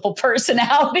like multiple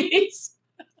personalities.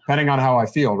 Depending on how I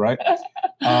feel, right?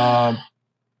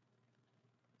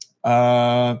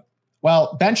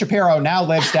 Well, Ben Shapiro now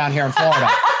lives down here in Florida.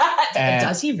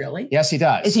 Does he really? Yes, he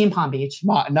does. Is he in Palm Beach?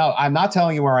 No, I'm not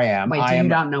telling you where I am. Wait, you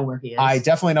don't know where he is? I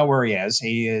definitely know where he is.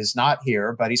 He is not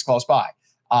here, but he's close by.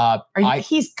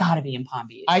 He's got to be in Palm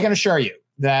Beach. I can assure you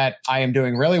that I am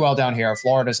doing really well down here.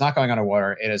 Florida is not going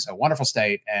underwater. It is a wonderful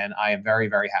state, and I am very,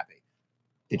 very happy.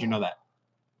 Did you know that?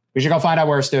 We should go find out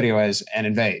where our studio is and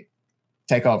invade,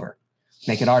 take over,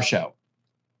 make it our show.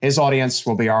 His audience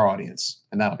will be our audience,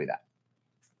 and that'll be that.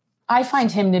 I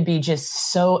find him to be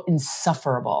just so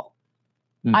insufferable.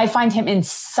 I find him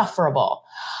insufferable.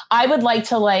 I would like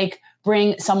to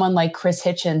bring someone like Chris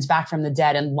Hitchens back from the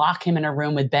dead and lock him in a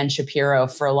room with Ben Shapiro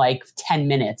for 10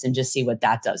 minutes and just see what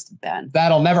that does to Ben.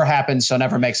 That'll never happen, so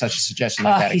never make such a suggestion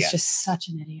like that again. He's just such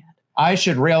an idiot. I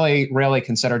should really, really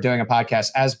consider doing a podcast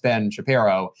as Ben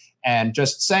Shapiro and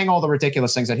just saying all the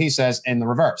ridiculous things that he says in the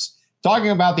reverse.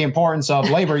 Talking about the importance of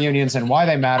labor unions and why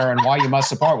they matter and why you must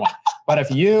support one. But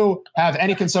if you have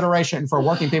any consideration for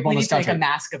working people in this country. We need to make a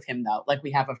mask of him, though, like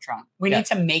we have of Trump. We need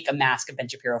to make a mask of Ben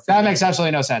Shapiro. That makes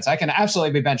absolutely no sense. I can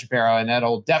absolutely be Ben Shapiro, and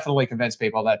that'll definitely convince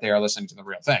people that they are listening to the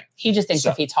real thing. He just thinks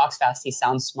if he talks fast, he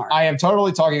sounds smart. I am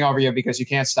totally talking over you because you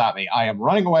can't stop me. I am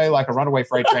running away like a runaway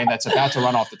freight train that's about to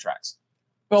run off the tracks.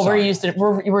 Well, we're used to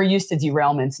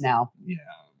derailments now. Yeah.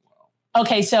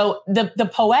 Okay, so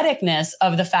the poeticness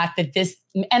of the fact that this,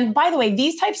 and by the way,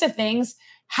 these types of things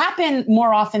happen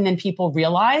more often than people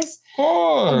realize.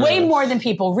 Way more than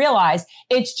people realize.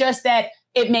 It's just that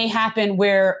it may happen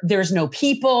where there's no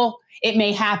people. It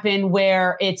may happen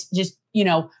where it's just,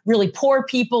 really poor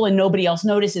people and nobody else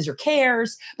notices or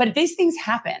cares. But these things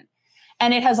happen.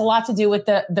 And it has a lot to do with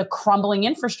the crumbling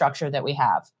infrastructure that we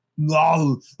have.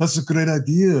 No, that's a great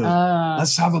idea.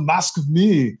 Let's have a mask of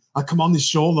me. I come on the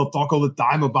show and I'll talk all the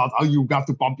time about how you got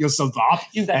to pump yourself up.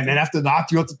 And then after that,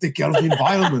 you have to take care of the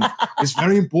environment. It's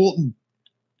very important.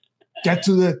 I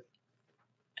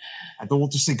don't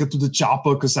want to say get to the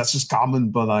chopper because that's just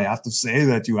common, but I have to say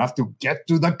that you have to get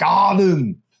to the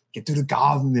garden. Get to the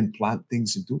garden and plant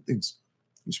things and do things.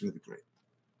 It's really great.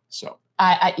 So.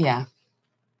 Yeah.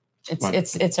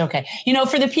 It's okay.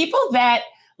 For the people that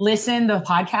listen to the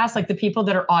podcast, like the people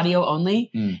that are audio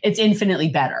only, it's infinitely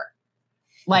better.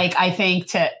 I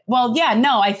think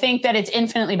I think that it's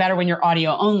infinitely better when you're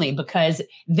audio only because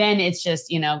then it's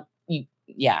just, I'm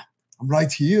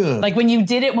right here. Like when you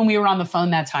did it when we were on the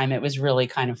phone that time, it was really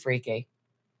kind of freaky.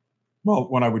 Well,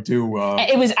 when I would do,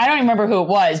 it was, I don't remember who it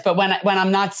was, but when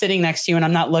I'm not sitting next to you and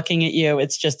I'm not looking at you,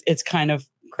 it's kind of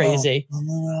crazy. I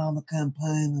remember on the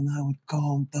campaign and I would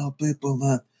go and tell people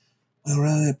that I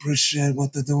really appreciate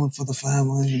what they're doing for the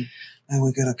family, and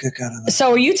we get a kick out of that.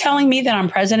 So are you telling me that on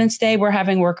President's Day, we're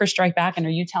having workers strike back, and are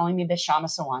you telling me that Shama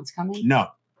Sawant's coming? No,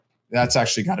 that's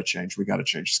actually got to change. We got to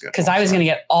change the schedule. Because I was going to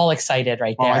get all excited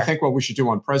right there. I think what we should do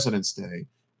on President's Day,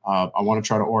 I want to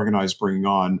try to organize bringing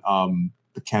on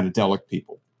the Canadelic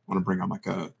people. I want to bring on a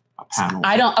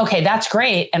panel. Okay, that's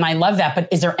great. And I love that. But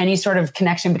is there any sort of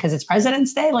connection because it's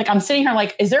President's Day? I'm sitting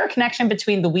here is there a connection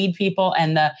between the weed people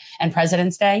and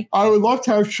President's Day? I would love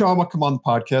to have Shama come on the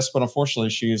podcast, but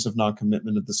unfortunately she is of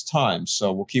non-commitment at this time.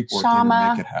 So we'll keep working to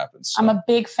make it happen. So. I'm a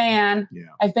big fan. Yeah.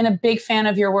 I've been a big fan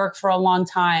of your work for a long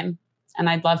time, and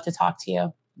I'd love to talk to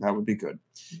you. That would be good.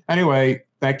 Anyway,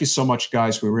 thank you so much,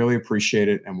 guys. We really appreciate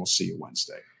it, and we'll see you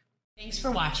Wednesday. Thanks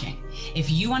for watching. If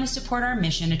you want to support our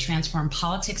mission to transform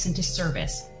politics into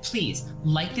service, please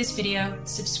like this video,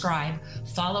 subscribe,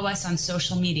 follow us on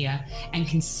social media, and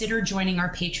consider joining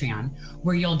our Patreon,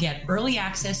 where you'll get early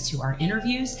access to our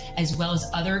interviews as well as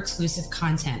other exclusive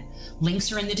content.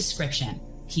 Links are in the description.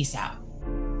 Peace out.